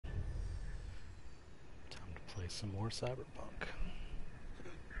some more Cyberpunk.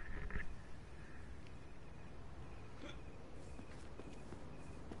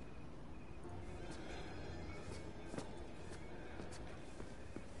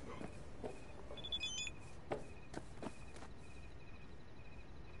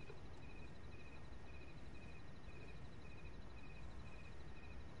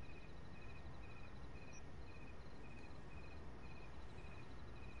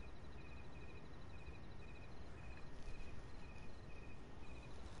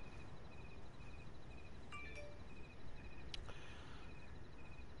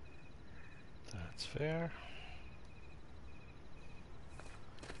 That's fair.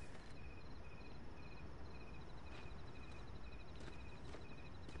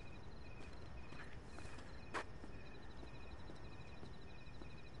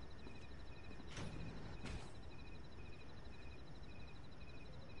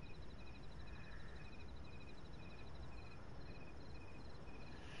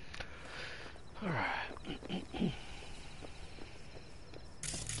 All right.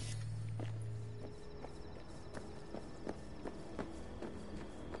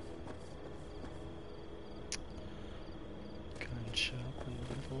 Gun shop in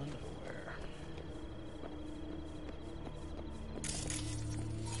the middle of nowhere.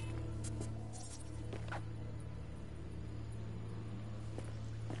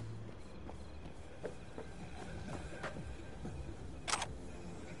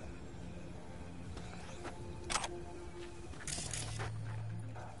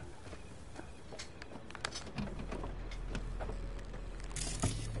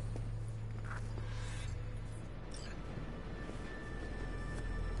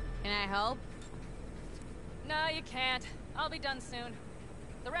 Can I help? No, you can't. I'll be done soon.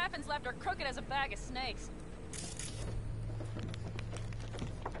 The Raffins left are crooked as a bag of snakes.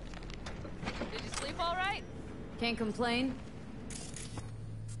 Did you sleep all right? Can't complain.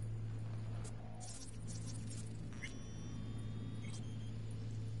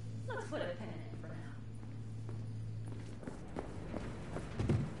 Let's put a pin in it for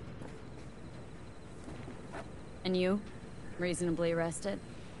now. And you? Reasonably rested?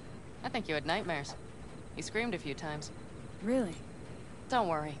 I think you had nightmares. You screamed a few times. Really? Don't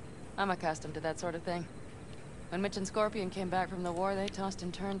worry. I'm accustomed to that sort of thing. When Mitch and Scorpion came back from the war, they tossed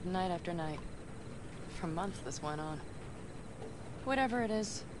and turned night after night. For months this went on. Whatever it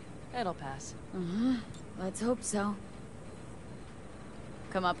is, it'll pass. Let's hope so.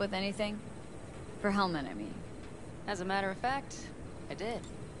 Come up with anything? For Hellman, I mean. As a matter of fact, I did.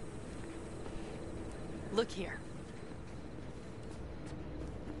 Look here.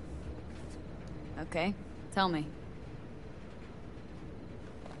 Okay, tell me.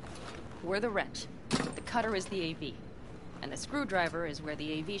 We're the wrench. The cutter is the AV. And the screwdriver is where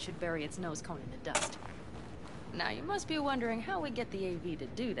the AV should bury its nose cone in the dust. Now, you must be wondering how we get the AV to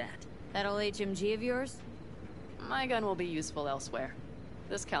do that. That old HMG of yours? My gun will be useful elsewhere.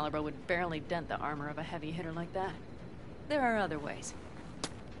 This caliber would barely dent the armor of a heavy hitter like that. There are other ways.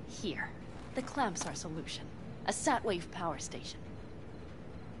 Here. The clamp's our solution. A Satwave power station.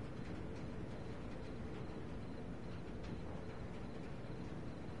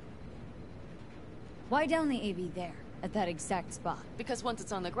 Why down the AV there, at that exact spot? Because once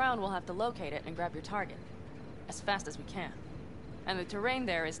it's on the ground, we'll have to locate it and grab your target. As fast as we can. And the terrain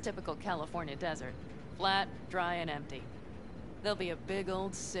there is typical California desert. Flat, dry, and empty. There'll be a big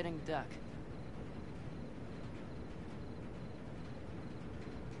old sitting duck.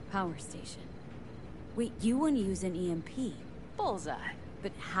 Power station. Wait, you want to use an EMP? Bullseye.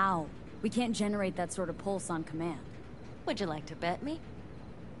 But how? We can't generate that sort of pulse on command. Would you like to bet me?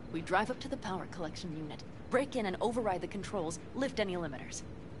 We drive up to the power collection unit, break in and override the controls, lift any limiters.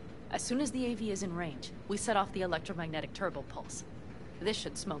 As soon as the AV is in range, we set off the electromagnetic turbo pulse. This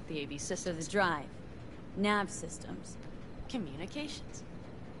should smoke the AV So systems. the drive, nav systems. Communications.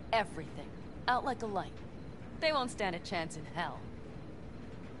 Everything. Out like a light. They won't stand a chance in hell.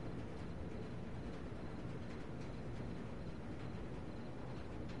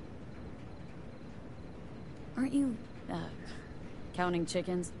 Aren't you, counting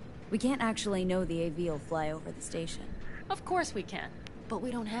chickens? We can't actually know the AV will fly over the station. Of course we can, but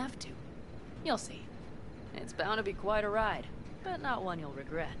we don't have to. You'll see. It's bound to be quite a ride, but not one you'll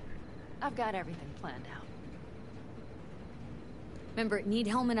regret. I've got everything planned out. Remember, need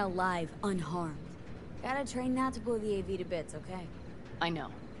Hellman alive, unharmed. Gotta train not to blow the AV to bits, okay? I know,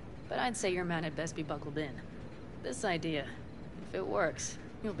 but I'd say your man had best be buckled in. This idea, if it works,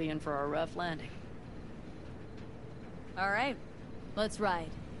 you'll be in for a rough landing. All right, let's ride.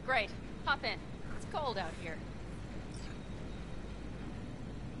 Great. Hop in. It's cold out here.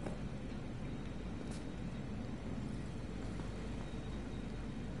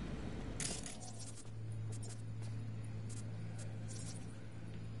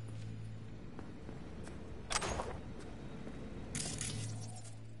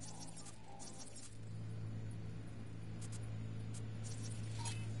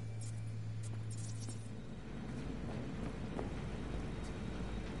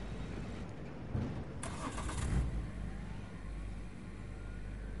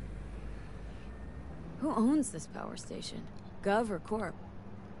 Who owns this power station? Gov or Corp?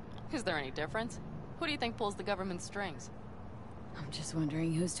 Is there any difference? Who do you think pulls the government's strings? I'm just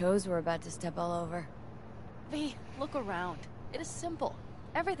wondering whose toes we're about to step all over. V, look around. It is simple.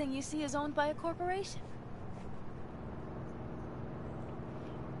 Everything you see is owned by a corporation.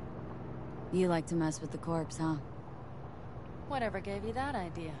 You like to mess with the corpse, huh? Whatever gave you that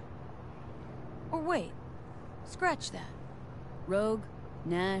idea? Or wait, scratch that. Rogue,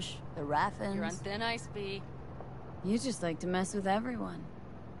 Nash, the Raffins. You're on thin ice, V. You just like to mess with everyone.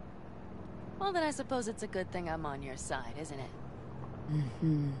 Well, then I suppose it's a good thing I'm on your side, isn't it?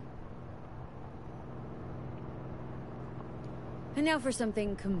 Mm-hmm. And now for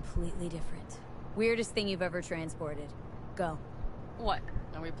something completely different. Weirdest thing you've ever transported. Go. What?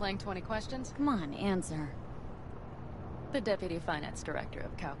 Are we playing 20 questions? Come on, answer. The Deputy Finance Director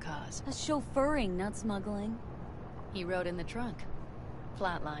of Caucase. That's chauffeuring, not smuggling. He rode in the trunk.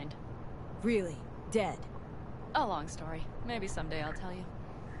 Flatlined. Really? Dead? A long story. Maybe someday I'll tell you.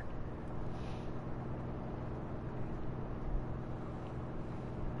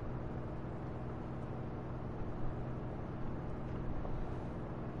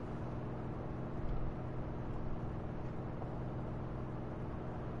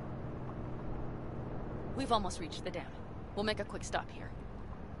 We've almost reached the dam. We'll make a quick stop here.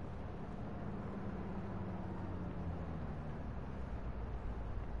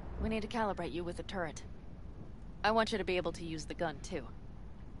 We need to calibrate you with the turret. I want you to be able to use the gun, too.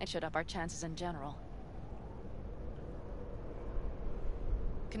 It should up our chances in general.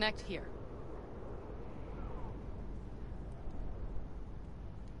 Connect here.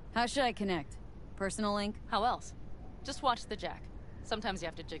 How should I connect? Personal link? How else? Just watch the jack. Sometimes you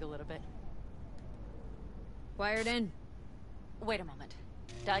have to jig a little bit. Wired in. Wait a moment.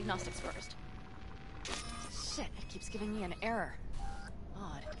 Diagnostics first. Shit, it keeps giving me an error.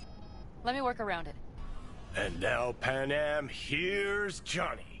 Odd. Let me work around it. And now, Pan Am, here's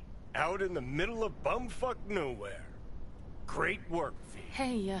Johnny. Out in the middle of bumfuck nowhere. Great work, V.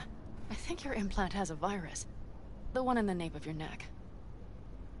 Hey, I think your implant has a virus. The one in the nape of your neck.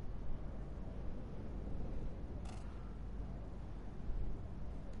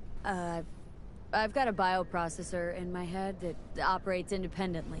 I've got a bioprocessor in my head that operates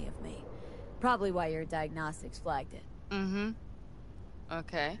independently of me. Probably why your diagnostics flagged it. Mm-hmm.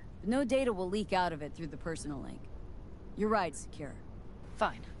 Okay. But no data will leak out of it through the personal link. Your ride's secure.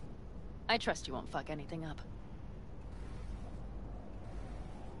 Fine. I trust you won't fuck anything up.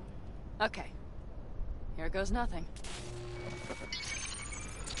 Okay. Here goes nothing.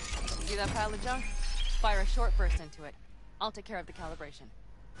 See that pile of junk? Fire a short burst into it. I'll take care of the calibration.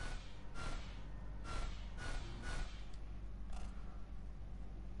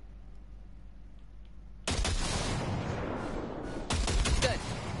 Good.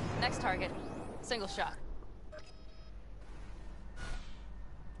 Next target. Single shot.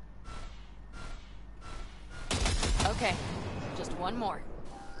 Okay. Just one more.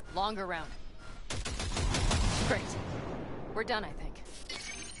 Longer round. Great. We're done, I think.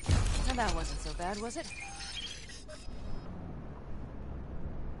 Now that wasn't so bad, was it?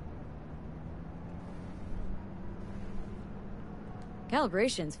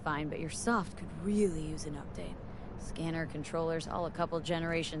 Calibration's fine, but your soft could really use an update. Scanner controllers all a couple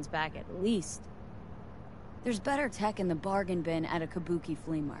generations back at least. There's better tech in the bargain bin at a Kabuki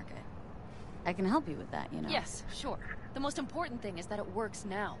flea market. I can help you with that, you know? Yes, sure. The most important thing is that it works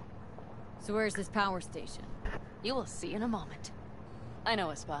now. So where's this power station? You will see in a moment. I know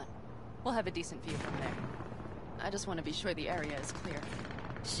a spot. We'll have a decent view from there. I just want to be sure the area is clear.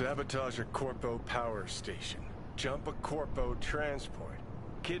 Sabotage a Corpo power station. Jump a Corpo transport.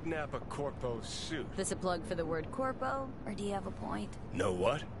 Kidnap a Corpo suit. This a plug for the word corpo, or do you have a point? Know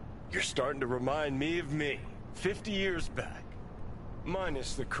what? You're starting to remind me of me. 50 years back.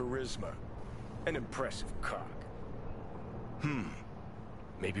 Minus the charisma. An impressive cock.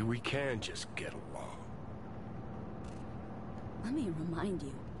 Maybe we can just get along. Let me remind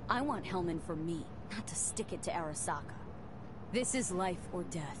you, I want Hellman for me, not to stick it to Arasaka. This is life or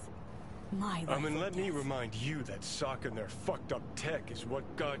death. My life or Let me death. remind you that Sokka and their fucked up tech is what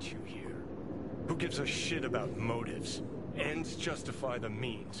got you here. Who gives a shit about motives? Ends justify the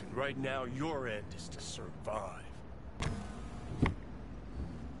means, and right now your end is to survive.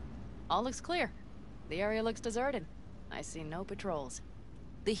 All looks clear. The area looks deserted. I see no patrols.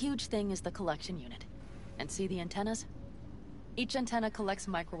 The huge thing is the collection unit. And see the antennas? Each antenna collects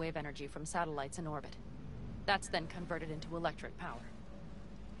microwave energy from satellites in orbit. That's then converted into electric power.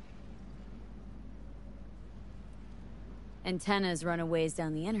 Antennas run a ways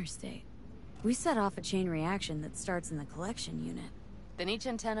down the interstate. We set off a chain reaction that starts in the collection unit. Then each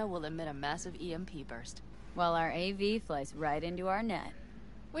antenna will emit a massive EMP burst. While our AV flies right into our net.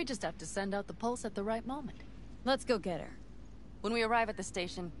 We just have to send out the pulse at the right moment. Let's go get her. When we arrive at the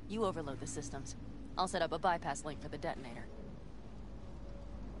station, you overload the systems. I'll set up a bypass link for the detonator.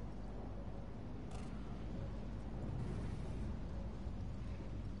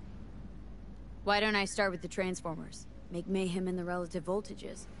 Why don't I start with the transformers? Make mayhem in the relative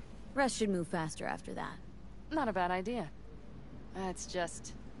voltages. Rest should move faster after that. Not a bad idea. It's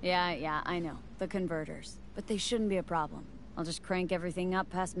just... Yeah, I know. The converters. But they shouldn't be a problem. I'll just crank everything up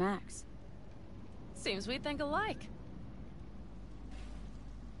past max. Seems we think alike.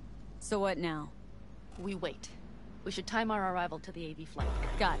 So what now? We wait. We should time our arrival to the AV flight.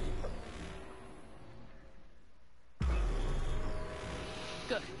 Got it.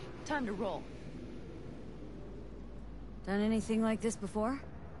 Good. Time to roll. Done anything like this before?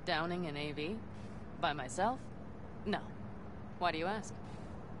 Downing an AV? By myself? No. Why do you ask?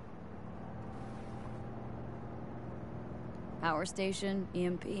 Power station,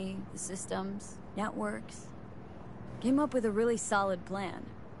 EMP, the systems, networks. Came up with a really solid plan.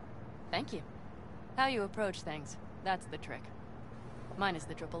 Thank you. How you approach things, that's the trick. Mine is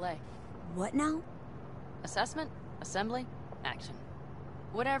the AAA. What now? Assessment, assembly, action.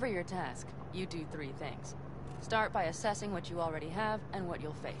 Whatever your task, you do 3 things. Start by assessing what you already have and what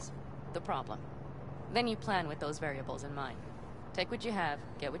you'll face. The problem. Then you plan with those variables in mind. Take what you have,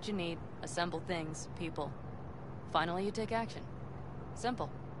 get what you need, assemble things, people. Finally, you take action. Simple.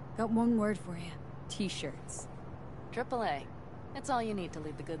 Got one word for you. T-shirts. AAA. It's all you need to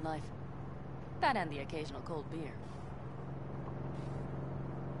lead the good life. That and the occasional cold beer.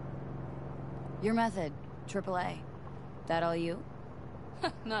 Your method. AAA. That all you?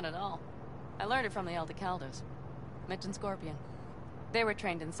 Not at all. I learned it from the Aldecaldos. Mitch and Scorpion. They were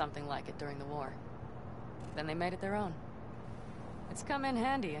trained in something like it during the war. Then they made it their own. It's come in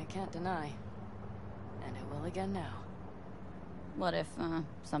handy, I can't deny. And it will again now. What if,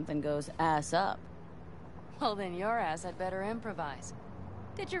 something goes ass up? Well, then your ass had better improvise.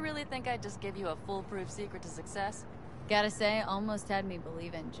 Did you really think I'd just give you a foolproof secret to success? Gotta say, almost had me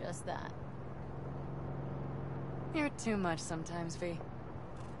believe in just that. You're too much sometimes, V.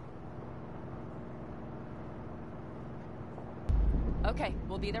 Okay,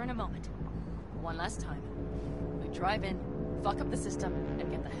 we'll be there in a moment. One last time. We drive in, fuck up the system,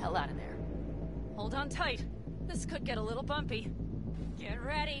 and get the hell out of there. Hold on tight. This could get a little bumpy. Get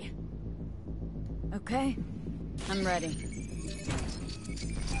ready. Okay. I'm ready.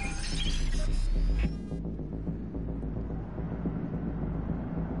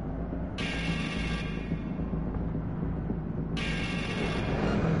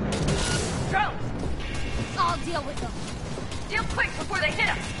 Drones! I'll deal with them. Deal quick before they hit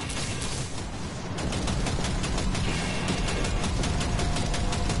us!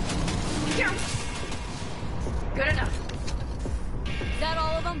 Here! Good enough. Is that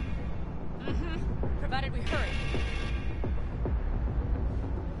all of them? Mm-hmm. Provided we hurry.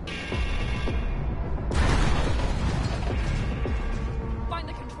 Find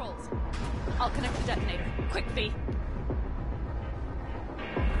the controls. I'll connect the detonator. Quick, V.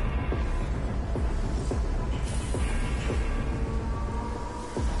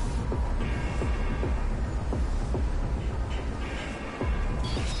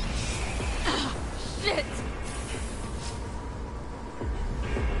 Shit!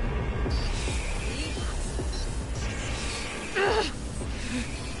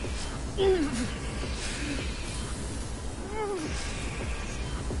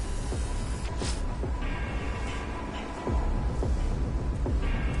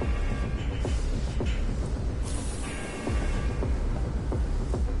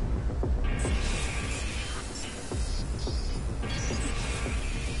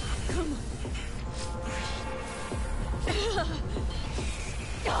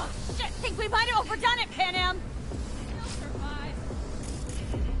 Oh, shit! Think we might have overdone it, Pan Am! You'll survive.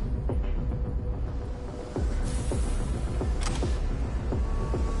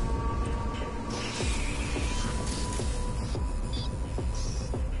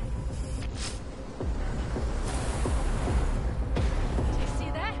 Do you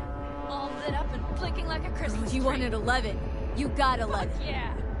see that? All lit up and blinking like a Christmas You tree. wanted 11. You got 11. Fuck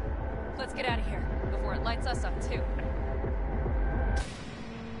yeah! Let's get out of here before it lights us up too.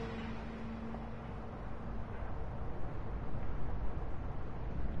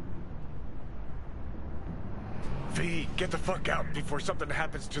 V, get the fuck out before something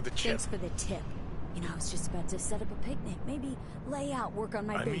happens to the chip. Thanks for the tip. You know, I was just about to set up a picnic. Maybe lay out, work on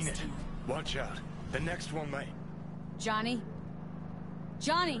my I base mean it. team. Watch out. The next one might. Johnny?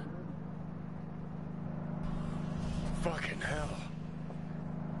 Johnny! Fucking hell.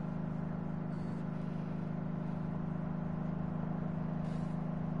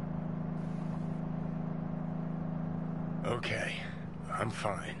 okay. I'm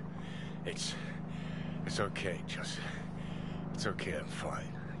fine. It's okay, just... It's okay, I'm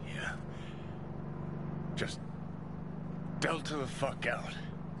fine. Yeah. Just... Delta the fuck out.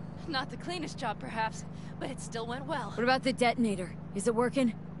 Not the cleanest job, perhaps, but it still went well. What about the detonator? Is it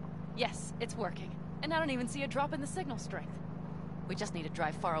working? Yes, it's working. And I don't even see a drop in the signal strength. We just need to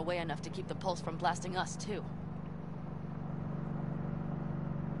drive far away enough to keep the pulse from blasting us, too.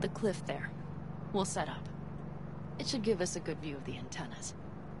 The cliff there. We'll set up. It should give us a good view of the antennas.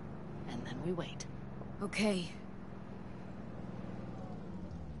 And then we wait. Okay.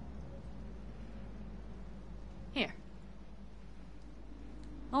 Here.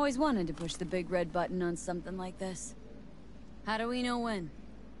 Always wanted to push the big red button on something like this. How do we know when?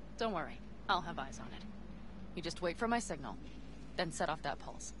 Don't worry. I'll have eyes on it. You just wait for my signal, then set off that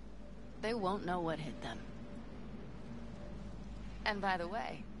pulse. They won't know what hit them. And by the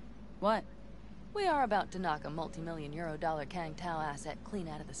way... What? We are about to knock a multi-million-euro-dollar Kang Tao asset clean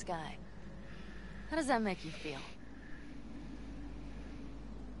out of the sky. How does that make you feel?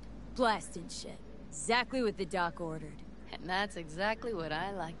 Blasting shit. Exactly what the doc ordered. And that's exactly what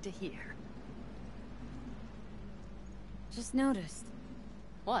I like to hear. Just noticed.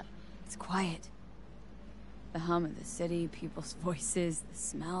 What? It's quiet. The hum of the city, people's voices, the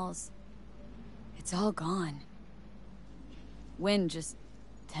smells. It's all gone. Wind just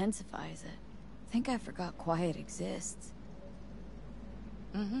intensifies it. I think I forgot quiet exists.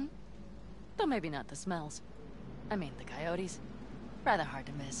 Mm-hmm. Though maybe not the smells. I mean, the coyotes. Rather hard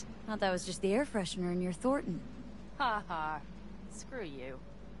to miss. Thought that was just the air freshener in your Thornton. Ha ha. Screw you.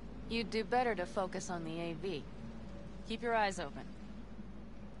 You'd do better to focus on the AV. Keep your eyes open.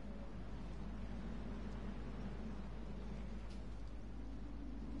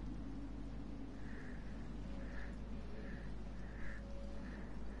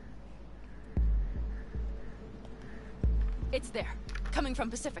 It's there. Coming from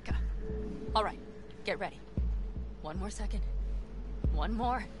Pacifica. All right. Get ready. One more second. One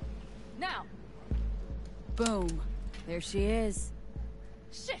more. Now! Boom. There she is.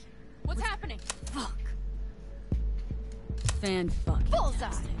 Shit! What's happening? Fuck. Fan-fucking Bullseye!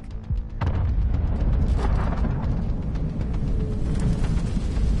 tastic.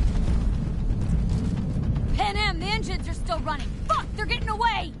 Pan Am, the engines are still running. Fuck, they're getting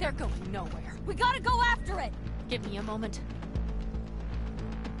away! They're going nowhere. We gotta go after it! Give me a moment.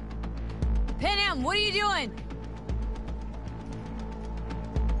 Pan Am, what are you doing?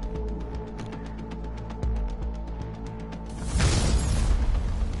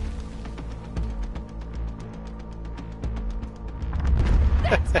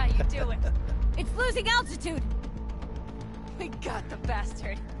 That's how you do it. It's losing altitude! We got the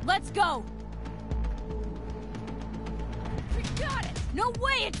bastard. Let's go! We got it! No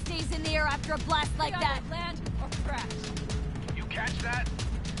way it stays in the air after a blast like We that! either land or crash. You catch that?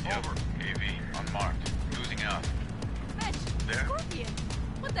 Over. AV, unmarked. Losing out. Mitch, There? Scorpion.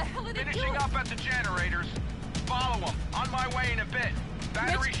 What the hell are they Finishing doing? up at the generators. Follow them. On my way in a bit.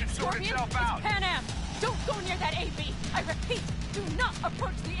 Battery Mitch, should sort Scorpion, itself it's out. Pan Am. Don't go near that AV. I repeat, do not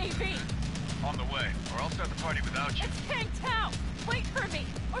approach the AV. On the way, or I'll start the party without you. It's Kang Tao. Wait for me,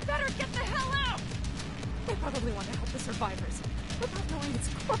 or better get the hell out. They probably want to help the survivors, without knowing it's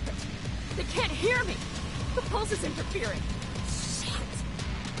corporate. They can't hear me. The pulse is interfering. Shit.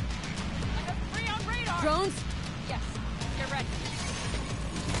 I have 3 on radar. Drones? Yes, get ready.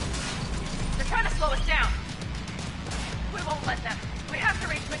 They're trying to slow us down. We won't let them. We have to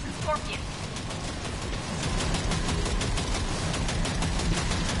reach Mitch and Scorpion.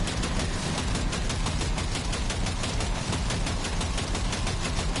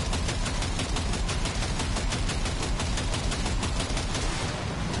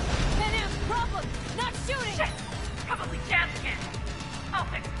 Pan Am, problem! Not shooting! Shit! Probably jam scan. I'll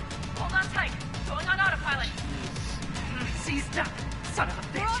fix it. Hold on tight. Going on autopilot. Seized up. Son of a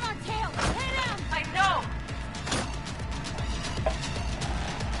We're bitch. on our tail! Pan Am! I know!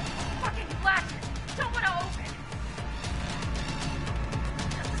 Fucking latches! Don't want to open!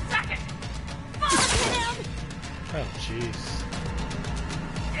 Just a second! Fire, Pan Am! Oh, jeez.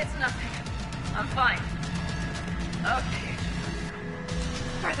 It's nothing. I'm fine. Okay.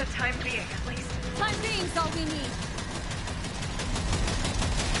 For the time being, at least. Time being's all we need.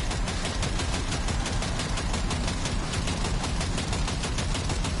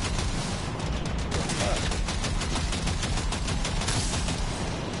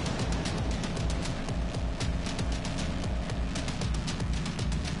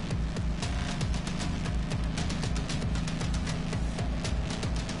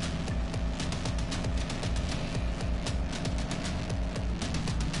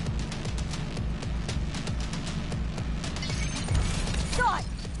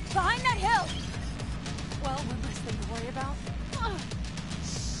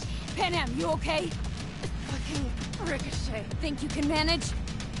 Panam, you okay? Fucking ricochet. Think you can manage?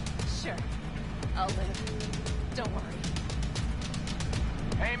 Sure. I'll live. Don't worry.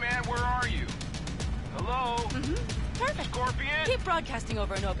 Hey man, where are you? Hello? Perfect. Scorpion? Keep broadcasting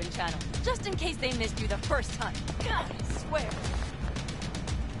over an open channel, just in case they missed you the first time. God, I swear.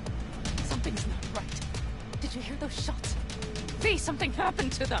 Something's not right. Did you hear those shots? V, something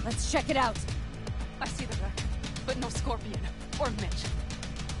happened to them. Let's check it out. I see the wreck, but no Scorpion or Mitch.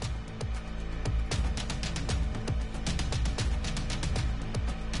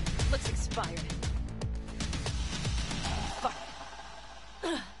 Looks expired. Fuck.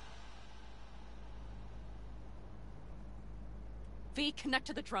 V, connect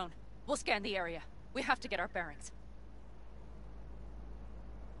to the drone. We'll scan the area. We have to get our bearings.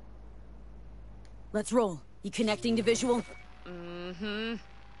 Let's roll. You connecting to visual?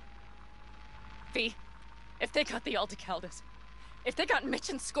 V, if they got the Aldecaldos, if they got Mitch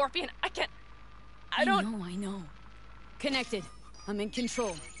and Scorpion, I don't... I know. Connected. I'm in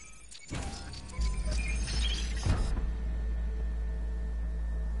control.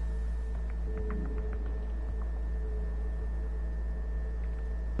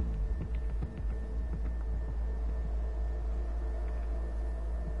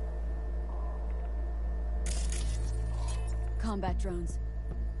 Combat drones.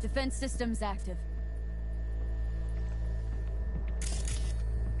 Defense systems active.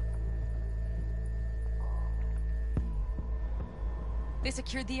 They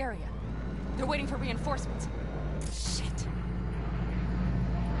secured the area. They're waiting for reinforcements. Shit.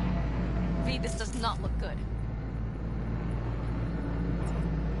 V, this does not look good.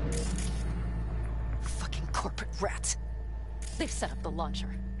 Fucking corporate rats. They've set up the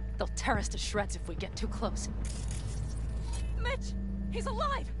launcher. They'll tear us to shreds if we get too close. Mitch! He's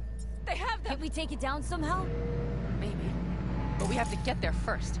alive! They have them! Can't we take it down somehow? Maybe. But we have to get there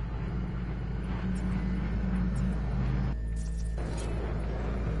first.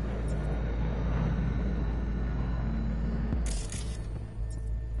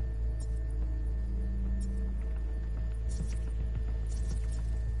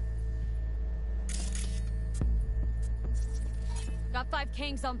 Got 5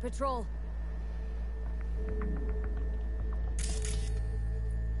 Kangs on patrol.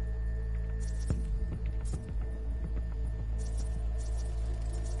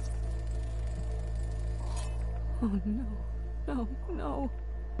 Oh no. No, no.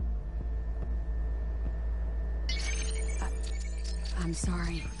 I'm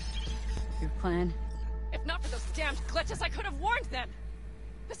sorry. Your plan? If not for those damned glitches, I could have warned them!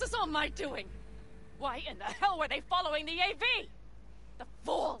 This is all my doing! Why in the hell were they following the AV? The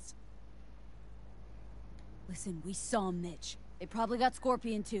fools! Listen, we saw Mitch. They probably got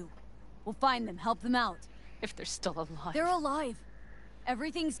Scorpion too. We'll find them, help them out. If they're still alive. They're alive.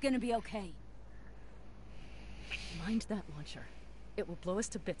 Everything's gonna be okay. Mind that launcher. It will blow us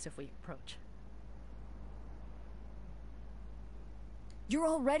to bits if we approach. You're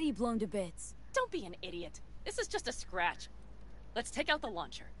already blown to bits. Don't be an idiot. This is just a scratch. Let's take out the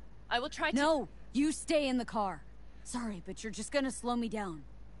launcher. I will try to— No! You stay in the car. Sorry, but you're just gonna slow me down.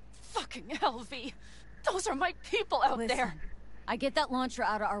 Fucking hell, V! Those are my people out Listen, there! I get that launcher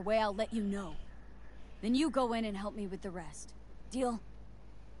out of our way, I'll let you know. Then you go in and help me with the rest. Deal?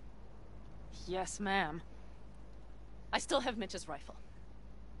 Yes, ma'am. I still have Mitch's rifle.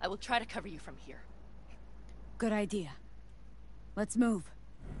 I will try to cover you from here. Good idea. Let's move.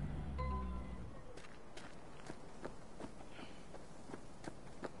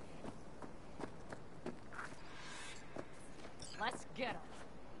 Let's get him.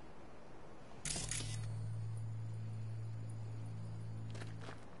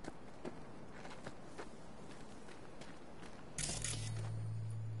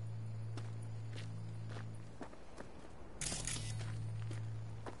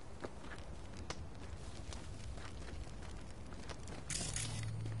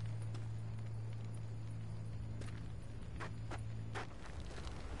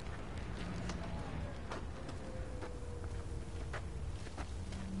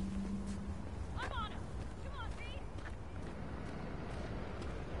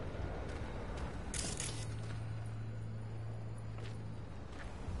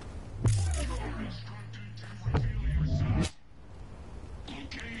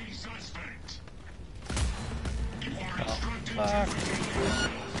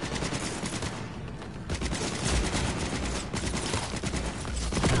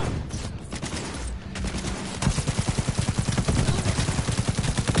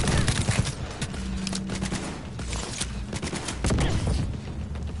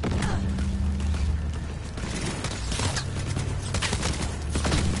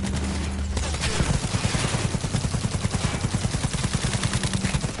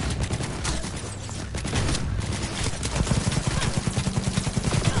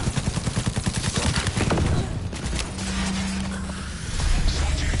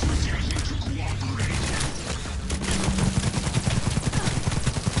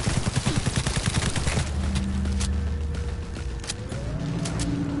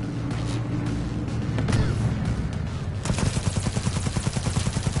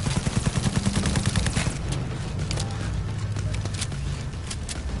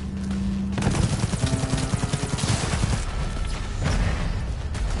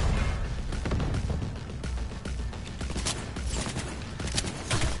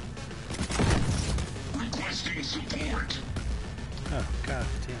 Oh, god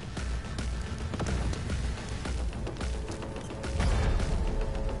damn.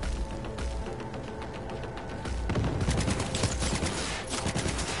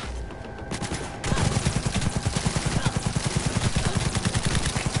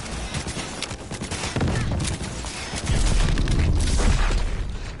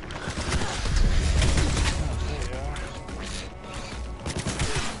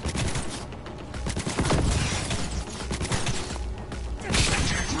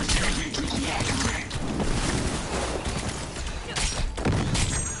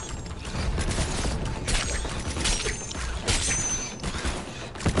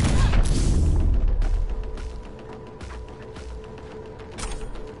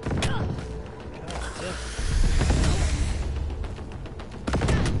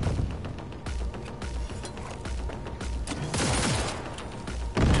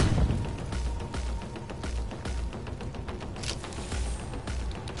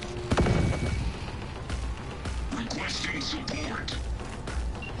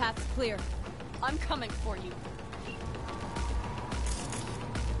 Path's clear. I'm coming for you.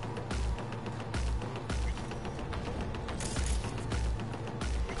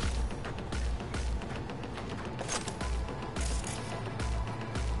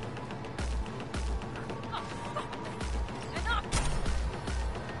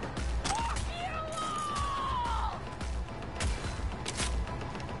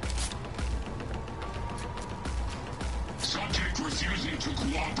 Subject refusing to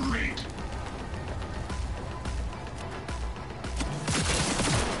cooperate.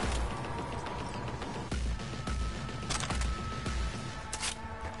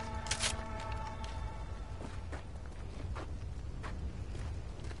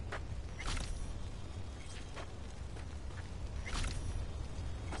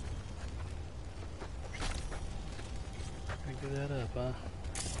 Figure that up, huh?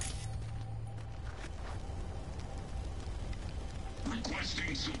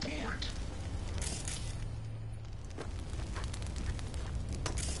 Requesting support.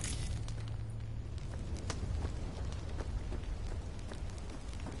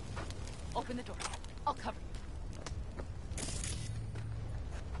 Open the door. I'll cover you.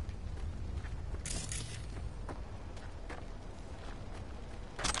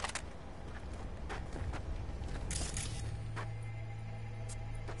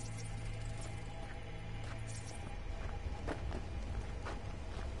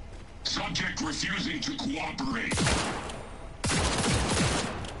 Subject refusing to cooperate.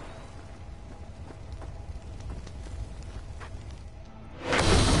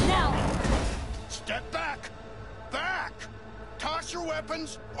 Now! Step back! Back! Toss your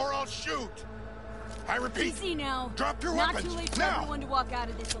weapons, or I'll shoot! I repeat, Easy now. drop your Not weapons, too late for now! everyone to walk out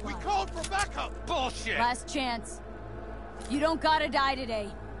of this We alive. called for backup! Bullshit! Last chance. You don't gotta die today.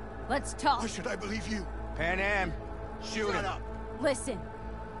 Let's talk. Why should I believe you? Pan Am, shoot Shut him. up! Listen.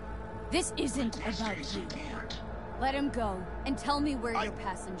 This isn't about you. Support. Let him go, and tell me where I- your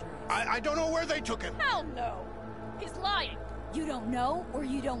passenger is. I don't know where they took him. Hell no! He's lying! You don't know, or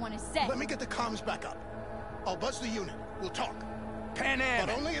you don't want to say. Let me get the comms back up. I'll buzz the unit. We'll talk. Pan Am,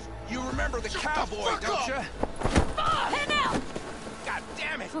 But only if... you remember the Shut the cowboy, fuck don't up! you? Hey now! God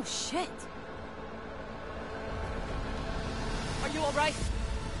damn it! Oh shit! Are you alright?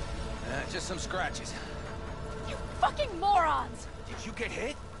 Just some scratches. You fucking morons! Did you get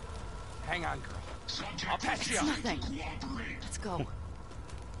hit? Hang on, girl. Subject I'll patch you up. refusing to cooperate. Let's go.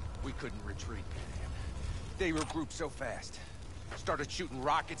 We couldn't retreat, Pan Am. They regrouped so fast. Started shooting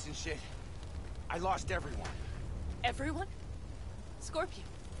rockets and shit. I lost everyone. Everyone? Scorpion,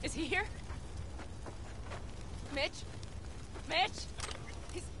 is he here? Mitch? Mitch?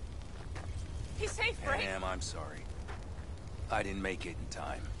 He's safe, right? Pan Am, I'm sorry. I didn't make it in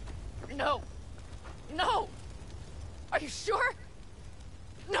time. No. No! Are you sure?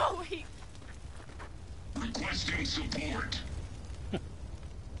 No, he... Requesting support.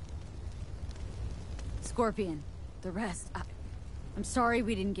 Scorpion. The rest, I'm sorry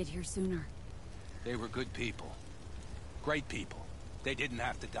we didn't get here sooner. They were good people. Great people. They didn't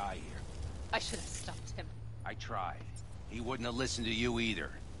have to die here. I should have stopped him. I tried. He wouldn't have listened to you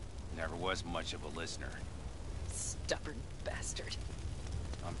either. Never was much of a listener. Stubborn bastard.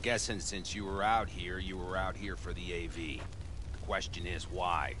 I'm guessing since you were out here for the AV. The question is,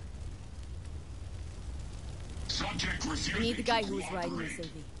 why? Subject refusing We need the guy to who was riding cooperate. this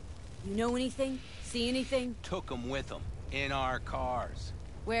AV. You know anything? See anything? Took them with them. In our cars.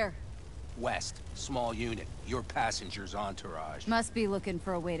 Where? West. Small unit. Your passenger's entourage. Must be looking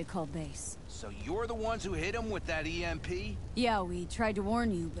for a way to call base. So you're the ones who hit him with that EMP? Yeah, we tried to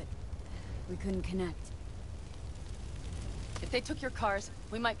warn you, but we couldn't connect. If they took your cars,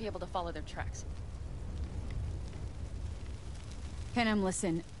 we might be able to follow their tracks. Kenem,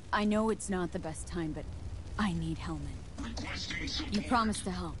 listen. I know it's not the best time, but I need Hellman. Requesting support. You promised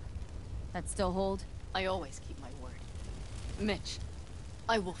to help. That still hold? I always keep my word. Mitch,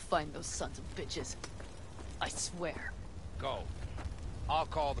 I will find those sons of bitches. I swear. Go. I'll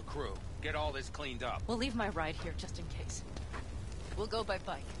call the crew. Get all this cleaned up. We'll leave my ride here just in case. We'll go by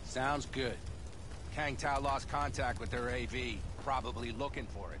bike. Sounds good. Kang Tao lost contact with their AV. Probably looking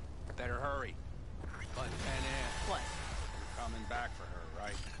for it. Better hurry. But Penn, What? you're coming back for her,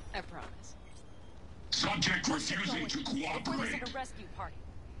 right? I promise. Subject refusing to Before this cooperate. is a rescue party.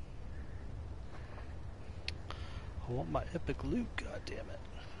 I want my epic loot, goddammit.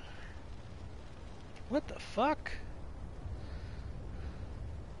 What the fuck?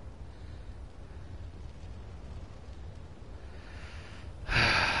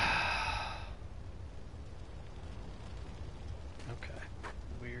 Okay.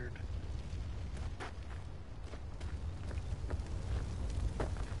 Weird.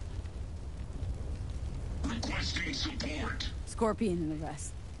 Requesting support. Scorpion and the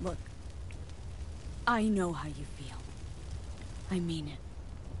rest. Look. I know how you feel. I mean it.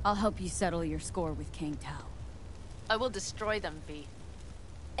 I'll help you settle your score with Kang Tao. I will destroy them, V.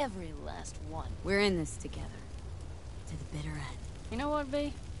 Every last one. We're in this together. To the bitter end. You know what,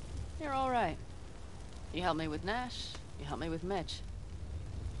 V? You're alright. You helped me with Nash, you helped me with Mitch.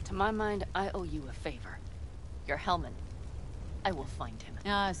 To my mind, I owe you a favor. You're Hellman. I will find him.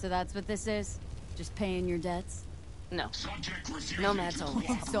 Ah, so that's what this is? Just paying your debts? No. Subject refusing Nomad's to always.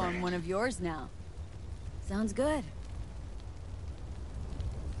 cooperate. So I'm one of yours now. Sounds good.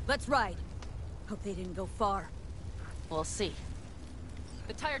 Let's ride. Hope they didn't go far. We'll see.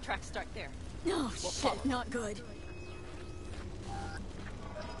 The tire tracks start there. Oh, shit, not good.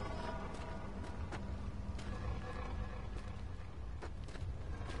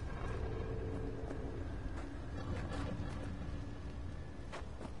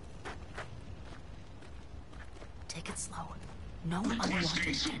 Take it slow. No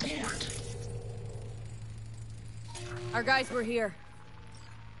Requesting unwanted. support. Our guys were here.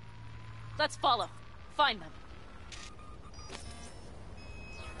 Let's follow. Find them.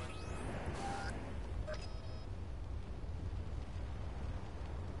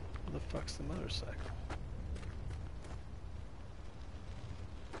 Where the fuck's the motorcycle?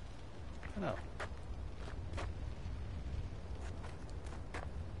 I know.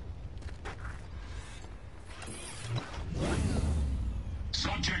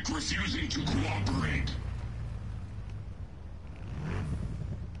 Subject refusing to cooperate.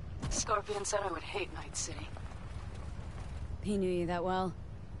 Scorpion said I would hate Night City. He knew you that well?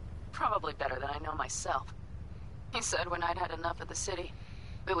 Probably better than I know myself. He said when I'd had enough of the city,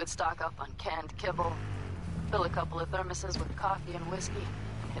 we would stock up on canned kibble, fill a couple of thermoses with coffee and whiskey,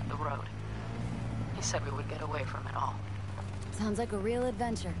 and hit the road. He said we would get away from it all. Sounds like a real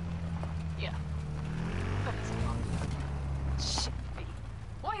adventure. Yeah. But it's not. Shit, V.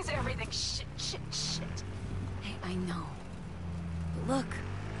 Why is everything shit, shit, shit? Hey, I know. But look,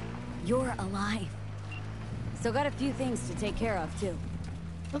 you're alive. Still got a few things to take care of, too.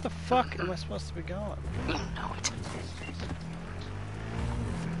 Where the fuck am I supposed to be going? You know it.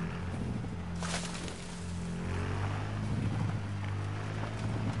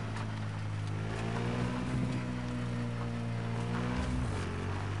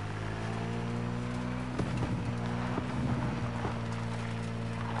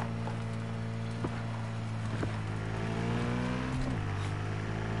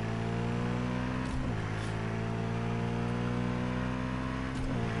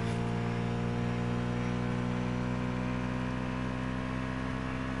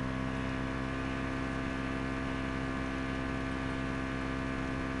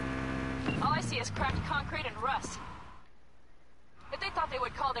 All I see is cracked concrete and rust. If they thought they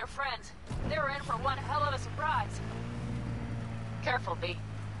would call their friends, they were in for one hell of a surprise. Careful, V.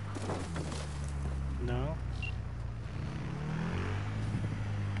 No.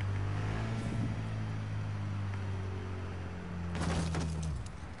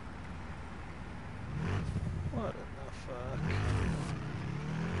 What in the fuck?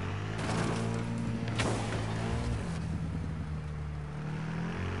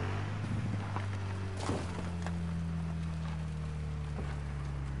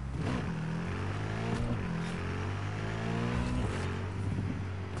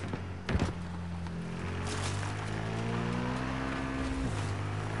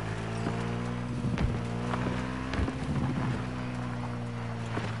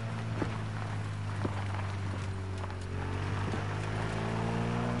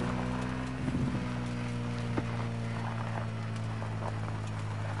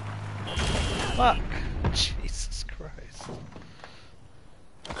 fuck? Jesus Christ.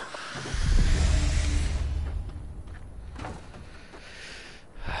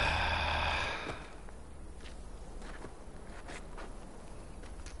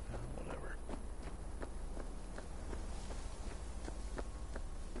 Whatever.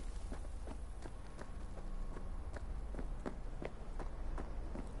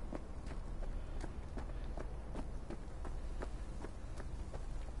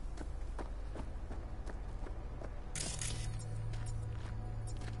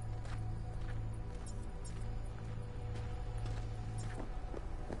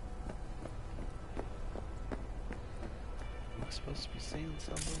 Am I supposed to be seeing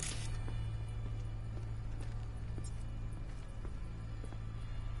something?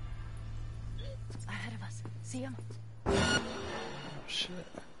 Ahead of us. See him? Oh shit.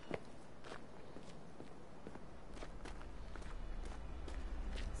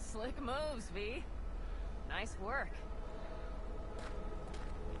 Slick moves, V. Nice work.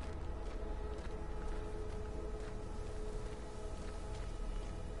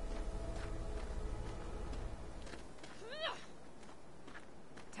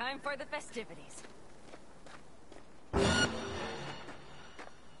 Time for the festivities.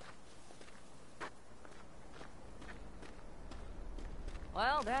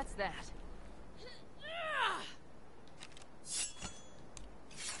 Well, that's that.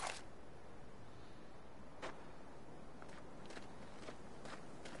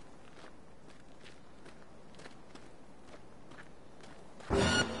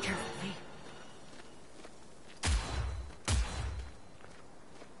 Careful, V.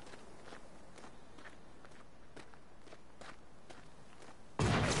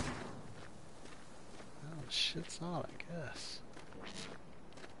 Well, shit's on, I guess.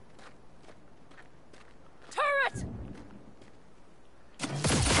 Turret!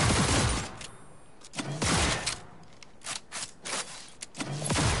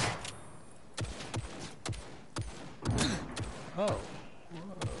 Oh. Whoa.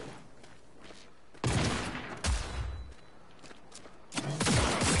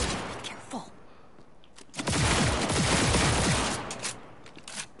 Careful.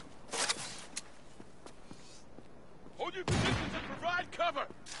 Hold your positions and provide cover!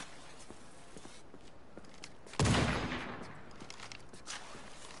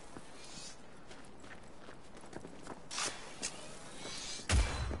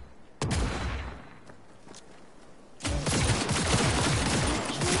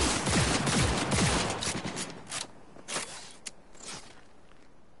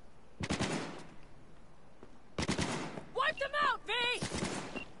 Wipe them out, V!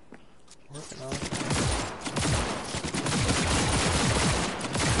 Working on it.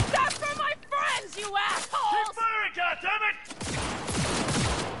 That's for my friends, you assholes! Firing, goddammit!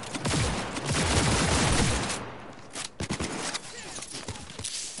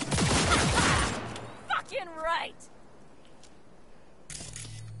 Fucking right!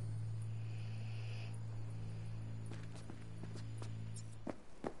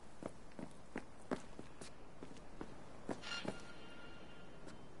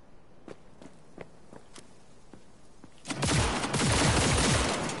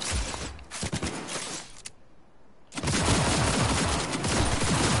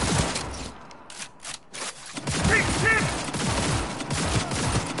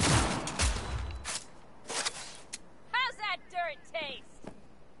 How's that dirt taste?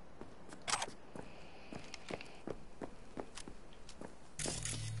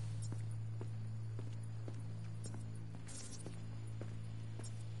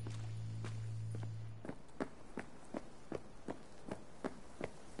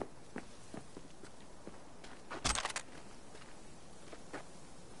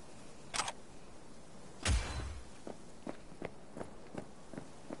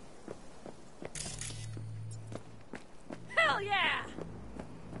 Hell yeah!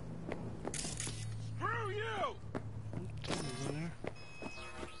 Screw you! Something's in there.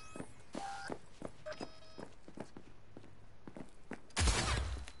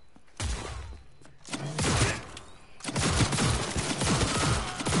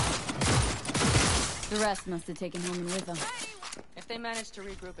 The rest must have taken Hillman with them. If they manage to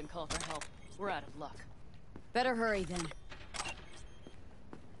regroup and call for help, we're out of luck. Better hurry then.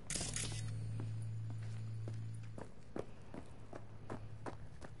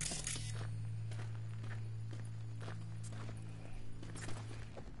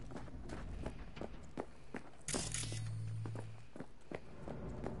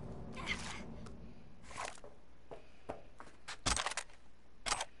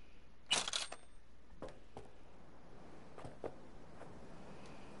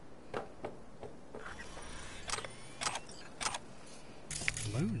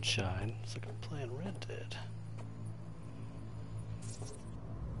 sunshine. It's like I'm playing Red Dead.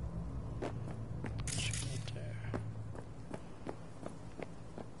 Shoot up there.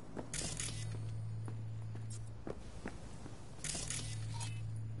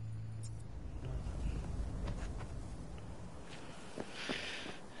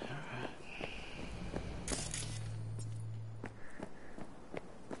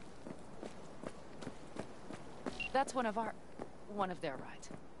 That's one of their rides.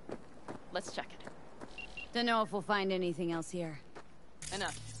 Let's check it. Don't know if we'll find anything else here.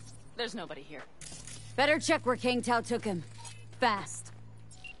 Enough. There's nobody here. Better check where Kang Tao took him. Fast.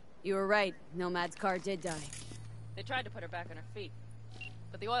 You were right. Nomad's car did die. They tried to put her back on her feet,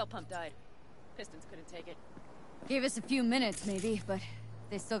 but the oil pump died. Pistons couldn't take it. Gave us a few minutes, maybe, but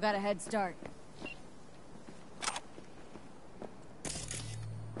they still got a head start.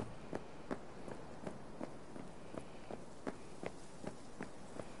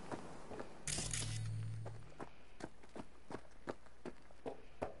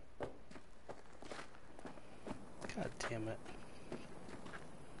 God damn it.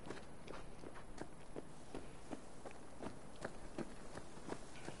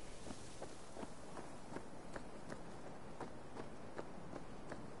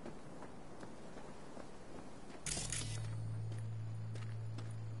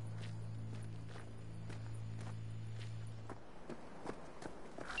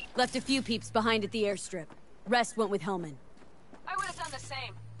 Left a few peeps behind at the airstrip. Rest went with Hellman. I would have done the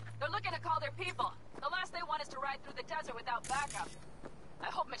same. They're looking to call their people. The last they want is to ride through the desert without backup. I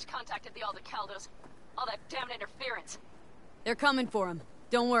hope Mitch contacted the Aldecaldos. All that damn interference. They're coming for him.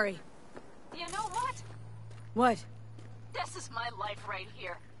 Don't worry. You know what? What? This is my life right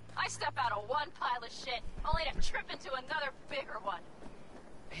here. I step out of one pile of shit, only to trip into another bigger one.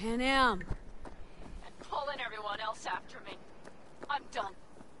 Pan Am. And pulling everyone else after me. I'm done.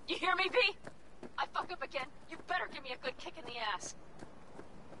 You hear me, V? I fuck up again, you better give me a good kick in the ass.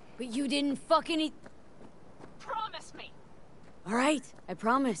 But you didn't fucking eat. Promise me. All right, I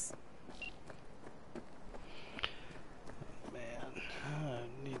promise. Man, I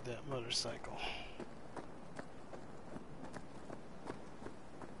need that motorcycle.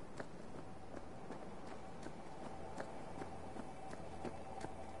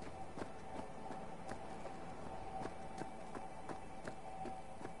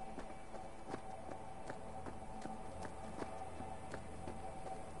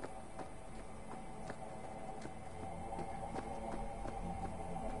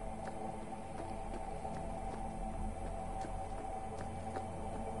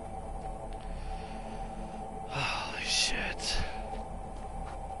 Holy shit.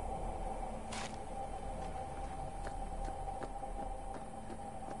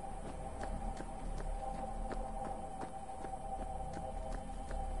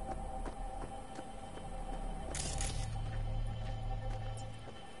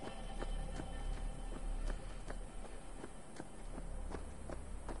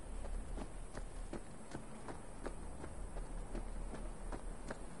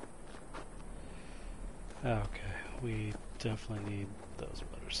 Okay, we definitely need those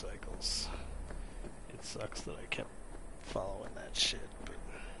motorcycles. It sucks that I kept following that shit, but...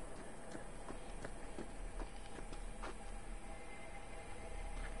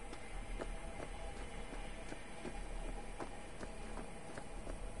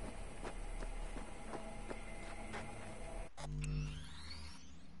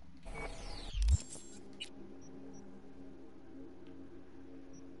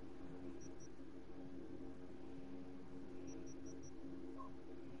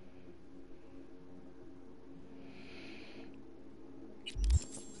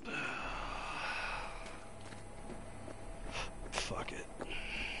 Fuck it.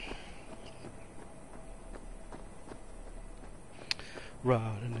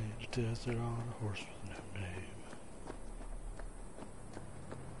 Riding in the desert on a horse with no name.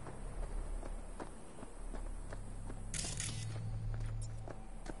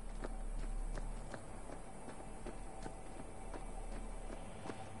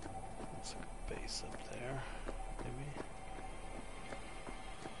 Looks like a base up there, maybe.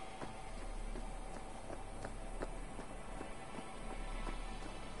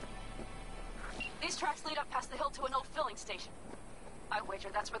 These tracks lead up past the hill to an old filling station. I wager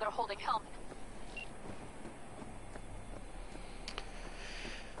that's where they're holding Hellman.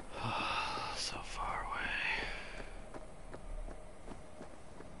 So far away.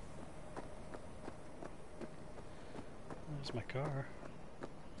 There's my car.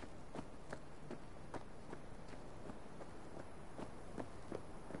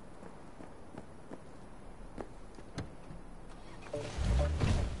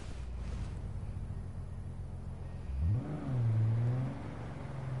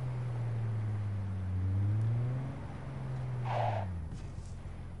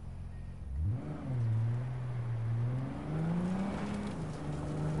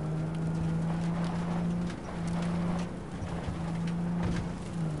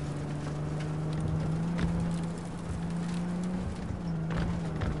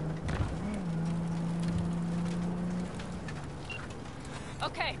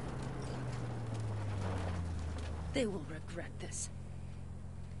 They will regret this.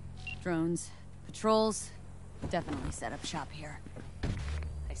 Drones, patrols, definitely set up shop here.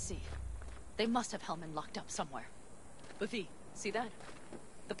 I see. They must have Hellman locked up somewhere. But V, see that?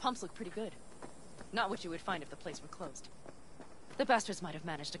 The pumps look pretty good. Not what you would find if the place were closed. The bastards might have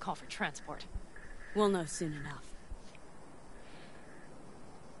managed to call for transport. We'll know soon enough.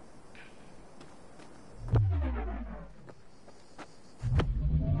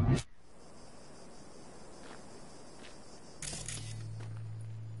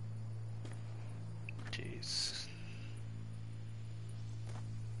 Jeez.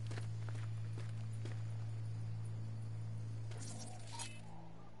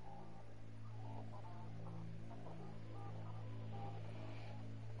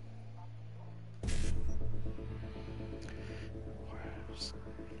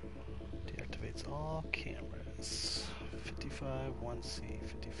 Deactivates all cameras. 55, 1C,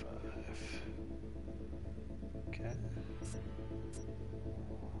 55. Okay.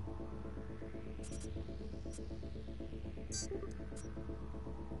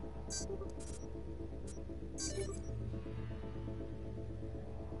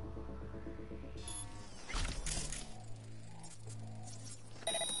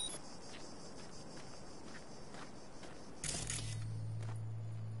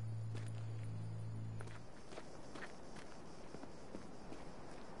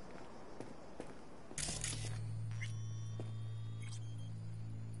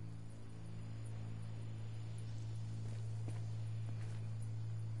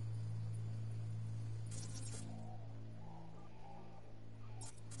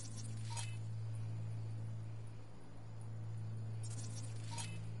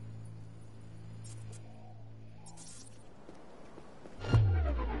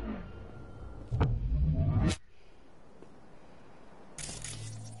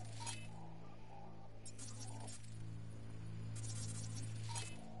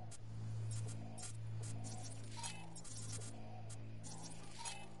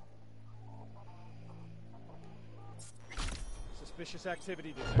 Suspicious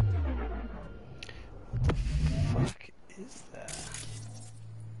activity detected. What the fuck is that?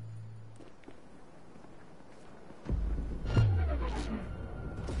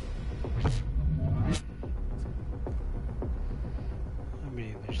 I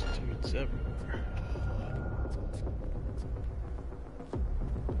mean, there's dudes everywhere.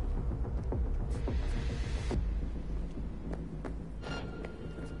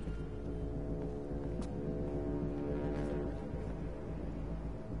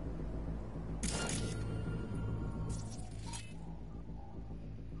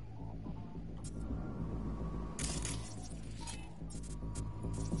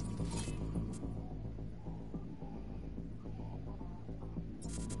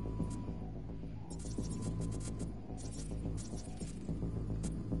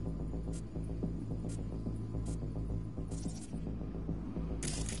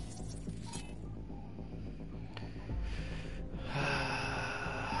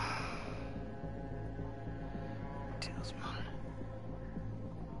 Details monitor.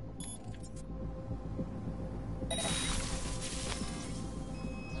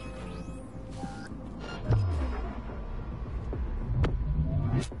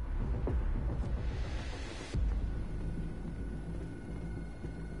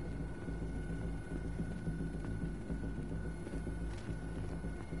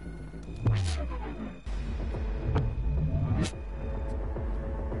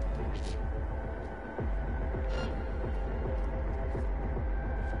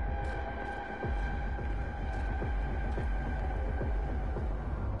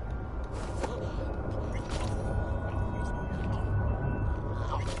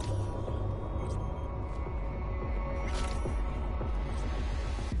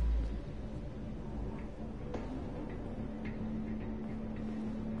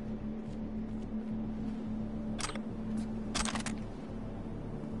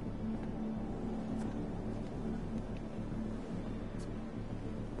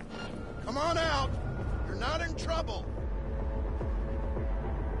 Come on out! You're not in trouble!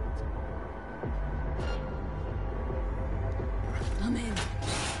 I'm in.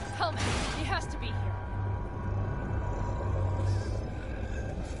 Hellman, he has to be here.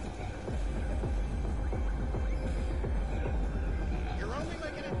 You're only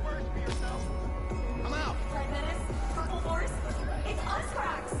making it worse for yourself. Come out! Red Menace, Purple Horse, it's us,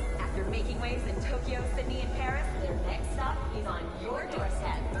 Cracks! After making waves in Tokyo, Sydney, and Paris, their next stop is on your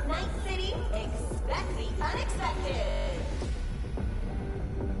doorstep. Night City, expect the unexpected!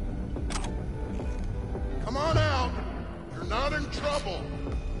 Come on out! You're not in trouble!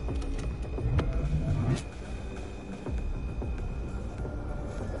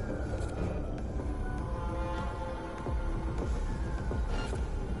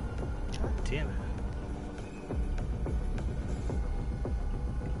 damn it.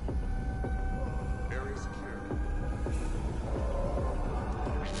 Area secure.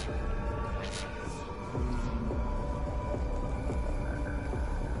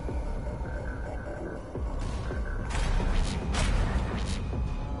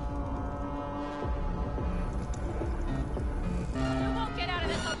 You won't get out of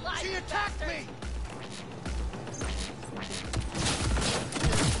this alive. She attacked me!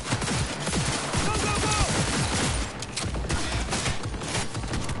 Go, go, go!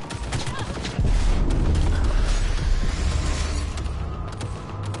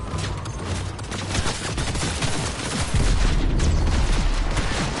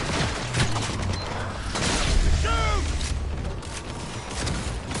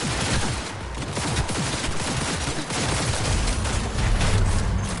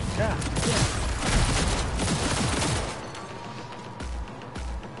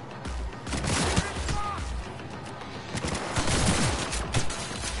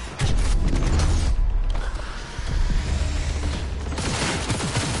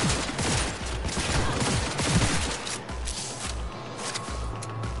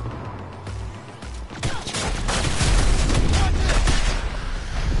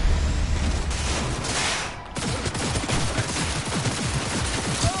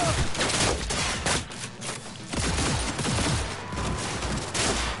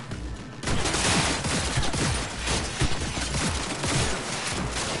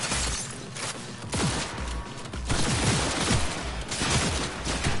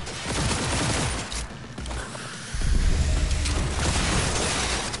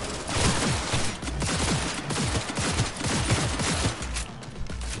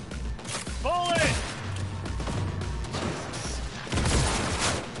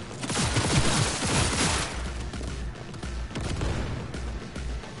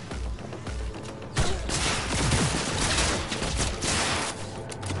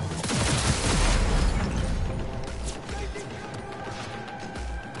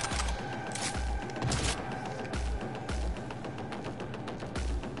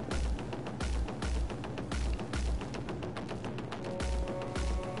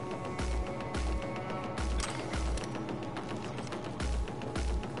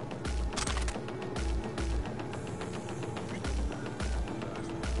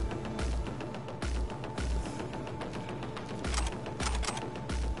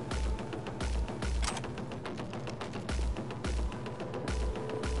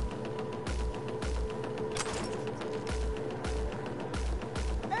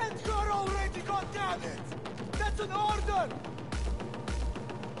 an order!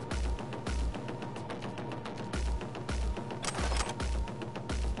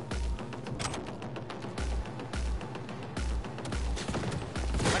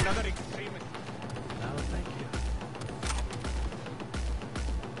 Another extremist. No, thank you.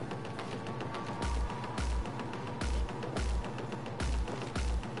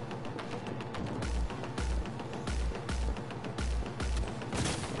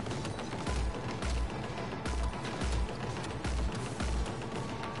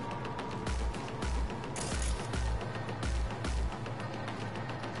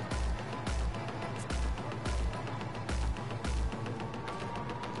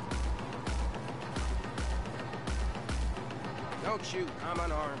 Don't shoot, I'm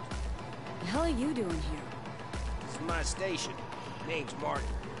unarmed. The hell are you doing here? This is my station. Name's Martin.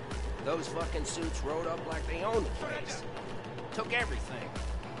 Those fucking suits rode up like they owned the place. Took everything.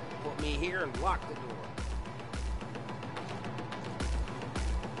 Put me here and locked the door.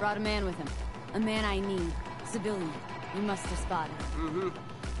 Brought a man with him. A man I need. Civilian. You must have spotted him.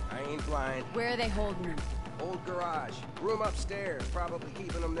 Mm-hmm. I ain't blind. Where are they holding him? Old garage. Room upstairs. Probably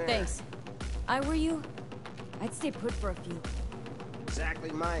keeping them there. Thanks. I were you, I'd stay put for a few.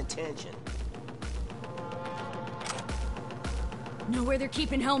 Exactly my intention. Know where they're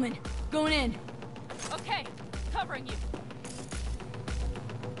keeping Hellman. Going in. Okay, covering you.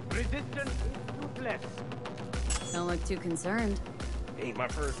 Resistance is toothless. Don't look too concerned. Ain't my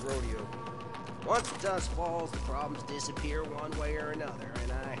first rodeo. Once the dust falls, the problems disappear one way or another,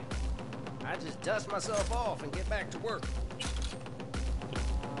 and I just dust myself off and get back to work.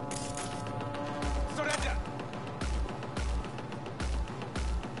 Surrender!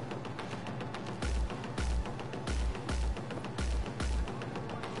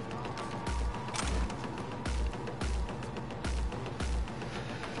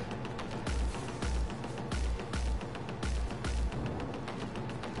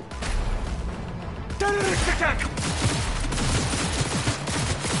 Terrorist attack!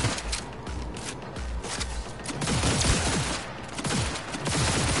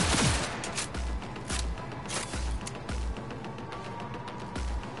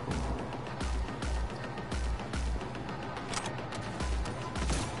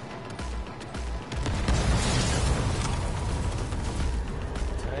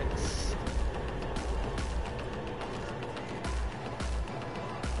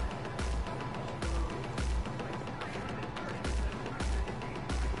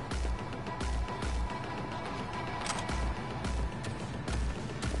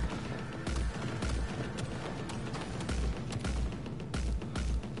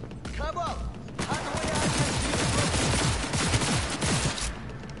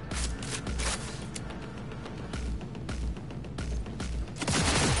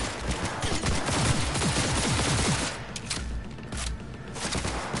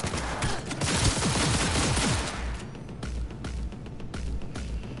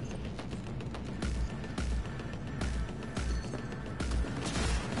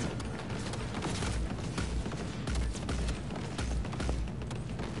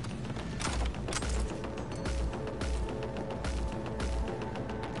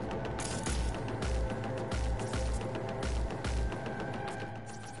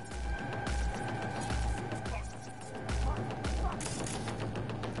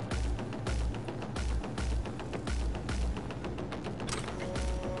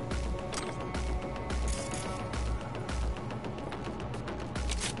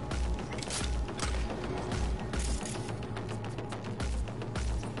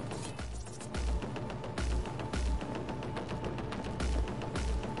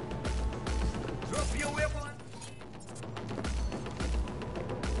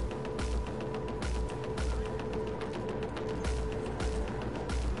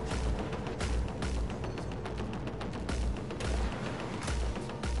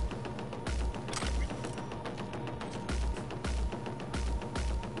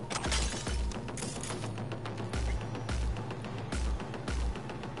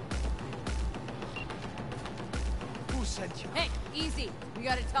 We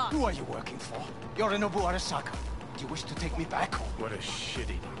gotta talk. Who are you working for? Yorinobu Arasaka. Do you wish to take me back? What a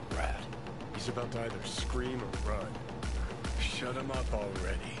shit-eating rat. He's about to either scream or run. Shut him up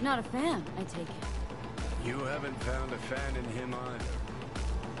already. Not a fan, I take it. You haven't found a fan in him either.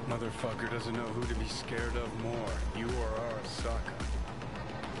 Motherfucker doesn't know who to be scared of more, you or Arasaka.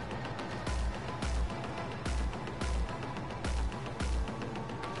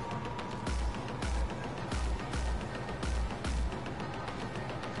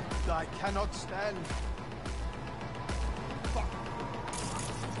 I cannot stand. Fuck.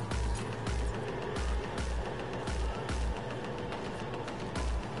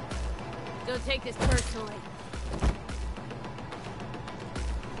 Don't take this personally.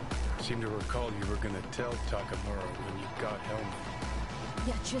 Seem to recall you were gonna tell Takamura when you got Helmet.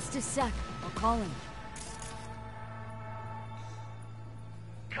 Yeah, just a sec. I'll call him.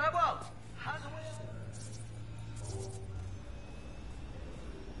 Come on!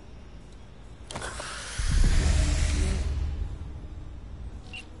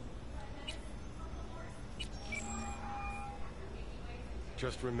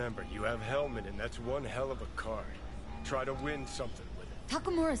 Just remember, you have Helmet and that's one hell of a card. Try to win something with it.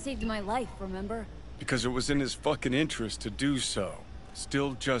 Takamura saved my life, remember? Because it was in his fucking interest to do so.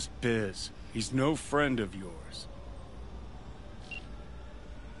 Still just biz. He's no friend of yours.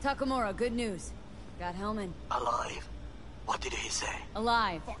 Takamura, good news. Got Hellman. Alive? What did he say?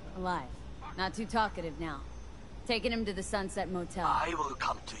 Alive. Alive. Not too talkative now. Taking him to the Sunset Motel. I will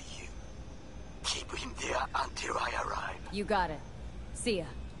come to you. Keep him there until I arrive. You got it. See ya.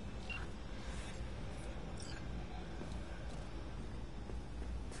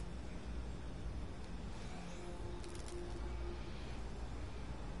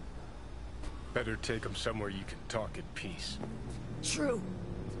 Better take him somewhere you can talk in peace. True.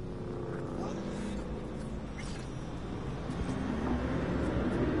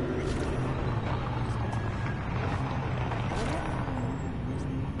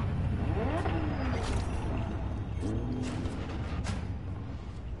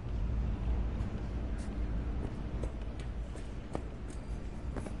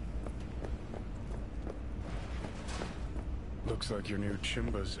 Looks like your new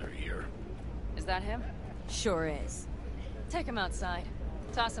Chimbas are here. Is that him? Sure is. Take him outside.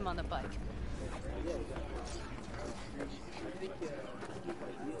 Toss him on the bike.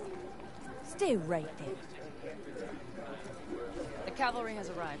 Stay right there. The cavalry has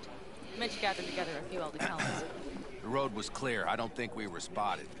arrived. Mitch gathered together a few Aldecalans. The road was clear. I don't think we were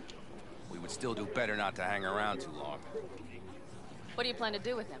spotted. We would still do better not to hang around too long. What do you plan to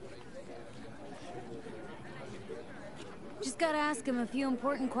do with him? Just gotta ask him a few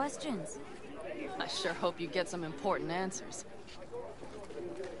important questions. I sure hope you get some important answers.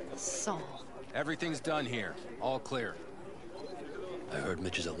 Saul. Everything's done here. All clear. I heard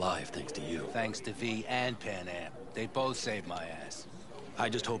Mitch is alive thanks to you. Thanks to V and Pan Am. They both saved my ass. I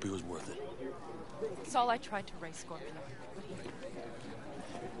just hope he was worth it. Saul, I tried to raise Scorpion, but he...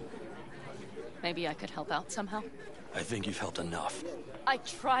 Maybe I could help out somehow? I think you've helped enough. I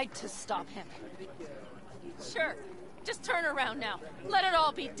tried to stop him. Sure. Just turn around now. Let it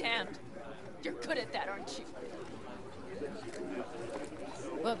all be damned. You're good at that, aren't you?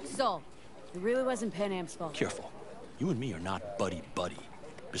 Look, Saul, it really wasn't Pan Am's fault. Careful. You and me are not buddy-buddy.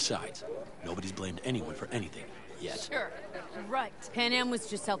 Besides, nobody's blamed anyone for anything, yet. Sure. Right. Pan Am was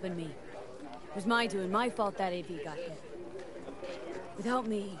just helping me. It was my doing, my fault that AV got hit. Without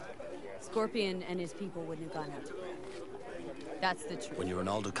me, Scorpion and his people wouldn't have gone out to grab. That's the truth. When you're an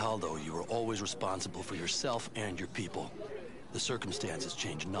Aldecaldo, you are always responsible for yourself and your people. The circumstances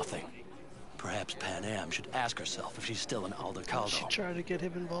change nothing. Perhaps Pan Am should ask herself if she's still an Aldecaldo. She tried to get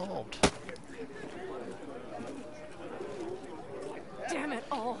him involved. Damn it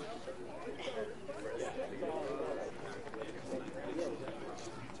all.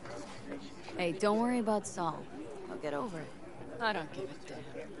 Hey, don't worry about Saul. I'll get over it. I don't give a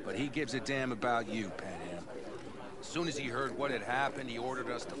damn. But he gives a damn about you, Pan Am. As soon as he heard what had happened, he ordered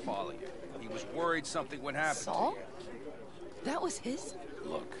us to follow you. He was worried something would happen. Saul? That was his?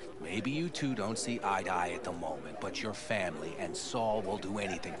 Look, maybe you two don't see eye to eye at the moment, but you're family, and Saul will do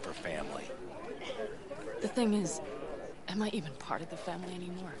anything for family. The thing is, am I even part of the family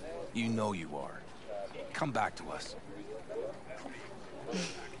anymore? You know you are. Come back to us.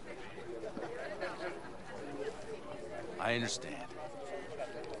 I understand.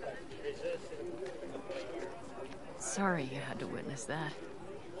 Sorry you had to witness that.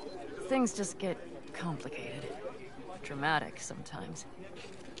 Things just get complicated. Dramatic sometimes.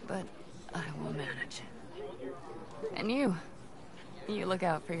 But I will manage. And you look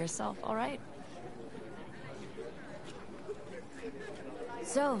out for yourself, all right?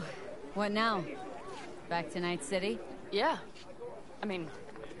 So, what now? Back to Night City? Yeah. I mean,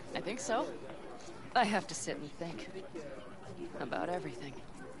 I think so. I have to sit and think. About everything.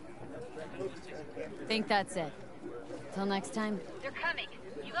 Think that's it. Till next time. They're coming.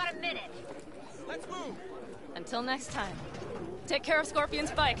 You got a minute. Let's move! Until next time. Take care of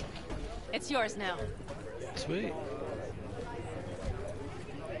Scorpion's bike. It's yours now. Sweet.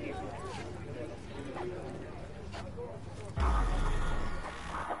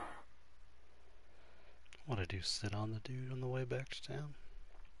 What I do, sit on the dude on the way back to town?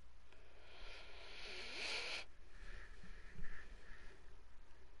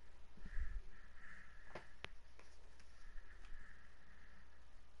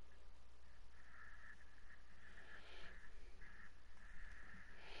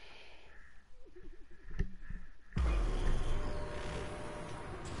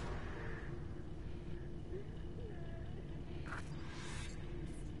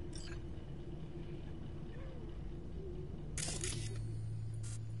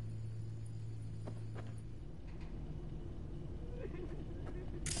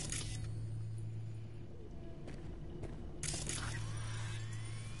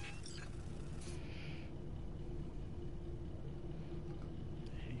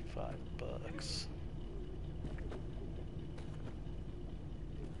 $85.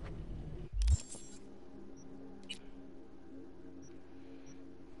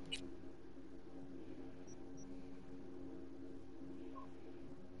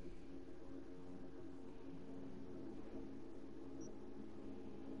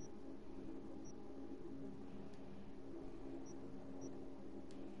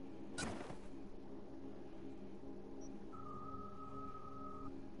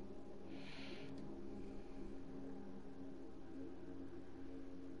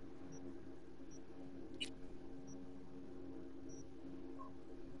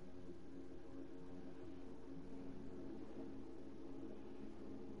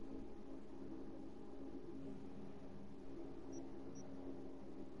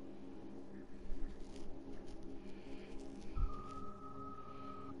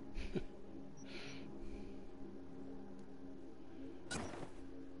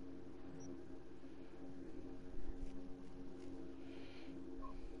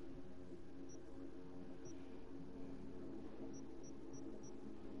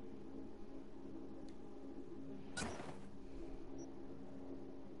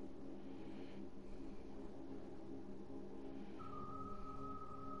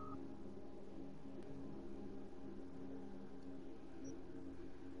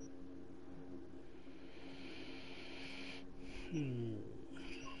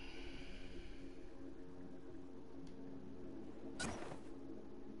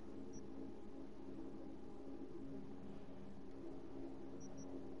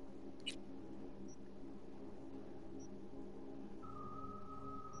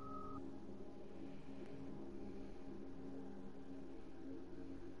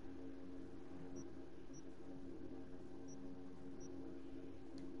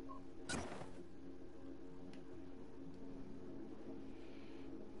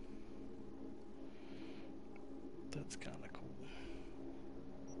 That's kind of cool.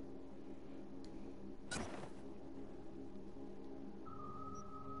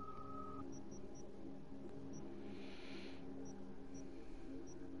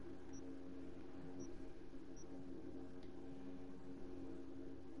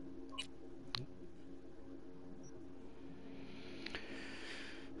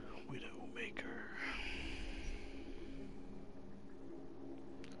 Widowmaker.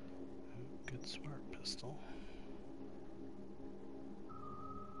 Good smart pistol.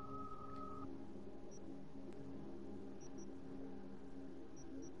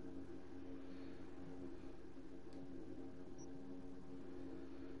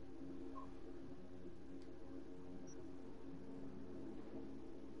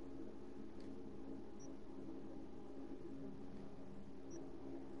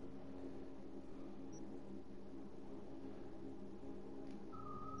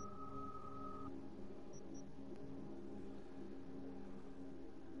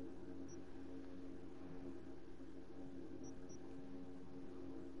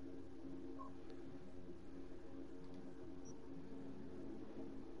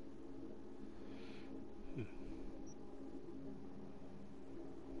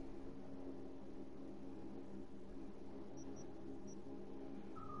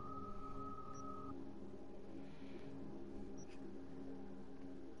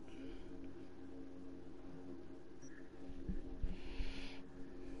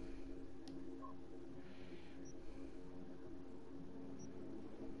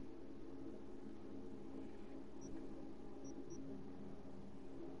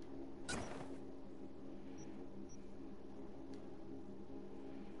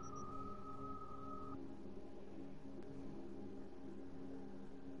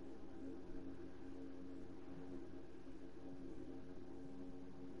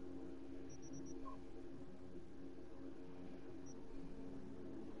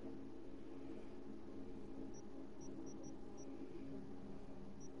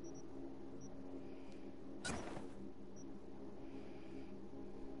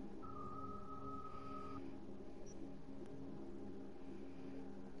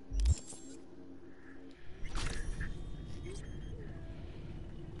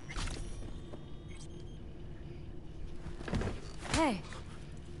 Hey.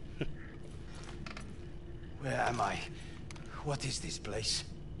 Where am I? What is this place?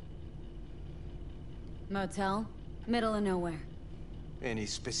 Motel. Middle of nowhere. Any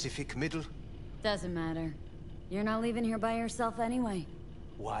specific middle? Doesn't matter. You're not leaving here by yourself anyway.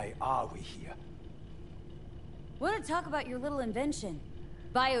 Why are we here? Want to talk about your little invention?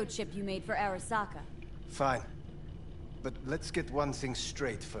 Biochip you made for Arasaka. Fine. But let's get one thing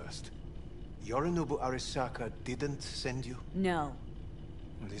straight first. Yorinobu Arasaka didn't send you? No.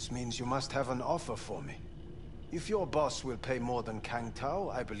 This means you must have an offer for me. If your boss will pay more than Kang Tao,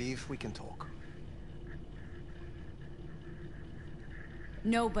 I believe we can talk.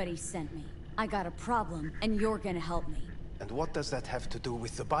 Nobody sent me. I got a problem, and you're gonna help me. And what does that have to do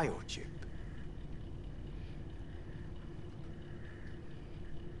with the biochip?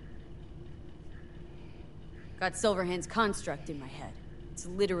 Got Silverhand's construct in my head. It's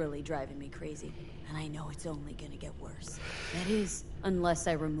literally driving me crazy. And I know it's only gonna get worse. That is, unless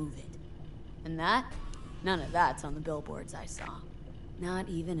I remove it. And that? None of that's on the billboards I saw. Not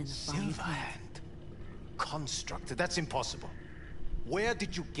even in the fine Silverhand. Construct? That's impossible. Where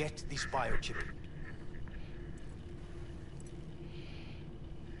did you get this biochip?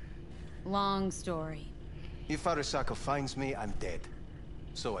 Long story. If Arasaka finds me, I'm dead.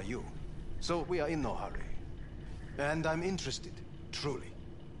 So are you. So we are in no hurry. And I'm interested, truly.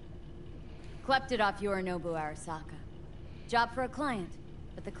 Klept it off Yorinobu Arasaka. Job for a client.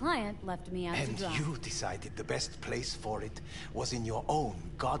 But the client left me out to dry. And you decided the best place for it was in your own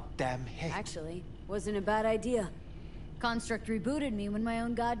goddamn head. Actually, wasn't a bad idea. Construct rebooted me when my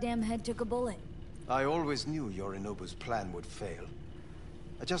own goddamn head took a bullet. I always knew Yorinobu's plan would fail.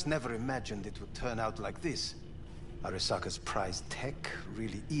 I just never imagined it would turn out like this. Arasaka's prized tech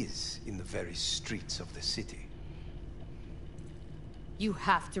really is in the very streets of the city. You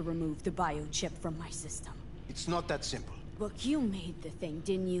have to remove the biochip from my system. It's not that simple. Look, you made the thing,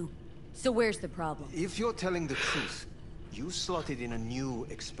 didn't you? So where's the problem? If you're telling the truth, you slotted in a new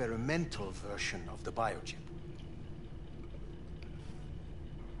experimental version of the biochip.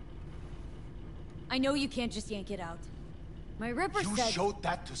 I know you can't just yank it out. My Ripper You said... showed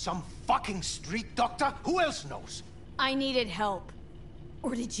that to some fucking street doctor? Who else knows? I needed help.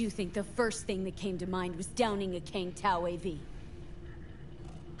 Or did you think the first thing that came to mind was downing a Kang Tao AV?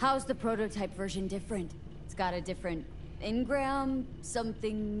 How's the prototype version different? It's got a different engram,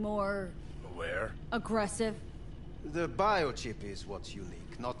 something more... Where? aggressive. The biochip is what's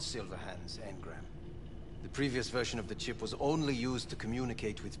unique, not Silverhand's engram. The previous version of the chip was only used to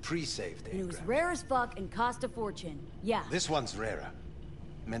communicate with pre-saved engrams. And it was rare as fuck and cost a fortune. Yeah. This one's rarer.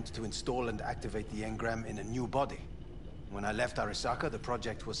 Meant to install and activate the engram in a new body. When I left Arasaka, the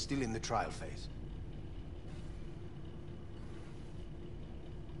project was still in the trial phase.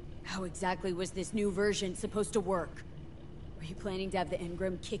 How exactly was this new version supposed to work? Were you planning to have the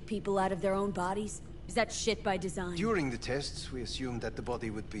engram kick people out of their own bodies? Is that shit by design? During the tests, we assumed that the body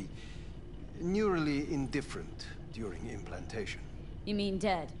would be neurally indifferent during implantation. You mean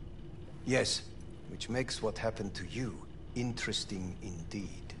dead? Yes, which makes what happened to you interesting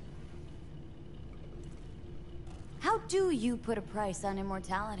indeed. How do you put a price on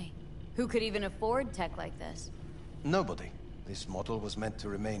immortality? Who could even afford tech like this? Nobody. This model was meant to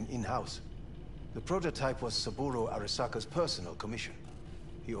remain in-house. The prototype was Saburo Arasaka's personal commission.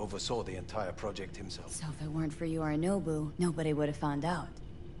 He oversaw the entire project himself. So if it weren't for Yorinobu, nobody would have found out.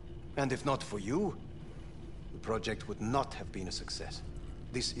 And if not for you, the project would not have been a success.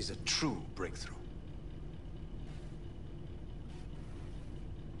 This is a true breakthrough.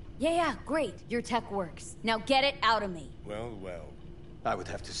 Yeah, great. Your tech works. Now get it out of me. Well, well. I would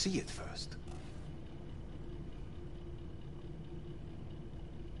have to see it first.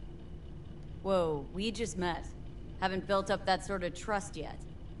 Whoa, we just met. Haven't built up that sort of trust yet.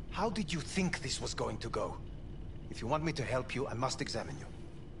 How did you think this was going to go? If you want me to help you, I must examine you.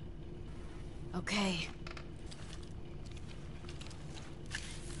 Okay.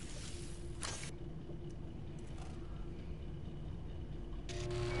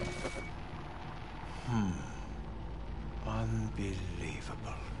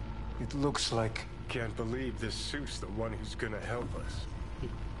 Unbelievable. It looks like... Can't believe this suit's the one who's gonna help us.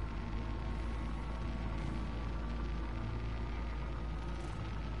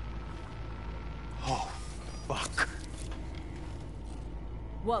 Oh, fuck.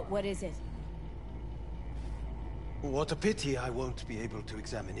 What is it? What a pity I won't be able to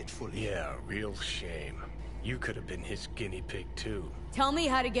examine it fully. Yeah, real shame. You could have been his guinea pig too. Tell me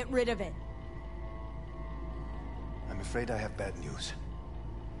how to get rid of it. I'm afraid I have bad news.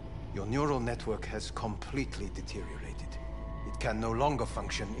 Your neural network has completely deteriorated. It can no longer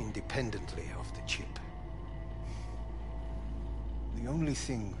function independently of the chip. The only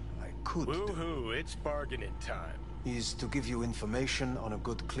thing I could Woohoo, it's bargaining time. is to give you information on a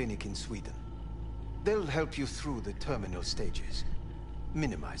good clinic in Sweden. They'll help you through the terminal stages.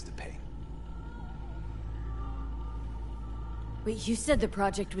 Minimize the pain. Wait, you said the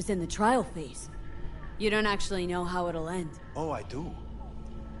project was in the trial phase. You don't actually know how it'll end. Oh, I do.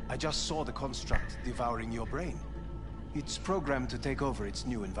 I just saw the construct devouring your brain. It's programmed to take over its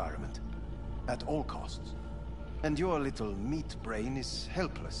new environment. At all costs. And your little meat brain is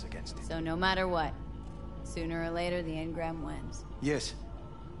helpless against it. So no matter what, sooner or later the engram wins. Yes.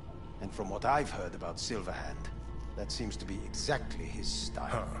 And from what I've heard about Silverhand, that seems to be exactly his style.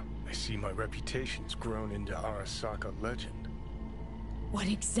 Huh. I see my reputation's grown into Arasaka legend. What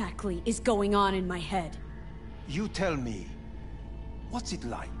exactly is going on in my head? You tell me, what's it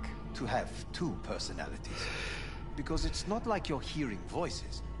like to have two personalities? Because it's not like you're hearing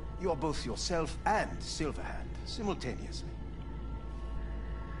voices. You're both yourself and Silverhand, simultaneously.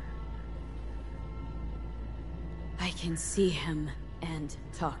 I can see him and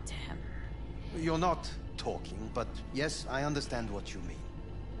talk to him. You're not talking, but yes, I understand what you mean.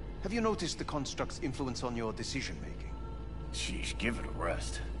 Have you noticed the construct's influence on your decision-making? Sheesh, give it a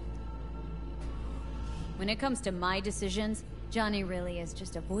rest. When it comes to my decisions, Johnny really is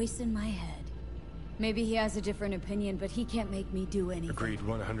just a voice in my head. Maybe he has a different opinion, but he can't make me do anything. Agreed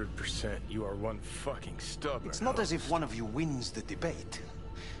 100%. You are one fucking stubborn. It's not as if one of you wins the debate.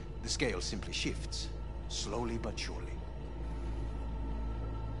 The scale simply shifts, slowly but surely.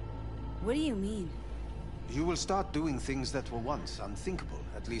 What do you mean? You will start doing things that were once unthinkable,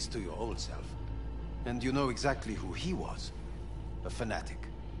 at least to your old self. And you know exactly who he was. A fanatic,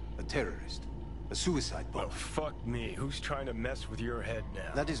 a terrorist, a suicide bomber. Well, fuck me. Who's trying to mess with your head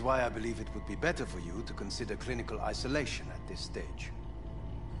now? That is why I believe it would be better for you to consider clinical isolation at this stage.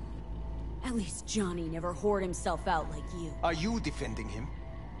 At least Johnny never whored himself out like you. Are you defending him?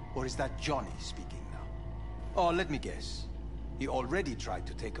 Or is that Johnny speaking now? Oh, let me guess. He already tried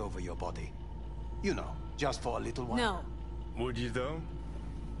to take over your body. You know, just for a little while. No. Would you, though?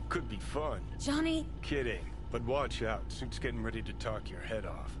 Could be fun. Johnny? Kidding. But watch out. Suit's getting ready to talk your head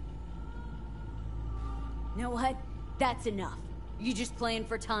off. Know what? That's enough. You just playing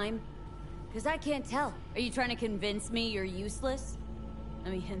for time? Because I can't tell. Are you trying to convince me you're useless? I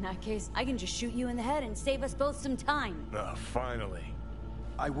mean, in that case, I can just shoot you in the head and save us both some time. Ah, finally.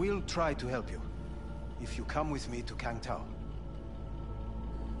 I will try to help you. If you come with me to Kangtao.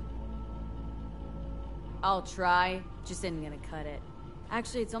 I'll try. Just isn't gonna cut it.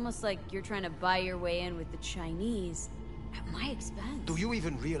 Actually, it's almost like you're trying to buy your way in with the Chinese. At my expense. Do you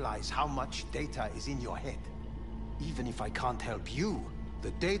even realize how much data is in your head? Even if I can't help you,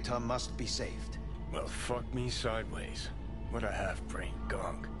 the data must be saved. Well, fuck me sideways. What a half-brain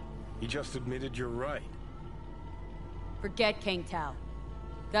gunk. He just admitted you're right. Forget Kang Tao.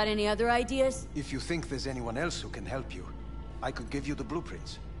 Got any other ideas? If you think there's anyone else who can help you, I could give you the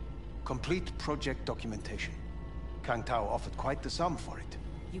blueprints. Complete project documentation. Kang Tao offered quite the sum for it.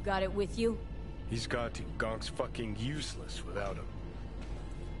 You got it with you? He's got to. Gonk's fucking useless without him.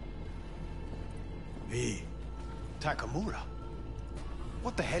 V. Takamura?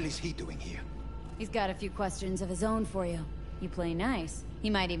 What the hell is he doing here? He's got a few questions of his own for you. You play nice, he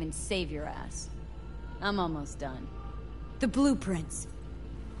might even save your ass. I'm almost done. The blueprints.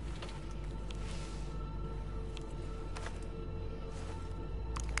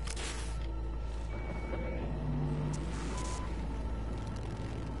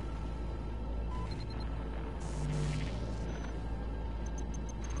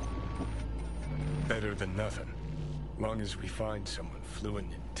 Better than nothing. Long as we find someone fluent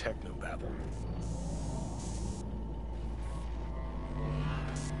in technobabble.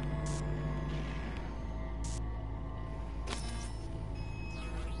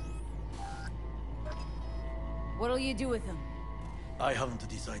 What'll you do with him? I haven't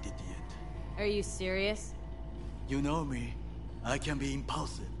decided yet. Are you serious? You know me. I can be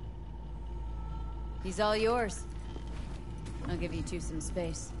impulsive. He's all yours. I'll give you two some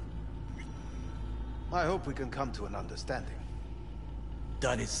space. I hope we can come to an understanding.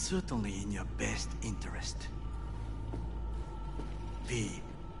 That is certainly in your best interest. V,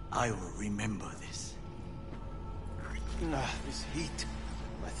 I will remember this. This heat.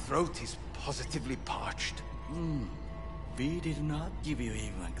 My throat is positively parched. V did not give you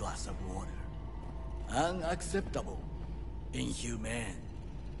even a glass of water. Unacceptable. Inhumane.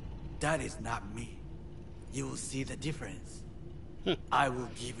 That is not me. You will see the difference. I will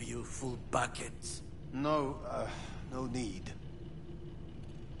give you full buckets. No, no need.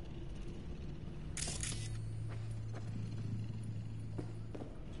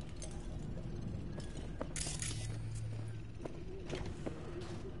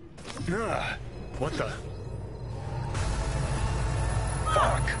 What the?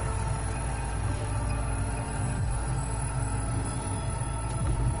 Fuck!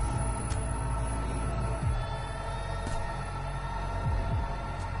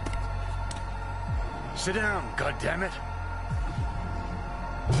 Sit down, goddammit!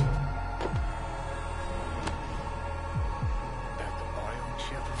 Back to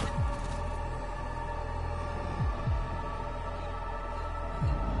biochip.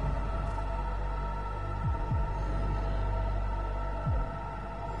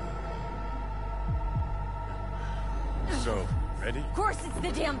 So, ready? Of course it's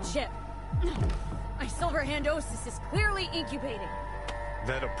the damn chip! My Silverhand Osis is clearly incubating.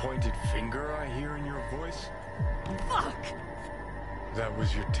 That a pointed finger I hear in your voice? Fuck! That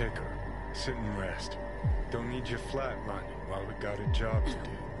was your ticker. Sit and rest. Don't need you flatlining while we got a job to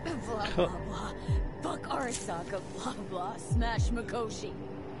do. Blah, blah, blah. Fuck Arasaka, blah, blah. Smash Mikoshi.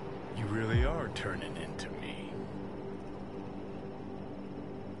 You really are turning into me.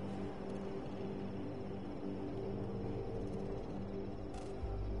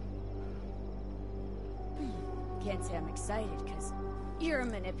 Can't say I'm excited, because you're a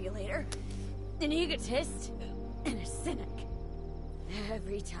manipulator, an egotist, and a cynic.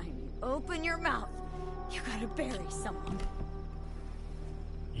 Every time you open your mouth, you gotta bury someone.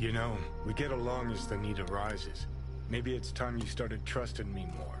 You know, we get along as the need arises. Maybe it's time you started trusting me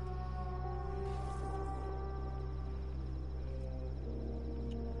more.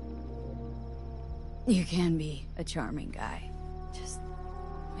 You can be a charming guy. Just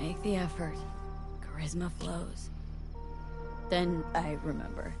make the effort. Charisma flows. Then I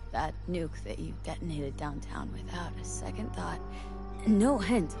remember that nuke that you detonated downtown without a second thought. No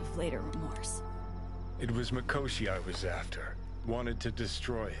hint of later remorse. It was Mikoshi I was after. Wanted to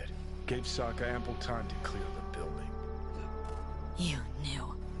destroy it. Gave Sokka ample time to clear the building. You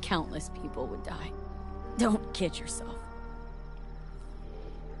knew countless people would die. Don't kid yourself.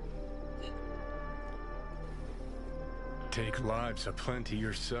 Take lives aplenty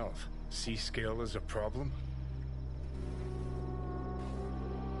yourself. See scale as a problem?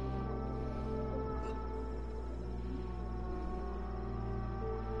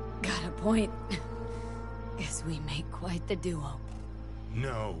 Got a point. Guess we make quite the duo.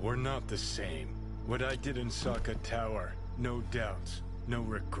 No, we're not the same. What I did in Sokka Tower, no doubts, no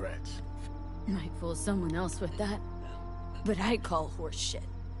regrets. Might fool someone else with that, but I call horse shit.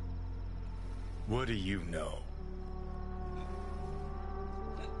 What do you know?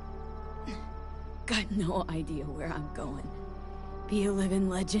 Got no idea where I'm going. Be a living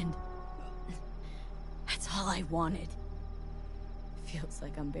legend. That's all I wanted. Feels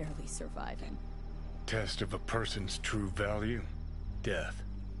like I'm barely surviving. Test of a person's true value? Death.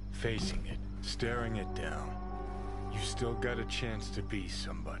 Facing it, staring it down. You still got a chance to be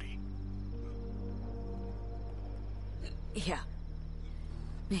somebody. Yeah.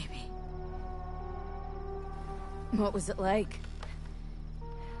 Maybe. What was it like?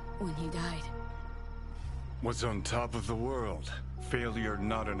 When you died? Was on top of the world. Failure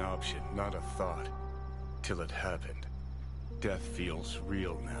not an option, not a thought. Till it happened. Death feels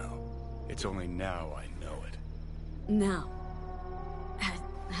real now. It's only now I know it. Now. Had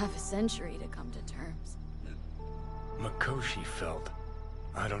half a century to come to terms. Mikoshi felt,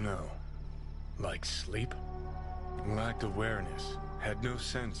 I don't know, like sleep? Lacked awareness, had no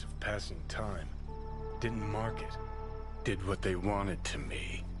sense of passing time. Didn't mark it. Did what they wanted to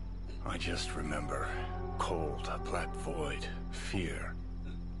me. I just remember cold, a black void, fear.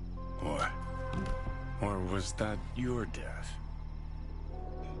 Or was that your death?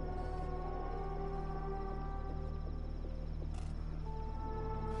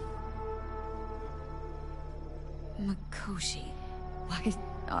 Mikoshi. Why did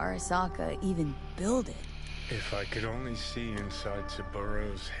Arasaka even build it? If I could only see inside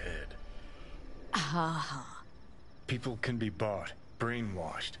Saburo's head. Ha. People can be bought,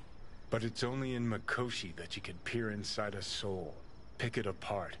 brainwashed. But it's only in Mikoshi that you can peer inside a soul, pick it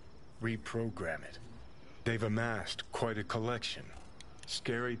apart, reprogram it. They've amassed quite a collection.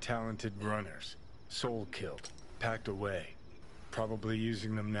 Scary, talented runners. Soul-killed, packed away. Probably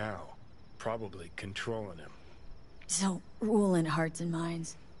using them now. Probably controlling them. So, ruling hearts and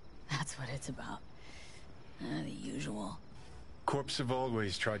minds. That's what it's about. The usual. Corps have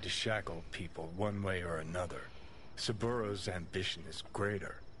always tried to shackle people one way or another. Saburo's ambition is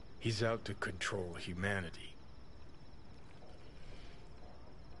greater. He's out to control humanity.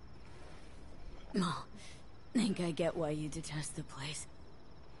 Oh, think I get why you detest the place.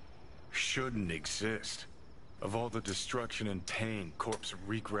 Shouldn't exist. Of all the destruction and pain Corps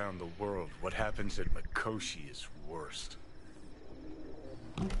wreak around the world, what happens at Mikoshi is worst.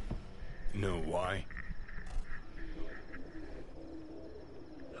 Know why?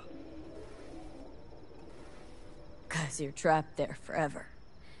 'Cause you're trapped there forever.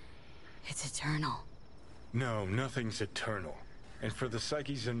 It's eternal. No, nothing's eternal. And for the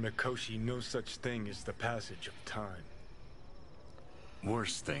psyches in Mikoshi, no such thing as the passage of time.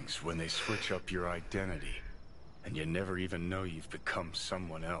 Worse things when they switch up your identity, and you never even know you've become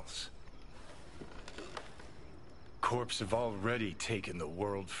someone else. Corps have already taken the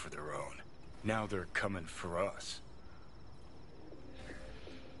world for their own. Now they're coming for us.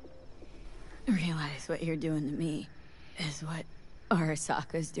 Realize what you're doing to me is what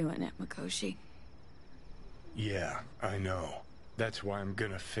Arasaka's doing at Mikoshi. Yeah, I know. That's why I'm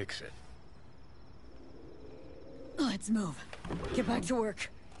gonna fix it. Let's move. Get back to work.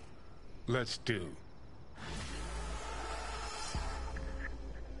 Let's do.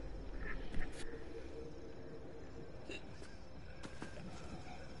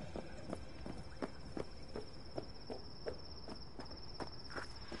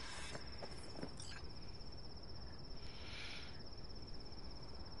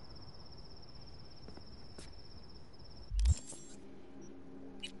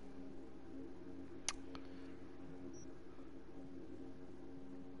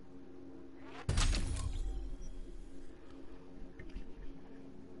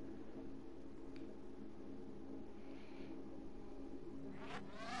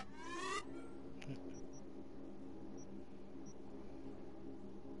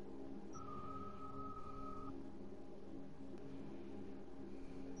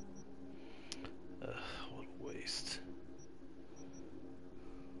 What a waste.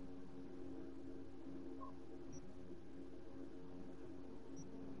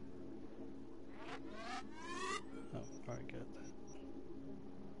 Oh, alright, got that.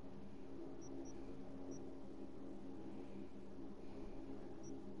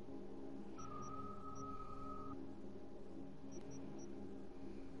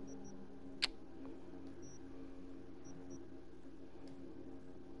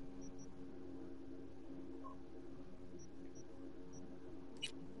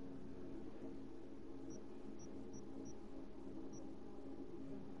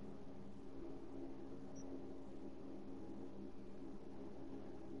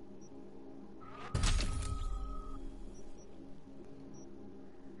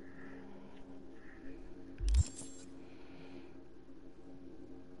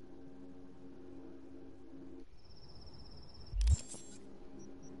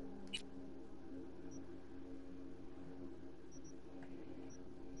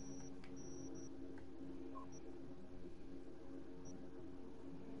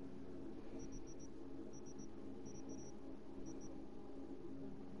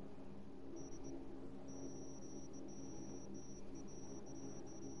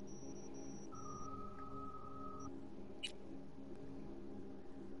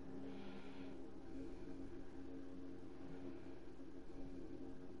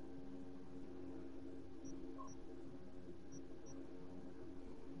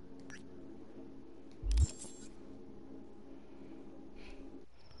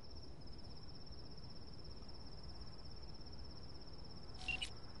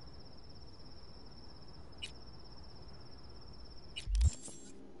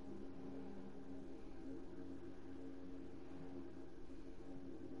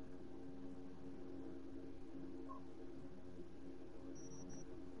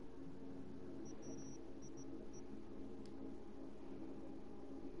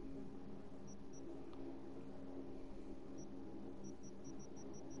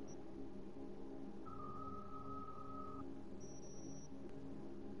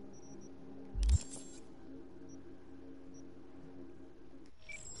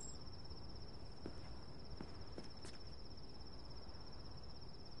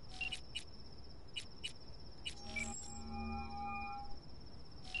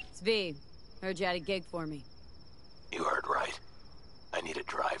 V, heard you had a gig for me. You heard right. I need a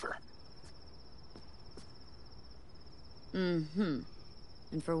driver. Mm-hmm.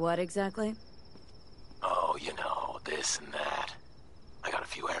 And for what exactly? Oh, you know, this and that. I got a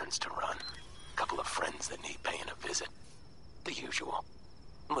few errands to run. A couple of friends that need paying a visit. The usual.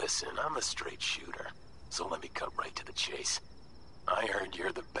 Listen, I'm a straight shooter, so let me cut right to the chase. I heard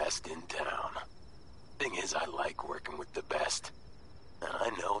you're the best in town. Thing is, I like working with the best. And I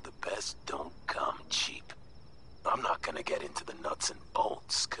know the best don't come cheap. I'm not gonna get into the nuts and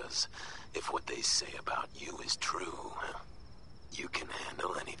bolts, 'cause if what they say about you is true, you can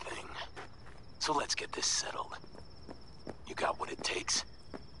handle anything. So let's get this settled. You got what it takes?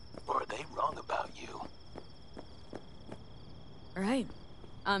 Or are they wrong about you? All right.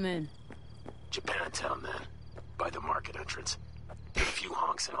 I'm in. Japantown, then. By the market entrance. Get a few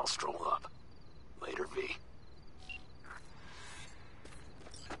honks and I'll stroll up. Later, V.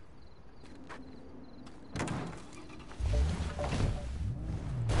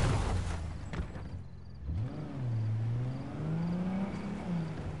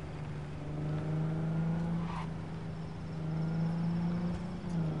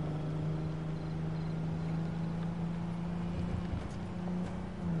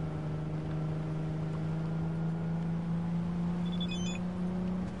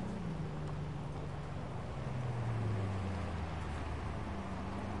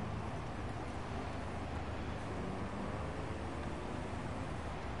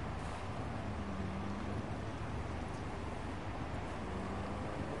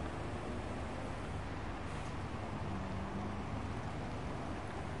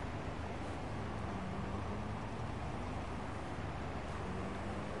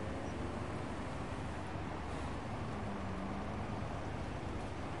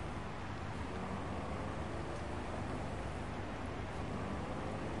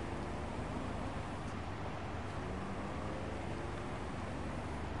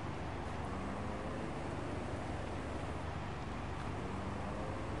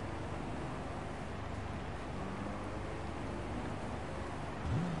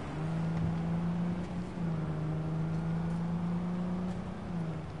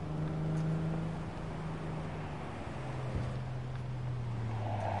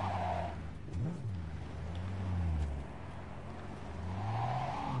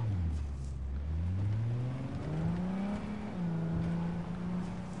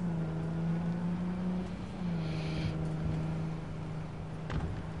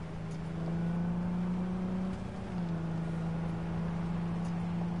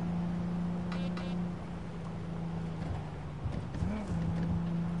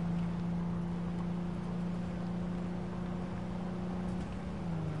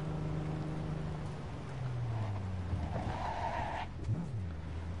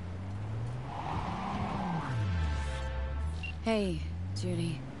 Hey,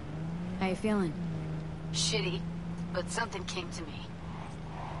 Judy. How you feeling? Shitty, but something came to me.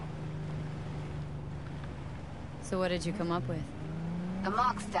 So what did you come up with? The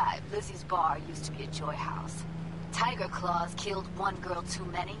Mox dive, Lizzie's bar, used to be a joy house. Tiger Claws killed one girl too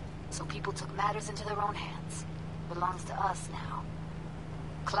many, so people took matters into their own hands. Belongs to us now.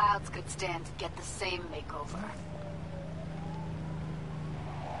 Clouds could stand to get the same makeover.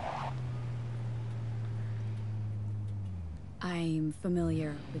 I'm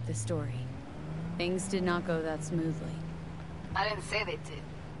familiar with the story. Things did not go that smoothly. I didn't say they did.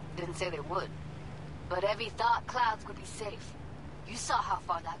 Didn't say they would. But Evie thought Clouds would be safe. You saw how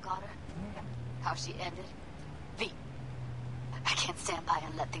far that got her. How she ended. V, I can't stand by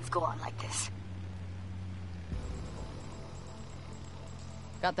and let things go on like this.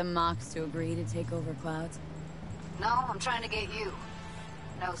 Got the Mox to agree to take over Clouds? No, I'm trying to get you.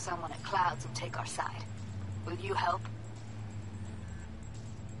 Know someone at Clouds who'll take our side. Will you help?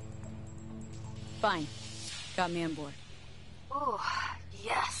 Fine. Got me on board. Ooh,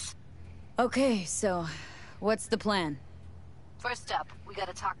 yes. Okay, so what's the plan? First up, we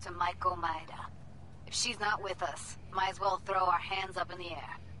gotta talk to Maiko Maeda. If she's not with us, might as well throw our hands up in the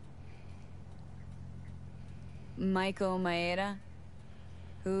air. Maiko Maeda?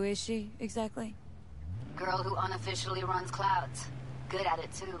 Who is she, exactly? Girl who unofficially runs Clouds. Good at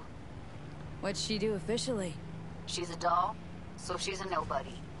it, too. What'd she do officially? She's a doll, so she's a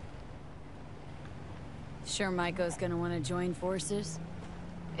nobody. Sure Maiko's gonna want to join forces?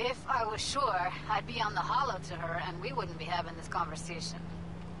 If I was sure, I'd be on the hollow to her and we wouldn't be having this conversation.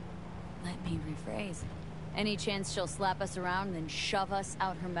 Let me rephrase. Any chance she'll slap us around and then shove us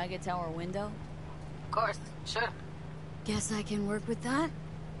out her mega tower window? Of course, sure. Guess I can work with that?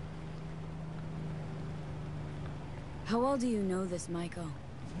 How well do you know this Maiko?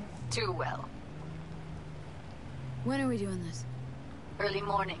 Too well. When are we doing this? Early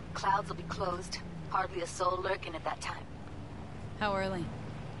morning. Clouds will be closed. Hardly a soul lurking at that time. How early?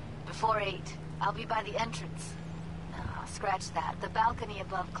 Before 8. I'll be by the entrance. Scratch that. The balcony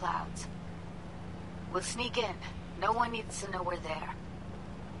above Clouds. We'll sneak in. No one needs to know we're there.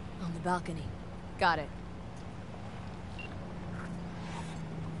 On the balcony. Got it.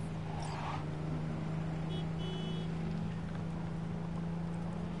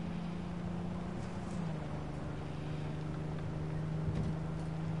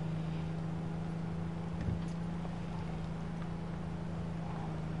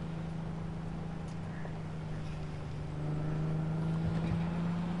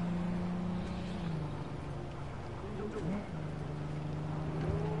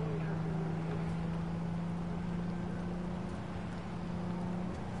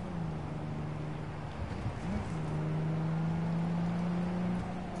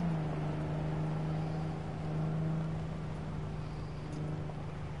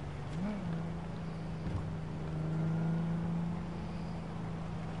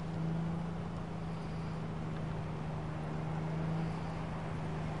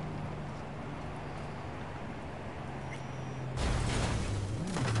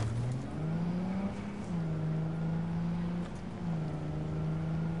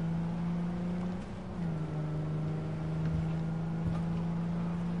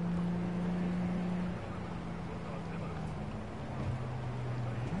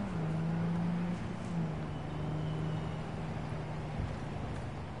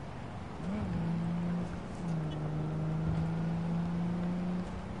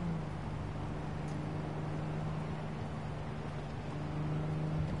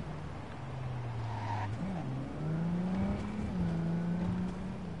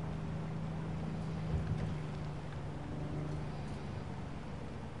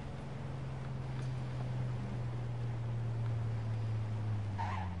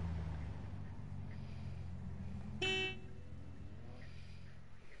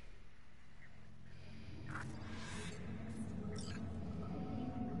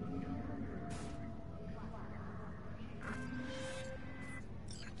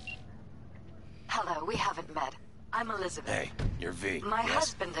 we haven't met. I'm Elizabeth. Hey, you're V. My yes?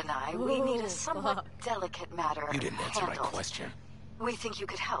 husband and I, we need a somewhat delicate matter You didn't answer my handled. question. We think you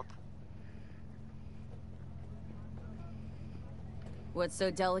could help. What's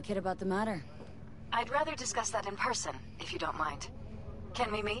so delicate about the matter? I'd rather discuss that in person, if you don't mind.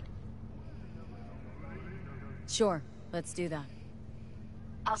 Can we meet? Sure, let's do that.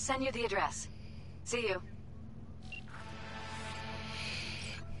 I'll send you the address. See you.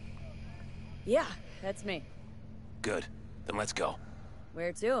 Yeah, that's me. Good. Then let's go.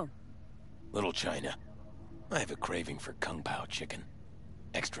 Where to? Little China. I have a craving for Kung Pao chicken.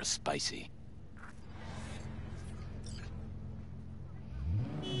 Extra spicy.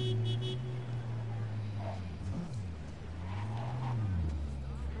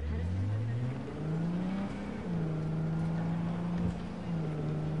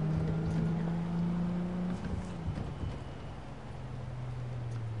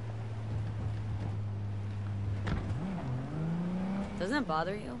 Doesn't it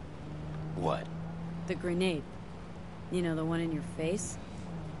bother you? What? The grenade. You know, the one in your face?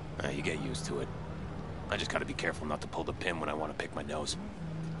 You get used to it. I just gotta be careful not to pull the pin when I want to pick my nose.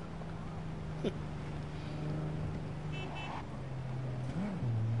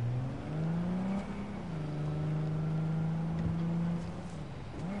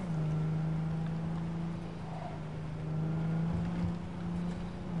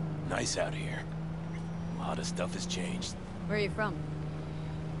 Nice out here. A lot of stuff has changed. Where are you from?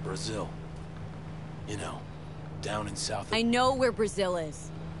 Brazil. You know, down in South... I know where Brazil is.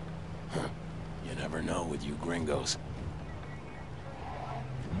 You never know with you gringos.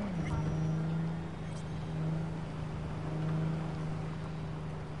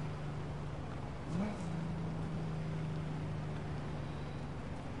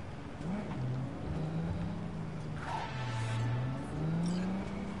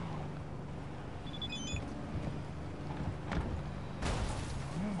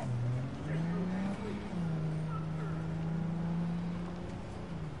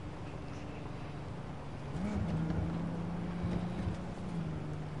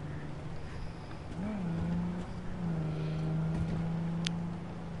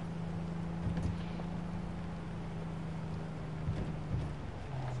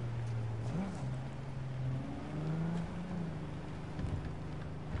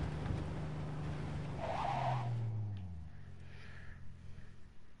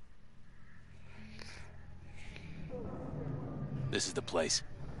 This is the place.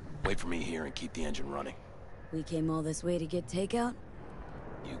 Wait for me here and keep the engine running. We came all this way to get takeout?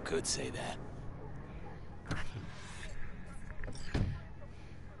 You could say that.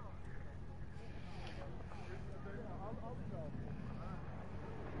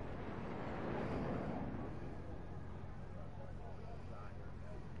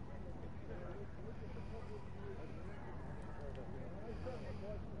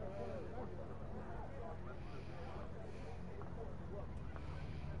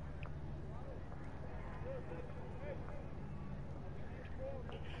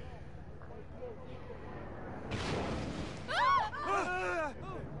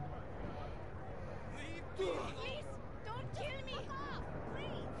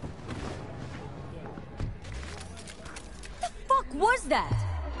 Was that?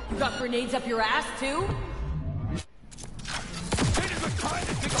 You got grenades up your ass, too? Ain't a good time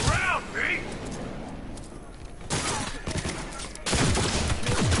to dig around, me!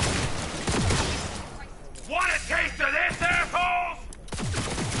 Want a taste of this, assholes?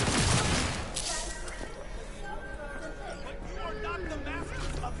 But you are not the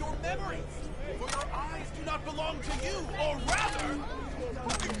masters of your memories, for your eyes do not belong to you, or rather...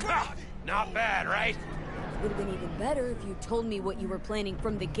 Not bad, right? Would have been even better if you told me what you were planning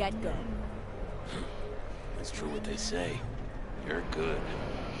from the get-go. It's true what they say. You're good.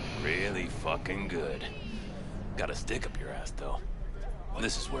 Really fucking good. Got a stick up your ass, though.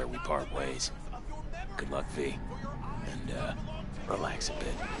 This is where we part ways. Good luck, V. And, relax a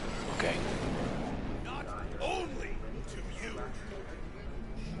bit, okay? Not only to you.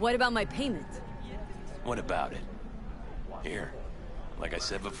 What about my payment? What about it? Here, like I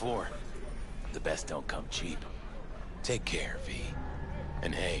said before, the best don't come cheap. Take care, V.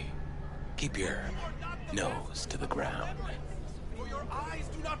 And hey, keep your nose to the ground. For your eyes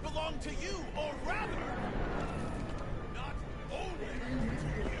do not belong to you, or rather... Not only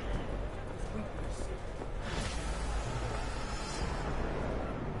to you.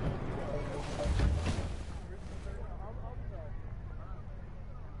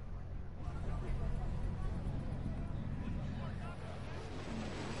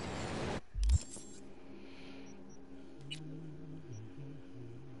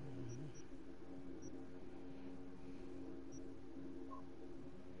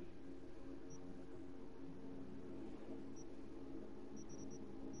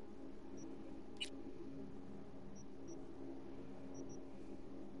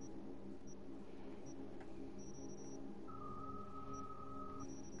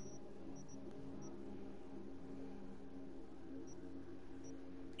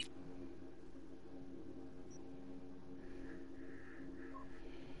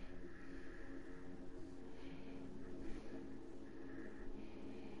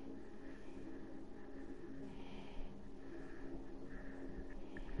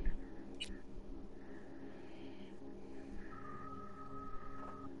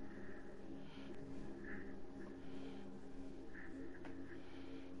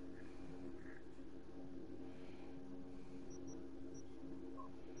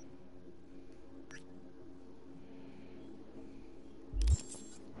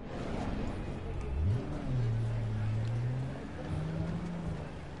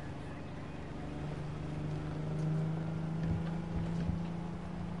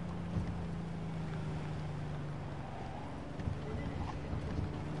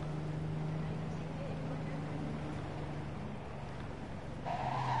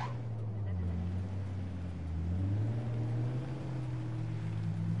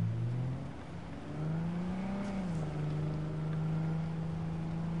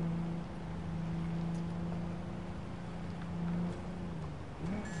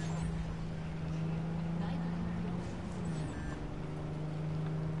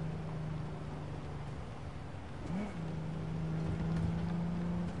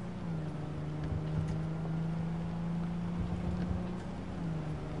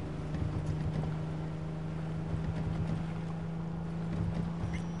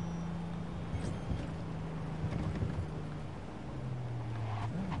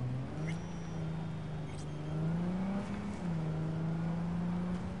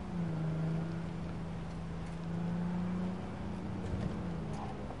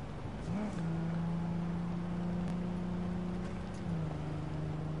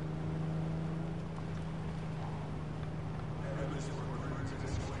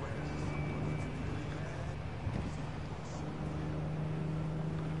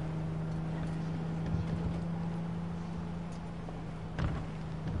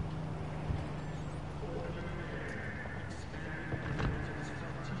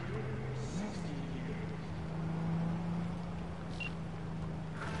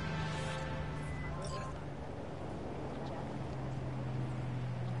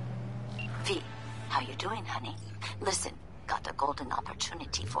 How you doing, honey? Listen, got a golden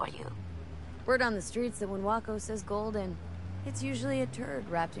opportunity for you. Word on the streets that when Wako says golden, it's usually a turd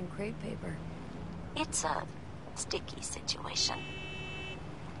wrapped in crepe paper. It's a sticky situation.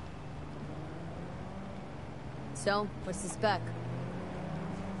 So, what's the spec?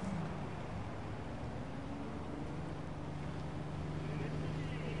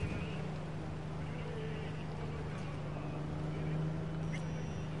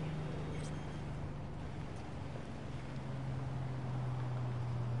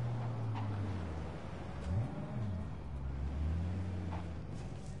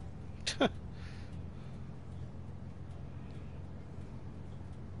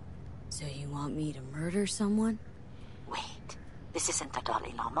 So you want me to murder someone? Wait, this isn't the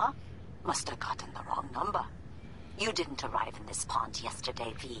Dalai Lama? Must have gotten the wrong number. You didn't arrive in this pond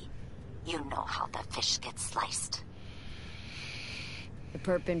yesterday, V. You know how the fish gets sliced. The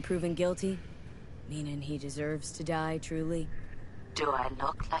perp been proven guilty? Meaning he deserves to die, truly? Do I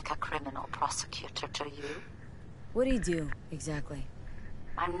look like a criminal prosecutor to you? What'd he do, exactly?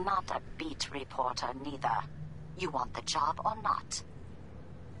 I'm not a beat reporter, neither. You want the job or not?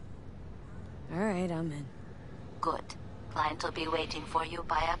 Alright, I'm in. Good. Client will be waiting for you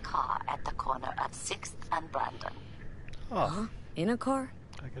by a car at the corner of 6th and Brandon. Oh. Huh? In a car?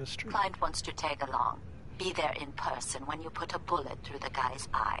 I got a street. Client wants to tag along. Be there in person when you put a bullet through the guy's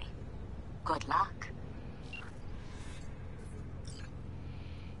eye. Good luck.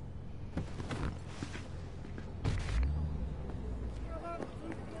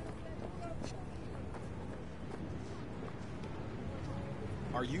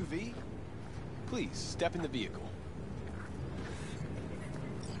 Are you V? Please, step in the vehicle.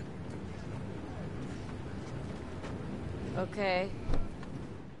 Okay.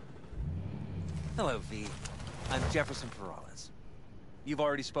 Hello, V. I'm Jefferson Perales. You've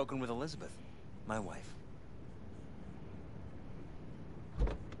already spoken with Elizabeth, my wife.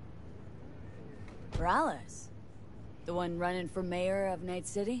 Morales? The one running for mayor of Night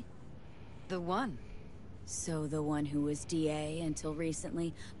City? The one. So the one who was DA until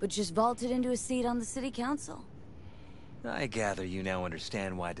recently, but just vaulted into a seat on the city council. I gather you now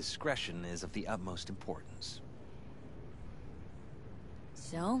understand why discretion is of the utmost importance.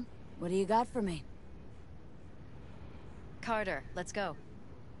 So, what do you got for me? Carter, let's go.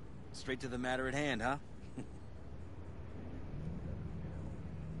 Straight to the matter at hand, huh?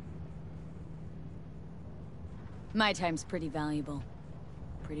 My time's pretty valuable.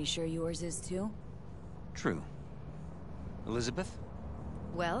 Pretty sure yours is too? True. Elizabeth?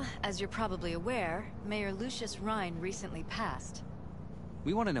 Well, as you're probably aware, Mayor Lucius Rhine recently passed.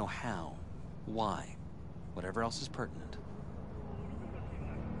 We want to know how, why, whatever else is pertinent.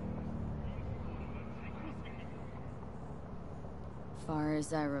 Far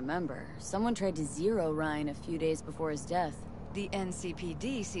as I remember, someone tried to zero Rhine a few days before his death. The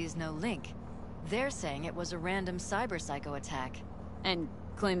NCPD sees no link. They're saying it was a random cyber-psycho attack. And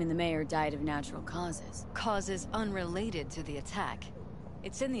claiming the mayor died of natural causes. Causes unrelated to the attack.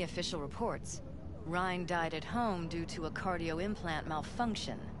 It's in the official reports. Rhine died at home due to a cardio implant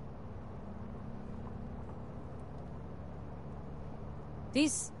malfunction.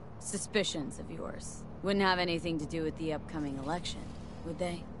 These suspicions of yours wouldn't have anything to do with the upcoming election, would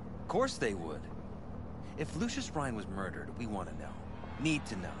they? Of course they would. If Lucius Rhine was murdered, we want to know. Need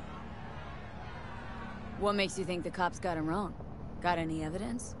to know. What makes you think the cops got him wrong? Got any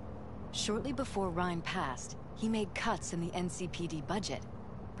evidence? Shortly before Rhine passed, he made cuts in the NCPD budget.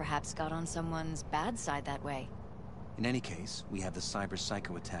 Perhaps got on someone's bad side that way. In any case, we have the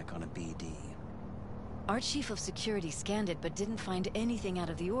cyber-psycho attack on a BD. Our chief of security scanned it but didn't find anything out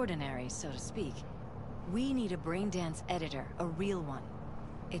of the ordinary, so to speak. We need a braindance editor, a real one.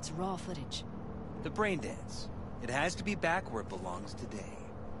 It's raw footage. The braindance. It has to be back where it belongs today,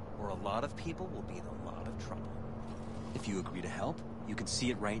 or a lot of people will be in a lot of trouble. If you agree to help, you can see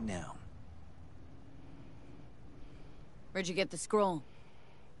it right now. Where'd you get the scroll?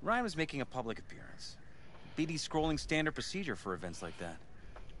 Ryan was making a public appearance. BD's scrolling standard procedure for events like that.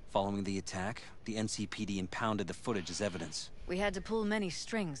 Following the attack, the NCPD impounded the footage as evidence. We had to pull many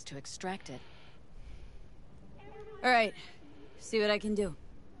strings to extract it. All right. See what I can do.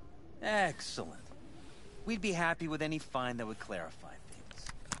 Excellent. We'd be happy with any find that would clarify things.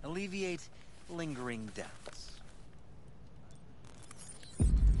 Alleviate lingering doubts.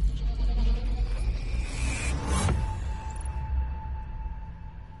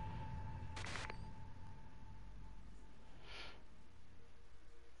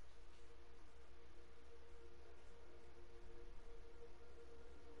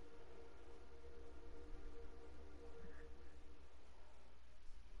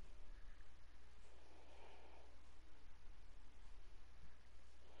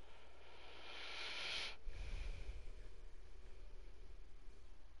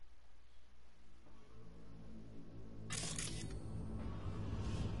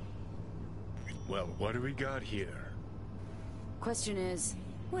 Well, what do we got here? Question is,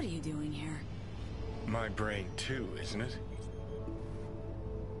 what are you doing here? My brain too, isn't it?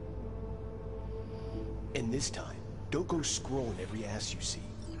 And this time, don't go scrolling every ass you see.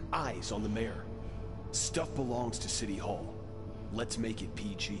 Eyes on the mayor. Stuff belongs to City Hall. Let's make it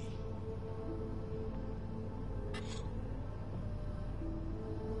PG.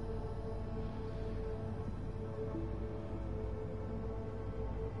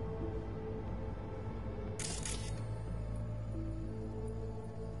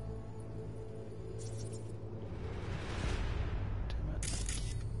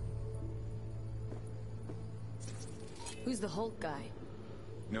 Who's the Hulk guy?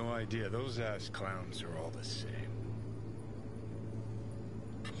 No idea. Those ass clowns are all the same.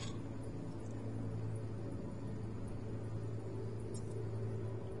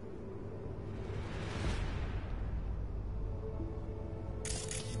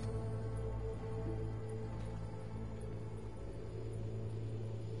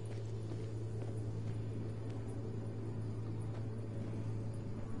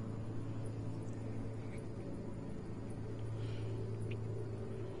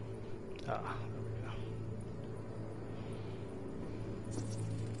 Ah, there we go.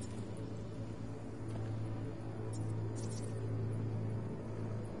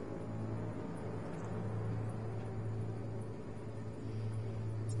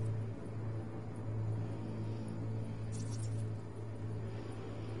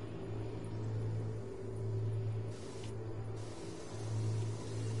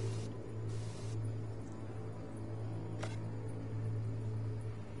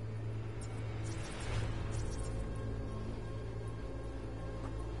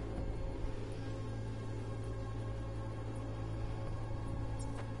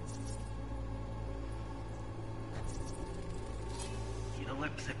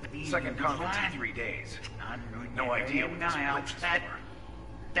 Second conference in 3 days. No idea what this place is for.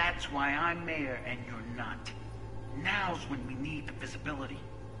 That's why I'm mayor and you're not. Now's when we need the visibility.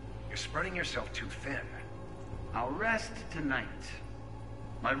 You're spreading yourself too thin. I'll rest tonight.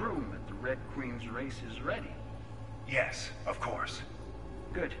 My room at the Red Queen's race is ready. Yes, of course.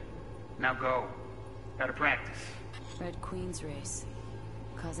 Good. Now go. Gotta practice. Red Queen's race.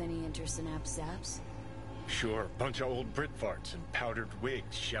 Cause any interest in Zaps? Sure, bunch of old Brit farts in powdered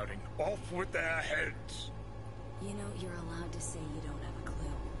wigs shouting, "Off with their heads!" You know, you're allowed to say you don't have a clue.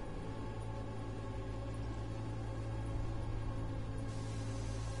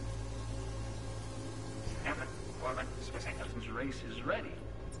 Queen's race is ready.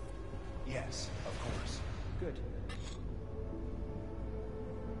 Yes, of course. Good.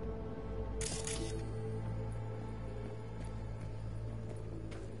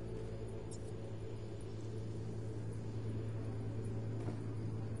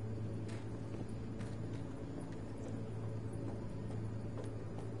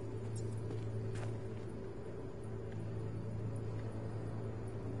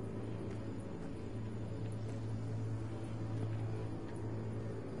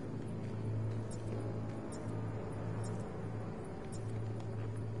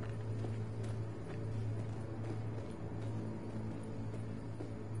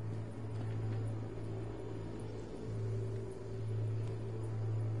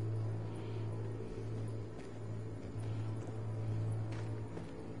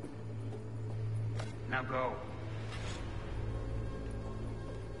 Now go.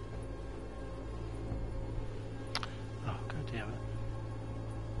 Oh, god damn it.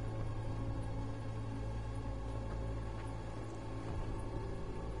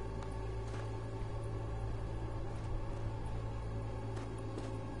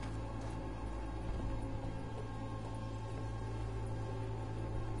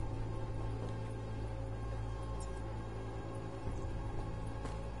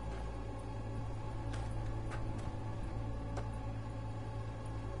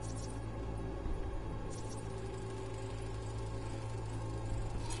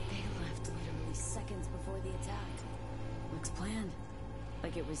 Before the attack. Looks planned.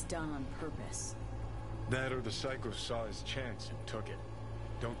 Like it was done on purpose. That or the psycho saw his chance and took it.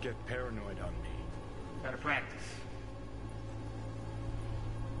 Don't get paranoid on me. Gotta practice.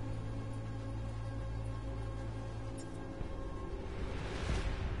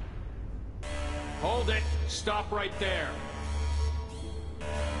 Hold it! Stop right there!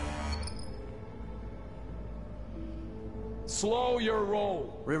 Slow your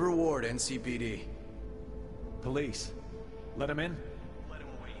roll! River Ward, NCPD. Police. Let him in?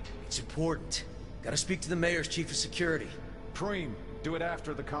 It's important. Gotta speak to the mayor's chief of security. Preem, do it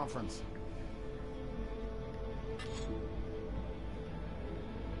after the conference.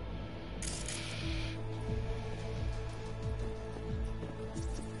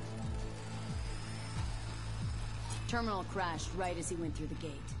 Terminal crashed right as he went through the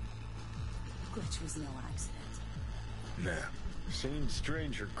gate. Glitch was no accident. Nah. Seen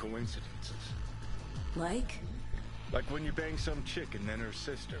stranger coincidences. Like? Like when you bang some chick and then her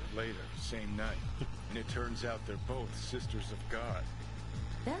sister later, same night. And it turns out they're both sisters of God.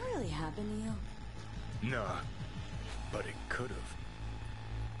 That really happened to you? Nah. But it could've.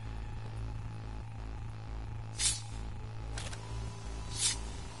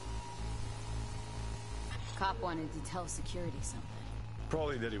 Cop wanted to tell security something.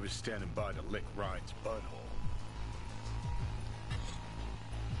 Probably that he was standing by to lick Ryan's butthole.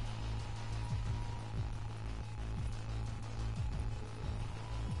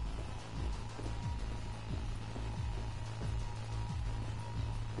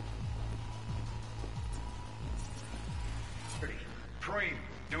 Preem,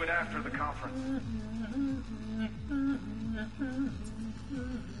 do it after the conference.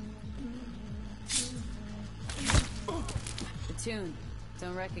 The tune.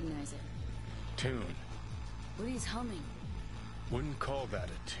 Don't recognize it. Tune. What he's humming. Wouldn't call that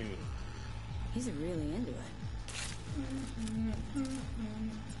a tune. He's really into it.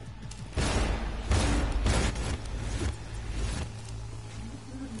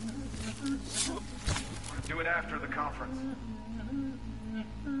 Do it after the conference.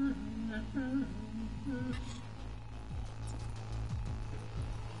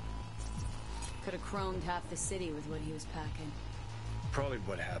 Could have chromed half the city with what he was packing. Probably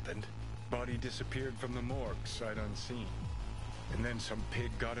what happened. Body disappeared from the morgue, sight unseen. And then some pig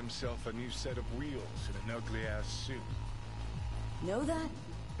got himself a new set of wheels in an ugly-ass suit. Know that?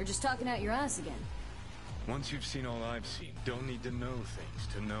 Or just talking out your ass again? Once you've seen all I've seen, don't need to know things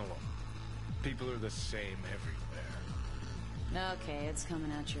to know them. People are the same everywhere. Okay, it's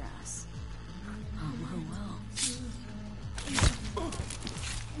coming out your ass. Oh, well.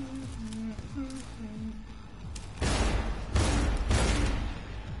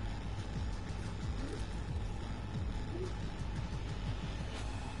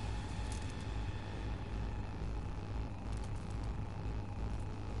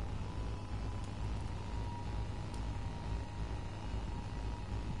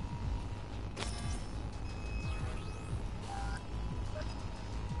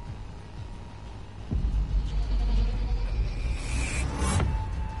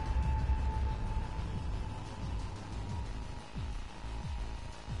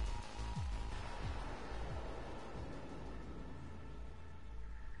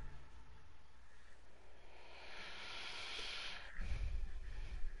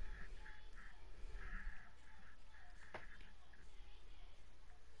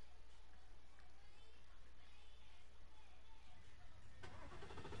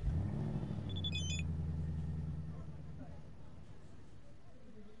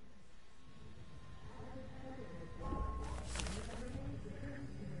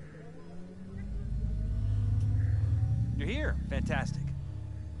 You're here. Fantastic.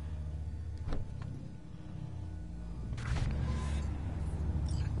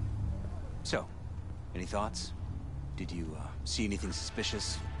 So, any thoughts? Did you see anything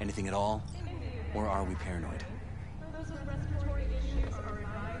suspicious? Anything at all? Or are we paranoid?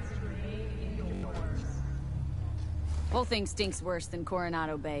 Whole thing stinks worse than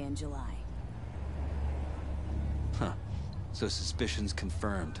Coronado Bay in July. Huh. So suspicions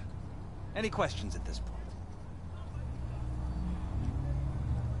confirmed. Any questions at this point?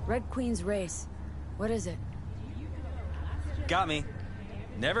 Red Queen's race. What is it? Got me.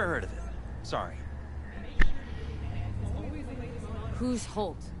 Never heard of it. Sorry. Who's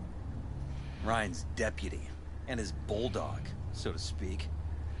Holt? Ryan's deputy. And his bulldog, so to speak.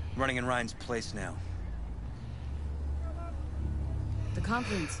 Running in Ryan's place now. The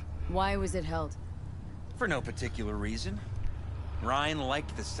conference. Why was it held? For no particular reason. Ryan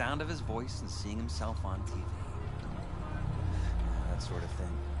liked the sound of his voice and seeing himself on TV. That sort of thing.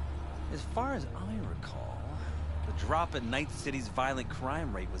 As far as I recall, the drop in Night City's violent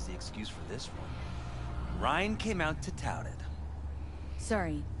crime rate was the excuse for this one. Ryan came out to tout it.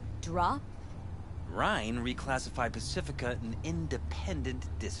 Sorry, drop? Ryan reclassified Pacifica an independent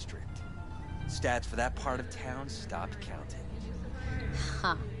district. Stats for that part of town stopped counting.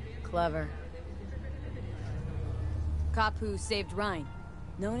 Ha, clever. Cop who saved Ryan.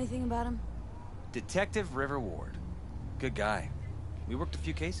 Know anything about him? Detective River Ward. Good guy. We worked a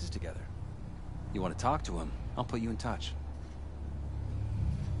few cases together. You want to talk to him? I'll put you in touch.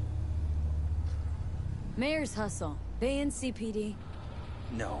 Mayor's hustle. They in CPD?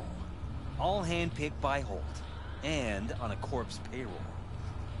 No. All handpicked by Holt. And on a corpse payroll.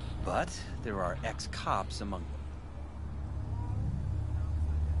 But there are ex-cops among them.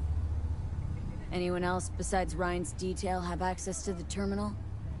 Anyone else besides Ryan's detail have access to the terminal?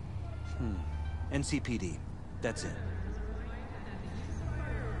 NCPD. That's it.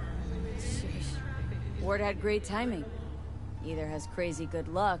 Sheesh. Ward had great timing. Either has crazy good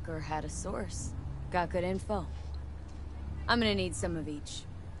luck or had a source. Got good info. I'm gonna need some of each.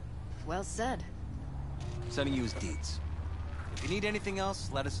 Well said. Sending you his deeds. If you need anything else,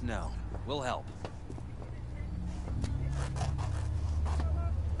 let us know. We'll help.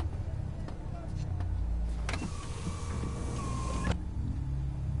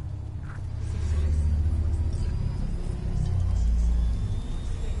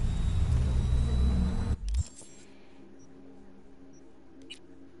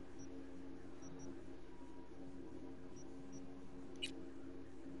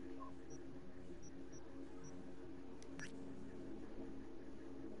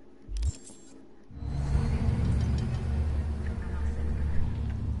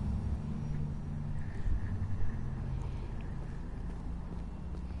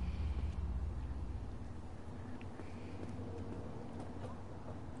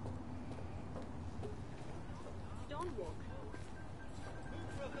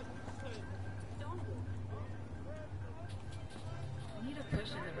 Need a push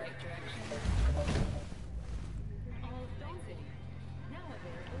in the right direction. All density. Now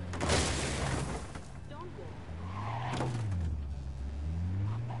available. Don't walk.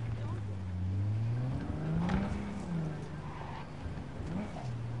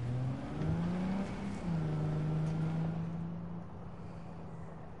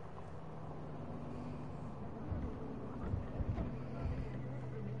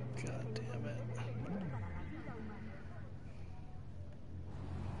 God damn it.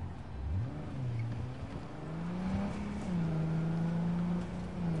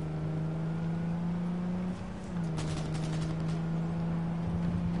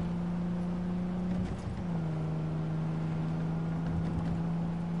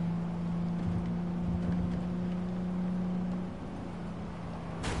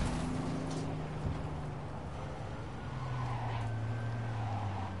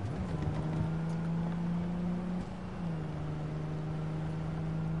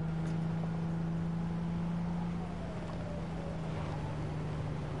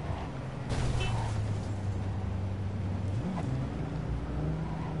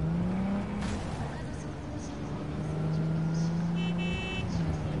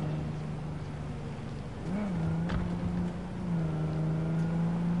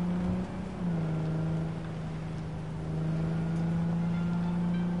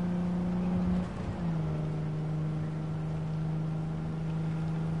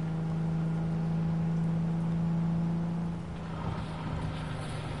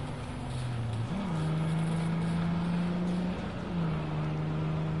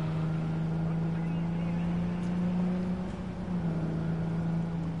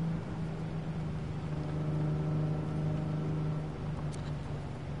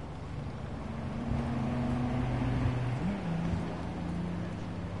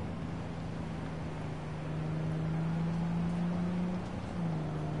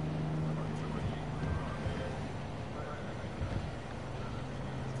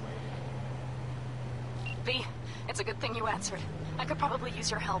 V, it's a good thing you answered. I could probably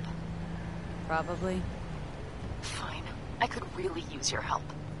use your help. Probably. Fine. I could really use your help.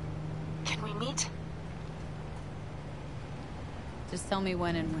 Can we meet? Just tell me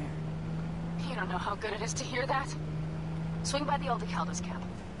when and where. You don't know how good it is to hear that. Swing by the Aldecaldos camp.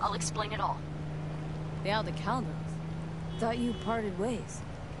 I'll explain it all. The Aldecaldos? Thought you parted ways.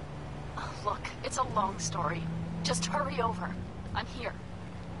 Look, it's a long story. Just hurry over. I'm here.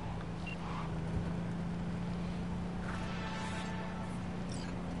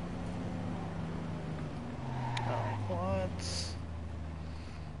 What?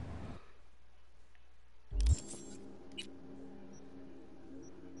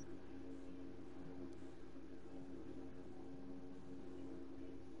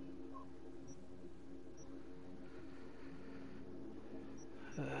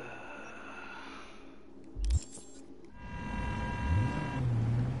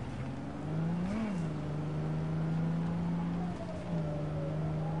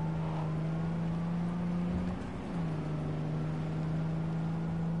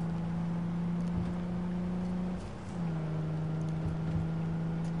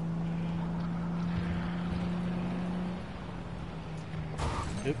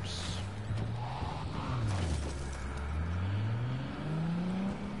 Oops.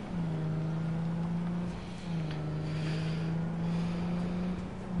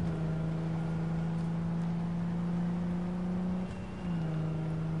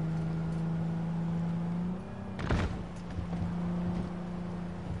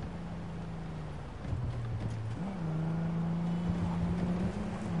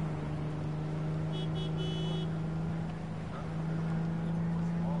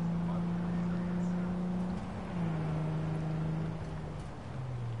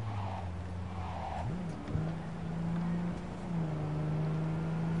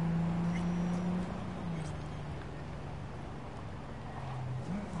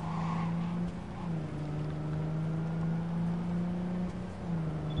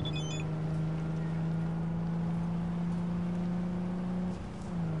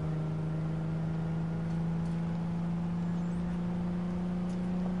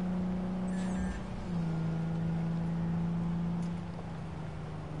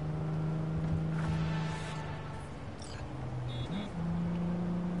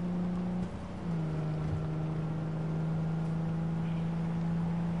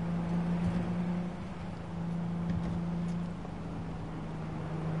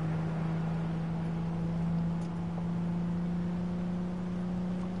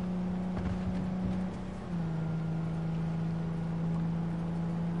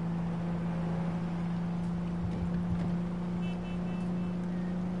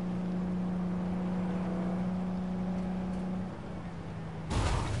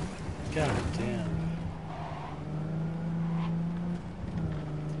 God damn.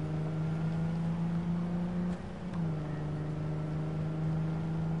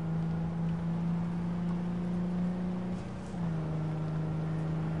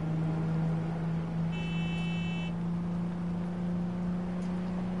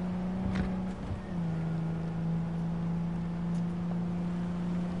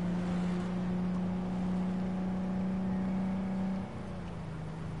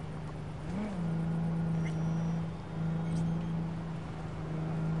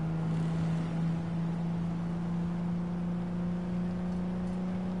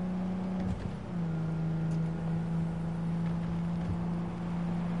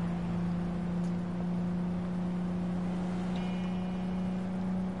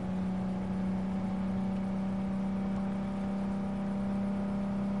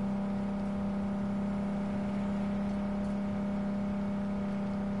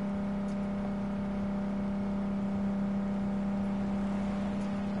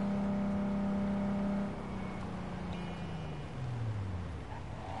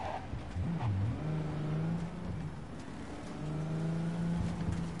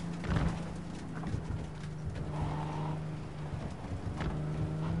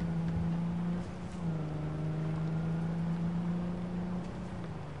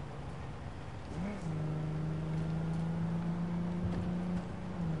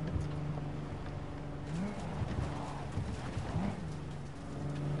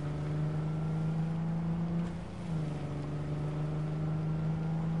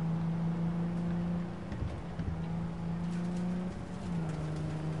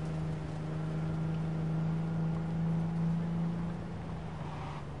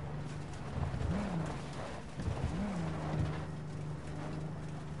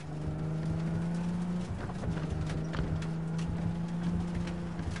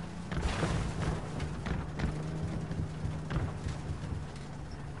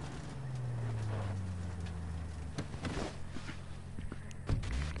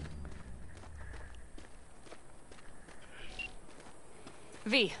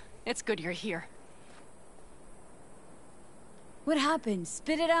 V, it's good you're here. What happened?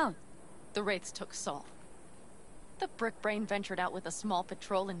 Spit it out. The Wraiths took Saul. The Brickbrain ventured out with a small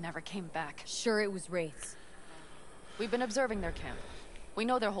patrol and never came back. Sure it was Wraiths. We've been observing their camp. We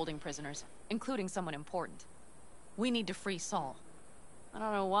know they're holding prisoners, including someone important. We need to free Saul. I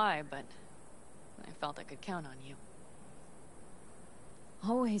don't know why, but I felt I could count on you.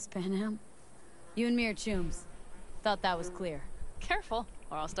 Always, Panam. You and me are chums. Thought that was clear. Careful,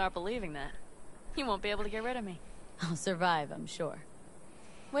 or I'll start believing that. You won't be able to get rid of me. I'll survive, I'm sure.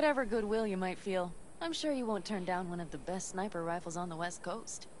 Whatever goodwill you might feel, I'm sure you won't turn down one of the best sniper rifles on the West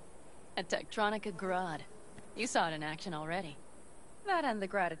Coast. A Tektronica Grad. You saw it in action already. That and the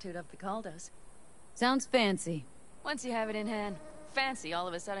gratitude of the Caldos. Sounds fancy. Once you have it in hand, fancy all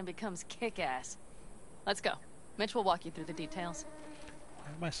of a sudden becomes kick-ass. Let's go. Mitch will walk you through the details. Why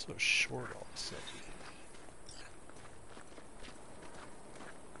am I so short all of a sudden?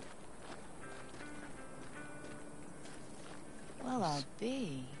 Well, I'll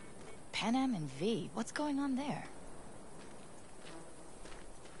be. Panam and V, what's going on there?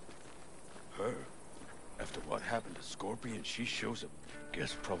 Her? After what happened to Scorpion, she shows up,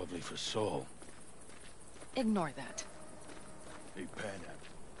 guess probably for Saul. Ignore that. Hey, Panam,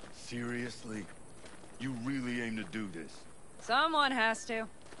 seriously? You really aim to do this? Someone has to.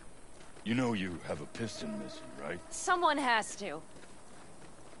 You know you have a piston missing, right? Someone has to.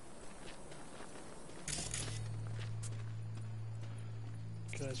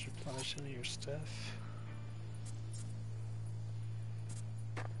 You guys replenish any of your stuff?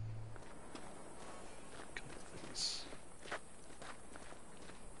 Couple things.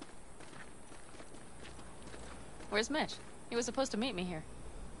 Where's Mitch? He was supposed to meet me here.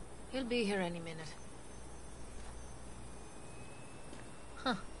 He'll be here any minute.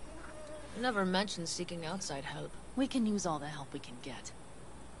 Huh. You never mentioned seeking outside help. We can use all the help we can get.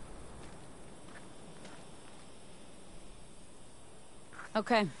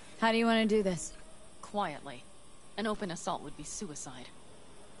 Okay, how do you want to do this? Quietly. An open assault would be suicide.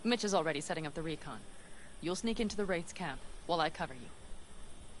 Mitch is already setting up the recon. You'll sneak into the Wraith's camp while I cover you.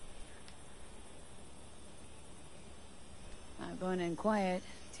 Going in quiet.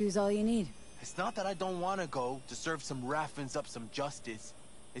 Two's all you need. It's not that I don't want to go to serve some Raffins up some justice.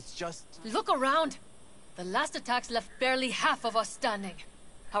 It's just... Look around! The last attacks left barely half of us standing.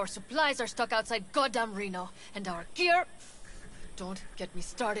 Our supplies are stuck outside goddamn Reno, and our gear... Don't get me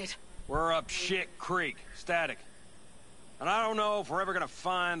started. We're up Shit Creek, static. And I don't know if we're ever gonna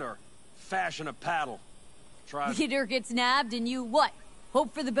find or fashion a paddle. Try... Leader gets nabbed and you what?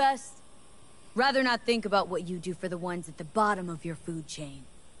 Hope for the best? Rather not think about what you do for the ones at the bottom of your food chain.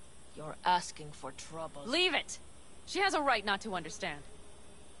 You're asking for trouble. Leave it! She has a right not to understand.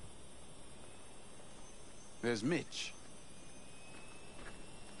 There's Mitch.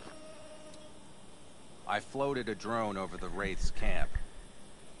 I floated a drone over the Wraith's camp.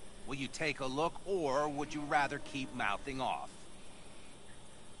 Will you take a look, or would you rather keep mouthing off?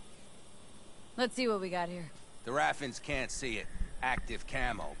 Let's see what we got here. The Raffins can't see it. Active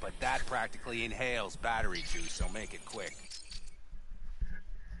camo, but that practically inhales battery juice, so make it quick.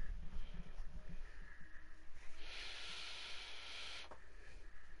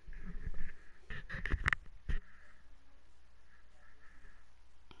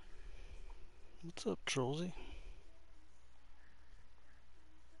 What's up, Trollsy?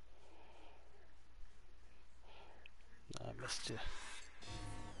 I missed you.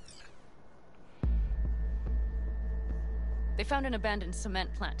 They found an abandoned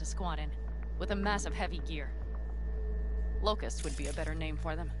cement plant to squat in, with a massive heavy gear. Locusts would be a better name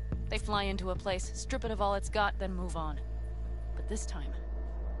for them. They fly into a place, strip it of all it's got, then move on. But this time...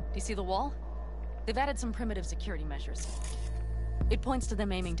 Do you see the wall? They've added some primitive security measures. It points to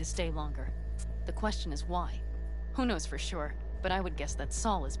them aiming to stay longer. The question is why? Who knows for sure, but I would guess that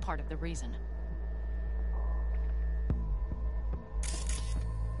Saul is part of the reason.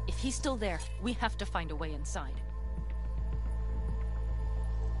 If he's still there, we have to find a way inside.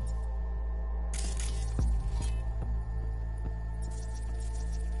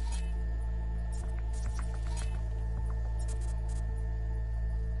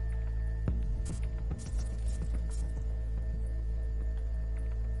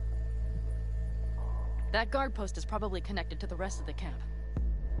 That guard post is probably connected to the rest of the camp.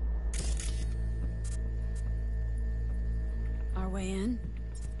 Our way in?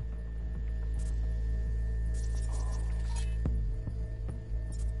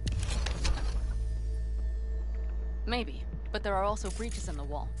 Maybe, but there are also breaches in the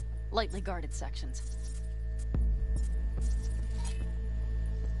wall. Lightly guarded sections.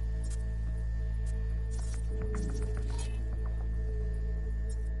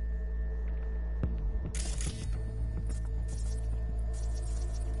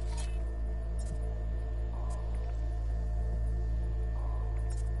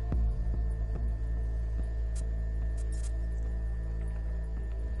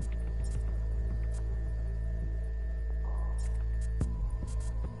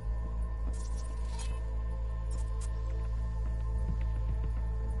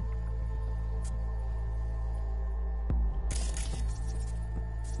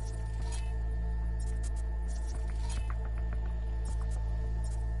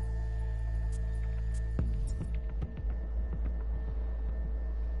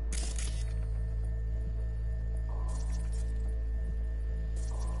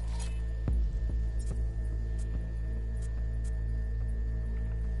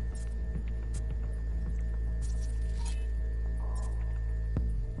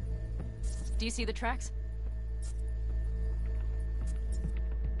 Do you see the tracks?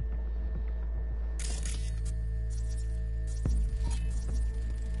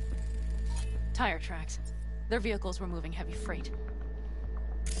 Tire tracks. Their vehicles were moving heavy freight.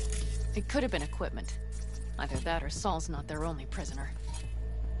 It could have been equipment. Either that or Saul's not their only prisoner.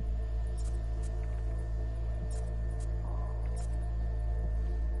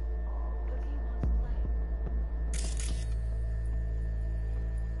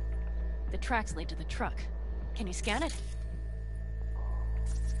 The tracks lead to the truck. Can you scan it?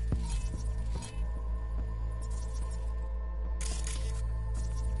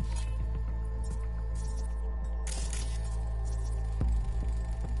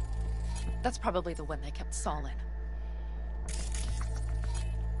 That's probably the one they kept Saul in.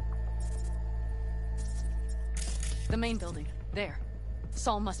 The main building. There.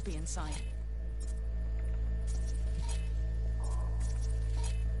 Saul must be inside.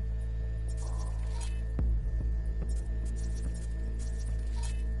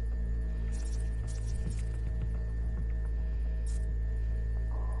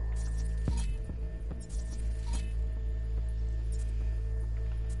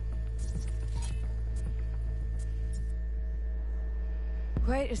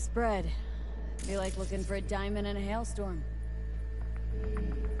 Quite a spread. Be like looking for a diamond in a hailstorm.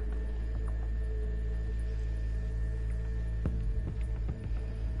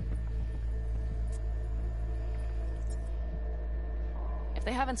 If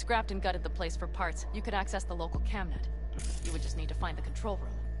they haven't scrapped and gutted the place for parts, you could access the local camnet. You would just need to find the control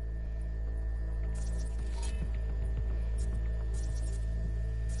room.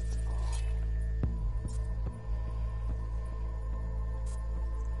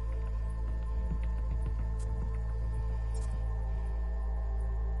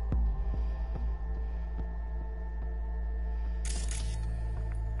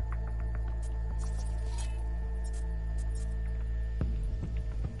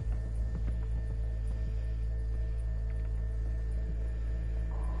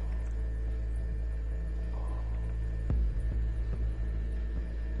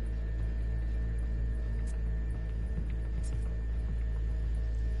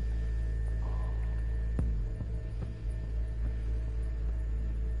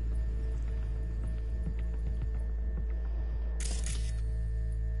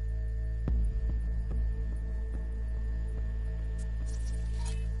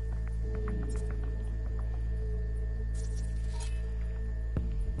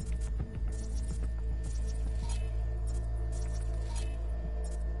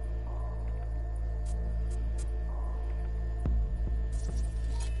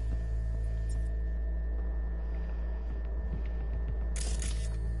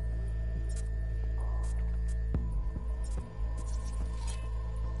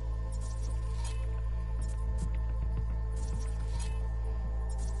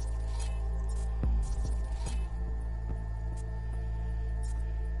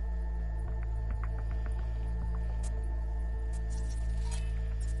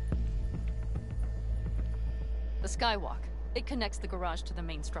 The skywalk. It connects the garage to the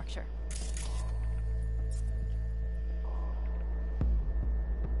main structure.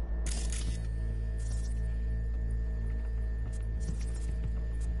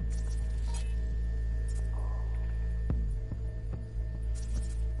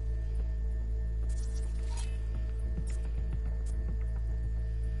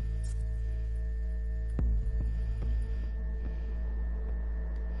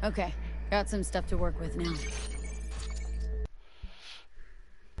 Okay, got some stuff to work with now.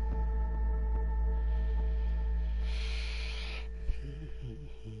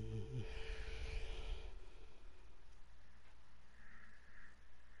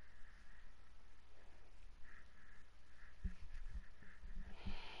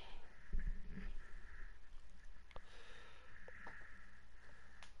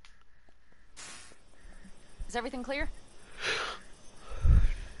 Is everything clear?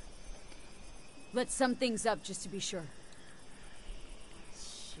 Let's sum things up just to be sure.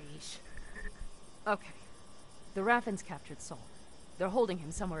 Sheesh. Okay. The Raffins captured Saul. They're holding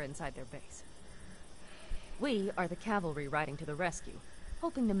him somewhere inside their base. We are the cavalry riding to the rescue,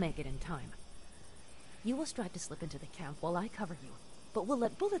 hoping to make it in time. You will strive to slip into the camp while I cover you, but we'll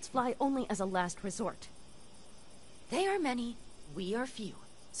let bullets fly only as a last resort. They are many, we are few,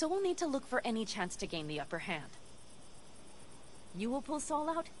 so we'll need to look for any chance to gain the upper hand. You will pull Saul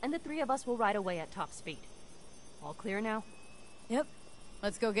out, and the three of us will ride away at top speed. All clear now? Yep.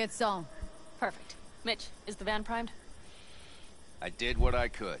 Let's go get Saul. Perfect. Mitch, is the van primed? I did what I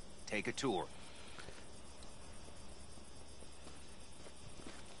could. Take a tour.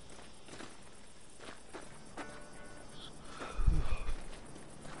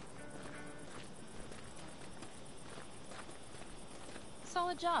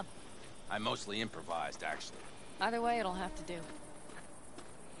 Solid job. I mostly improvised, actually. Either way, it'll have to do.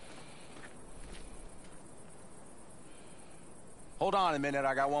 Hold on a minute,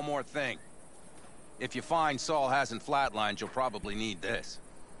 I got one more thing. If you find Saul hasn't flatlined, you'll probably need this.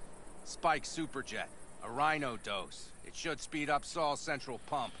 Spike Superjet, a Rhino dose. It should speed up Saul's central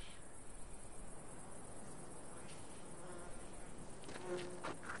pump.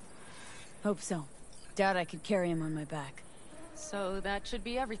 Hope so. Doubt I could carry him on my back. So that should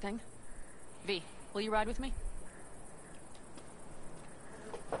be everything. V, will you ride with me?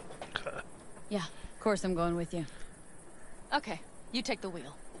 Yeah, of course I'm going with you. Okay, you take the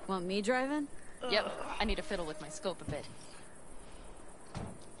wheel. Want me driving? Yep, I need to fiddle with my scope a bit.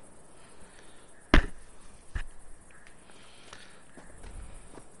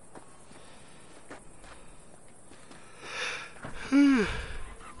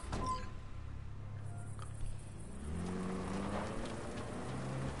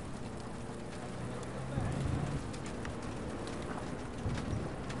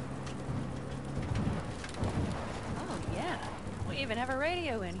 Even have a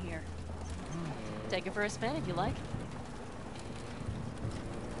radio in here. Take it for a spin if you like.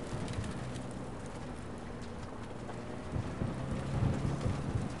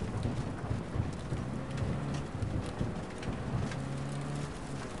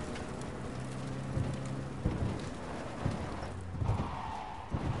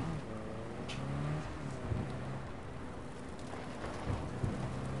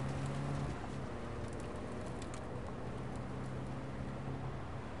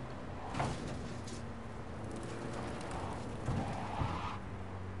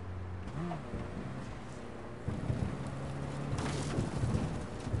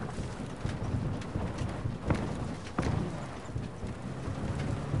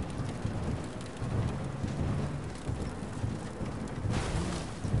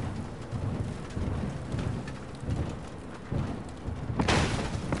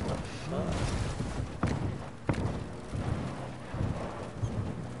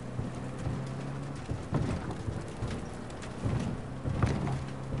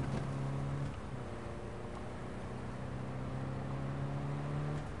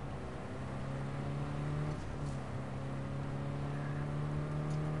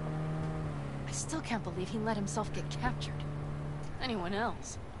 I still can't believe he let himself get captured. Anyone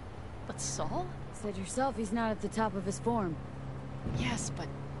else? But Saul? Said yourself he's not at the top of his form. Yes, but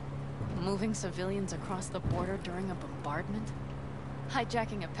moving civilians across the border during a bombardment?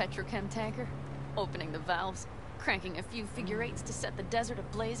 Hijacking a petrochem tanker? Opening the valves? Cranking a few figure eights to set the desert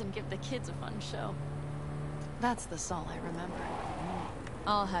ablaze and give the kids a fun show? That's the Saul I remember.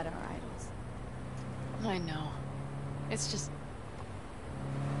 All had our idols. I know. It's just...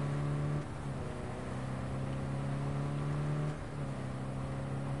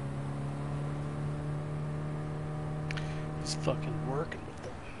 He's fucking working with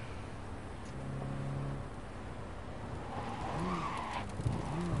them.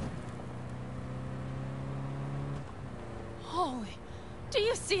 Do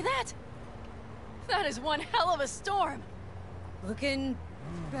you see that? That is one hell of a storm. Looking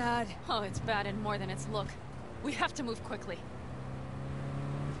bad. Oh, it's bad and more than its look. We have to move quickly.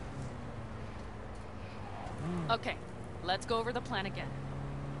 Okay, let's go over the plan again.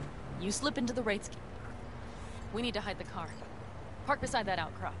 You slip into the raid scheme. We need to hide the car. Park beside that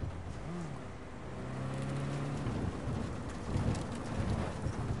outcrop.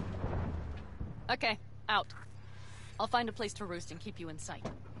 Okay, out. I'll find a place to roost and keep you in sight.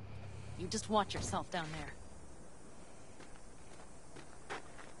 You just watch yourself down there.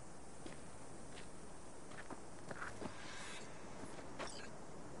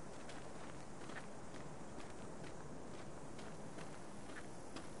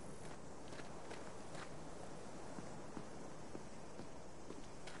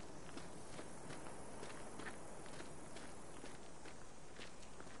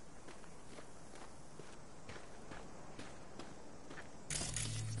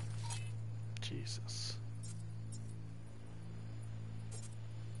 Jesus.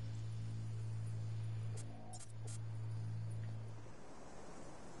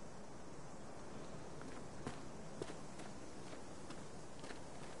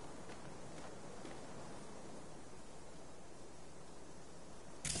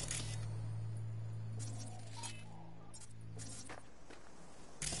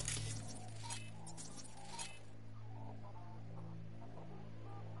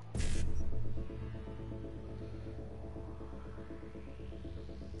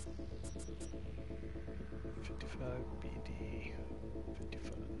 BD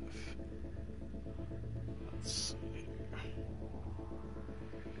 55. Let's see.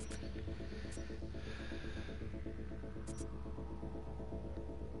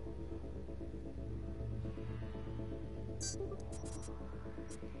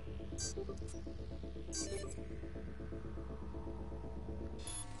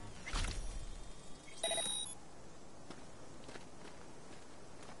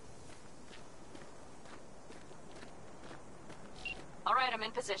 All right, I'm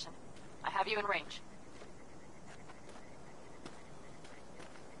in position. I have you in range.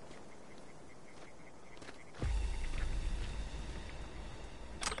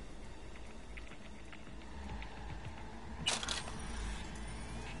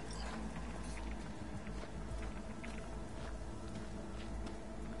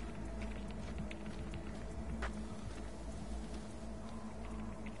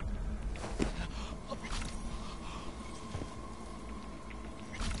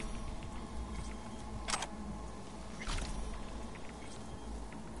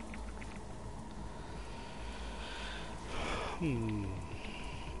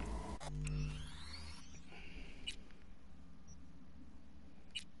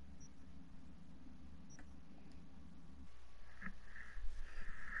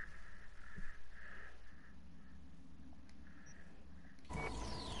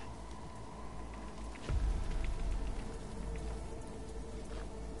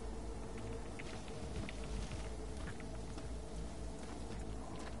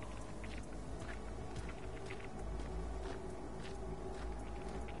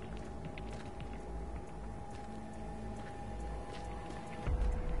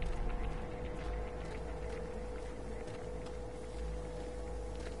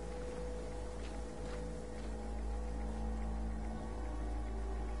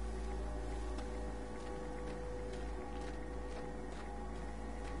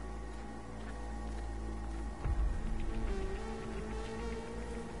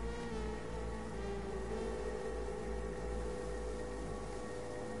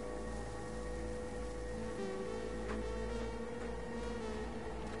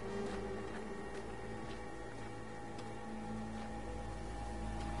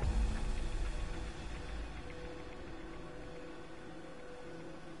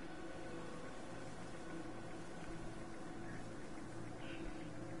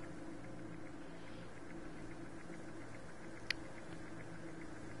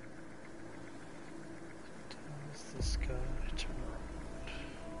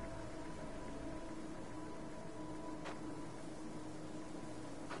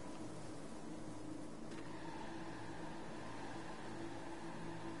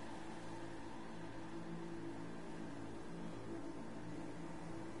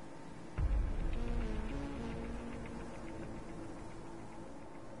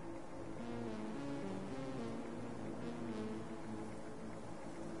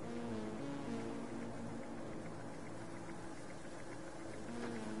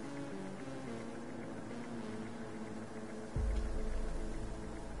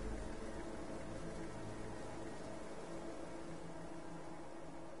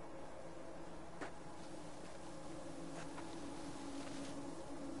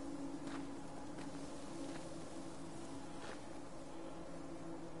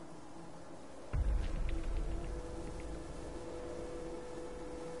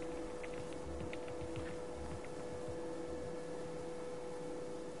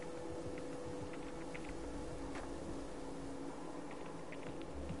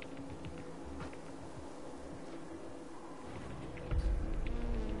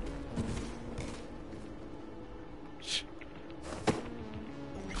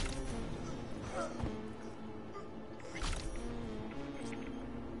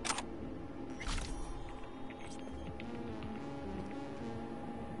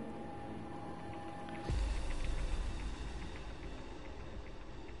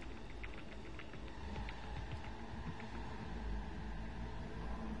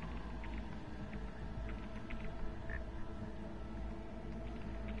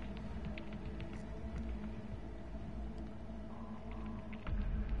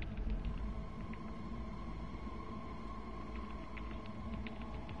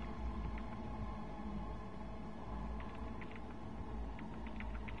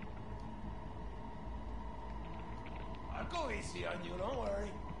 go easy on you, don't worry.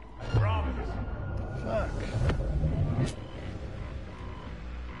 I promise. Fuck.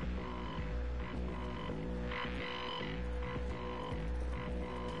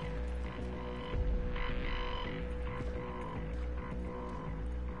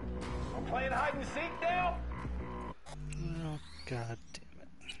 We're playing hide and seek now? Oh, god damn it.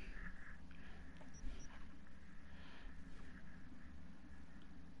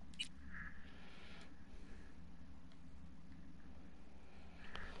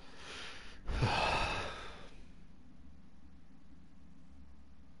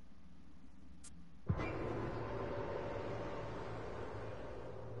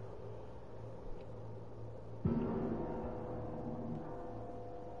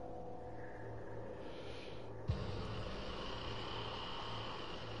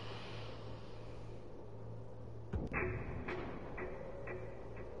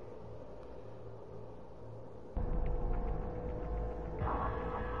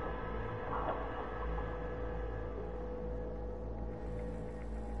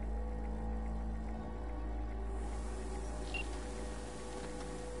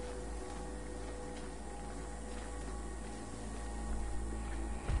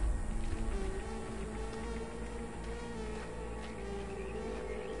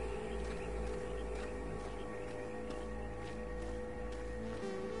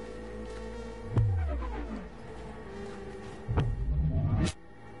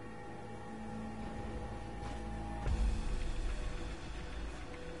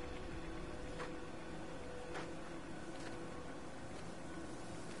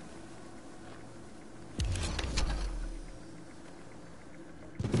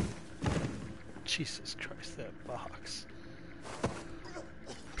 Jesus Christ, that box.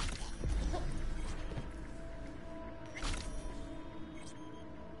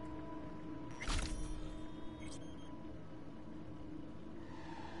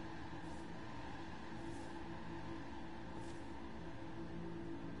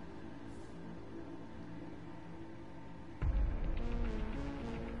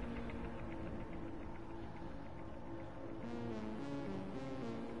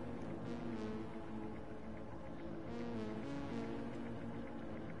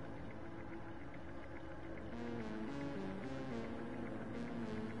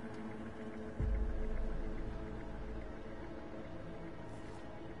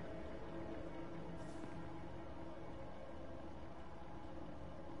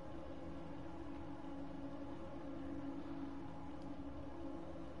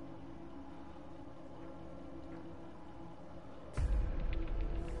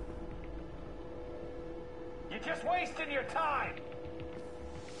 You're just wasting your time.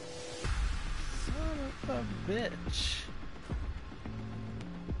 Son of a bitch.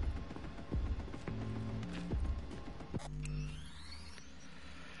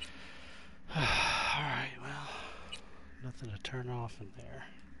 Alright, well, nothing to turn off in there.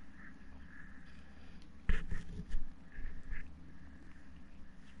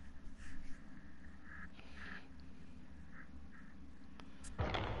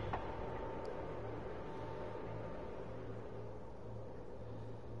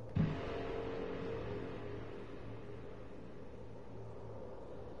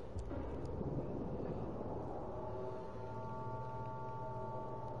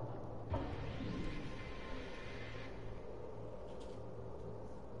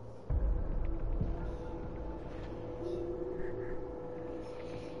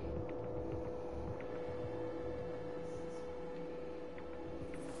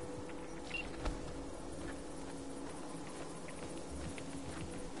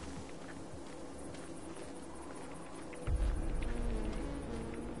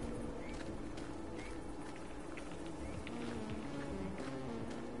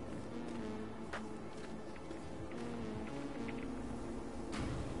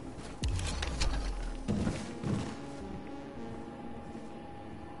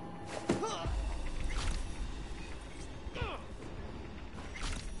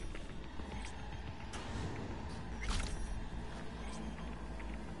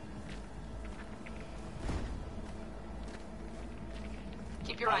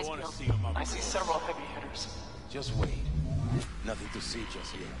 Keep your eyes I want to peeled. see him up. I see several heavy hitters. Just wait. Nothing to see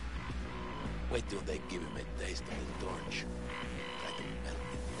just yet. Wait till they give him a taste of the torch. Try to melt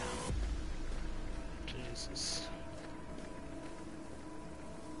it down. Jesus.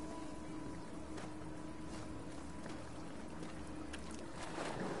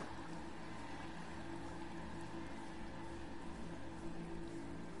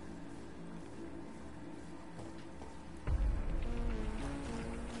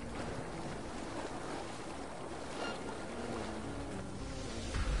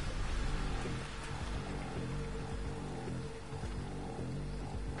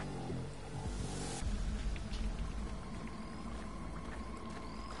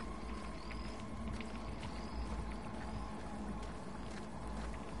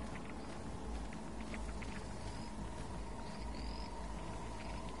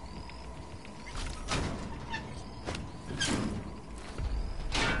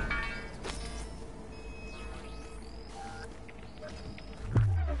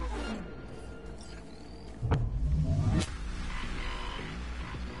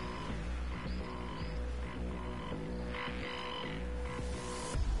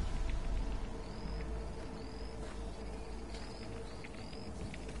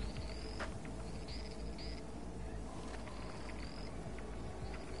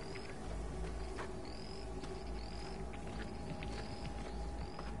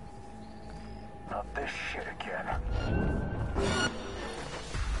 this shit again.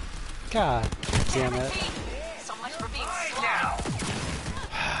 God damn it. So much for being slow. Now.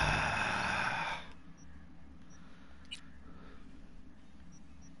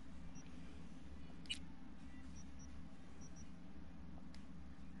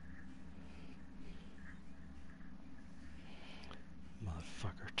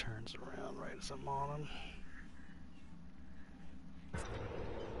 Motherfucker turns around right as I'm on him.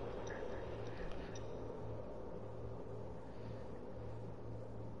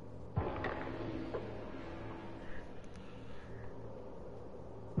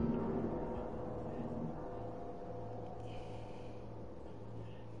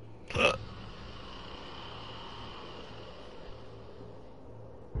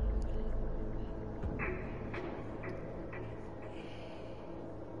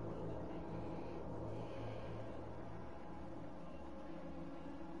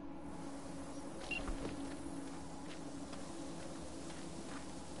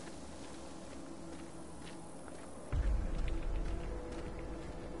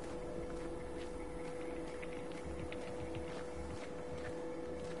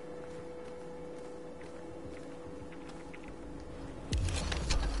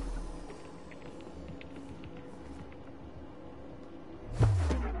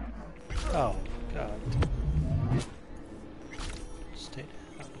 Oh, God. Stay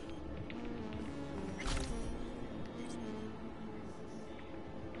down.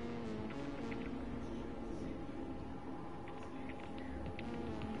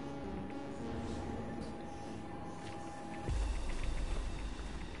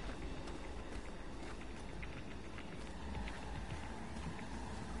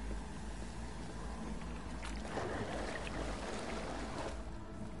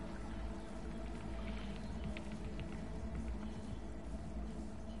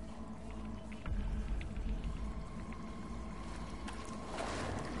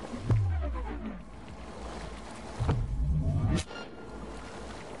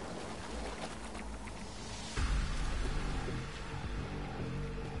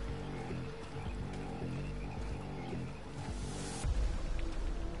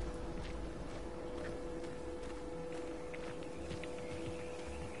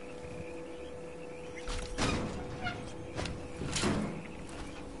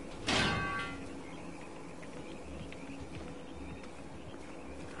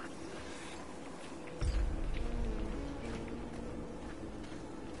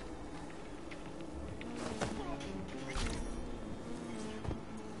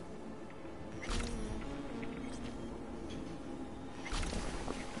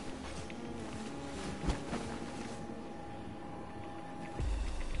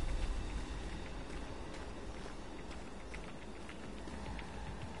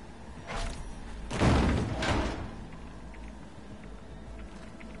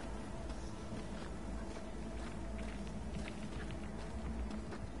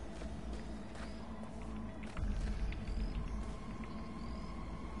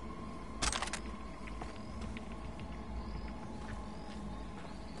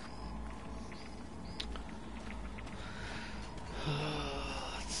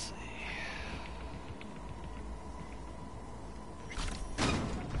 Let's see.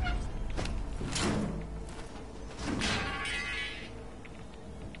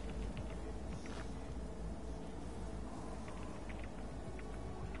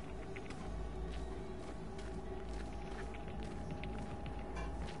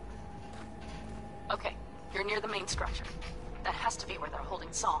 Okay, you're near the main structure. That has to be where they're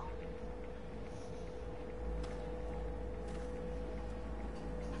holding Saul.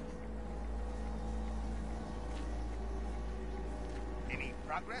 Any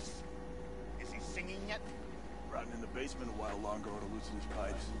progress? Is he singing yet? Rotting in the basement a while longer ought to loosen his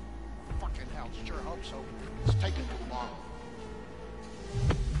pipes. Fucking hell, sure hope so. It's taking too long.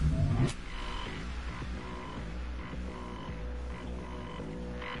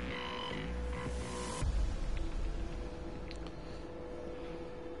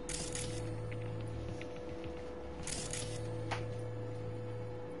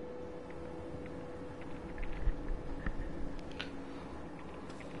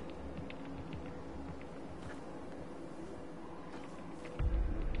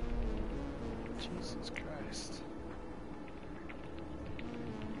 Jesus Christ.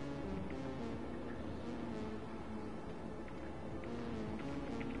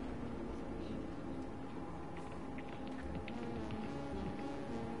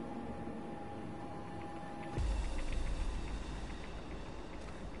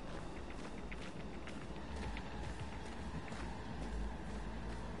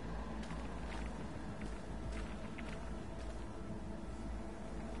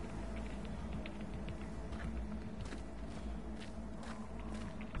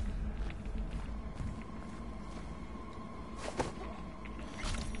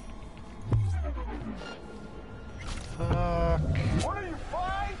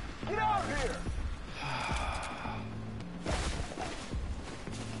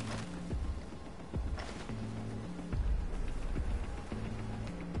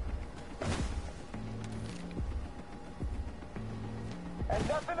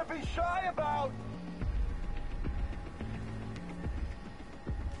 Nothing to be shy about!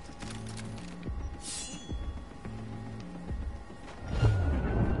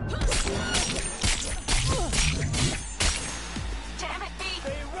 Damn it, V!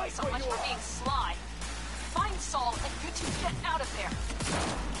 So much for being sly. Find Saul and you two get out of there.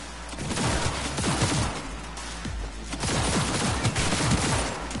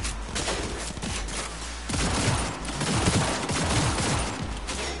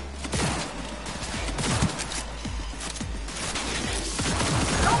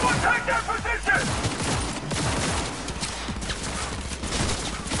 Someone take their position!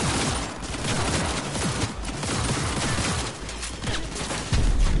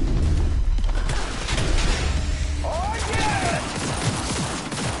 Oh yeah!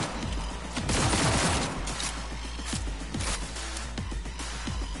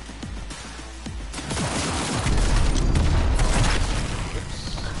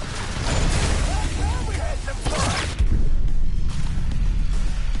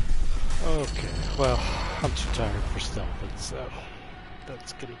 Okay, well, I'm too tired for stealthing, so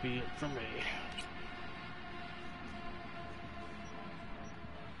that's gonna be it for me.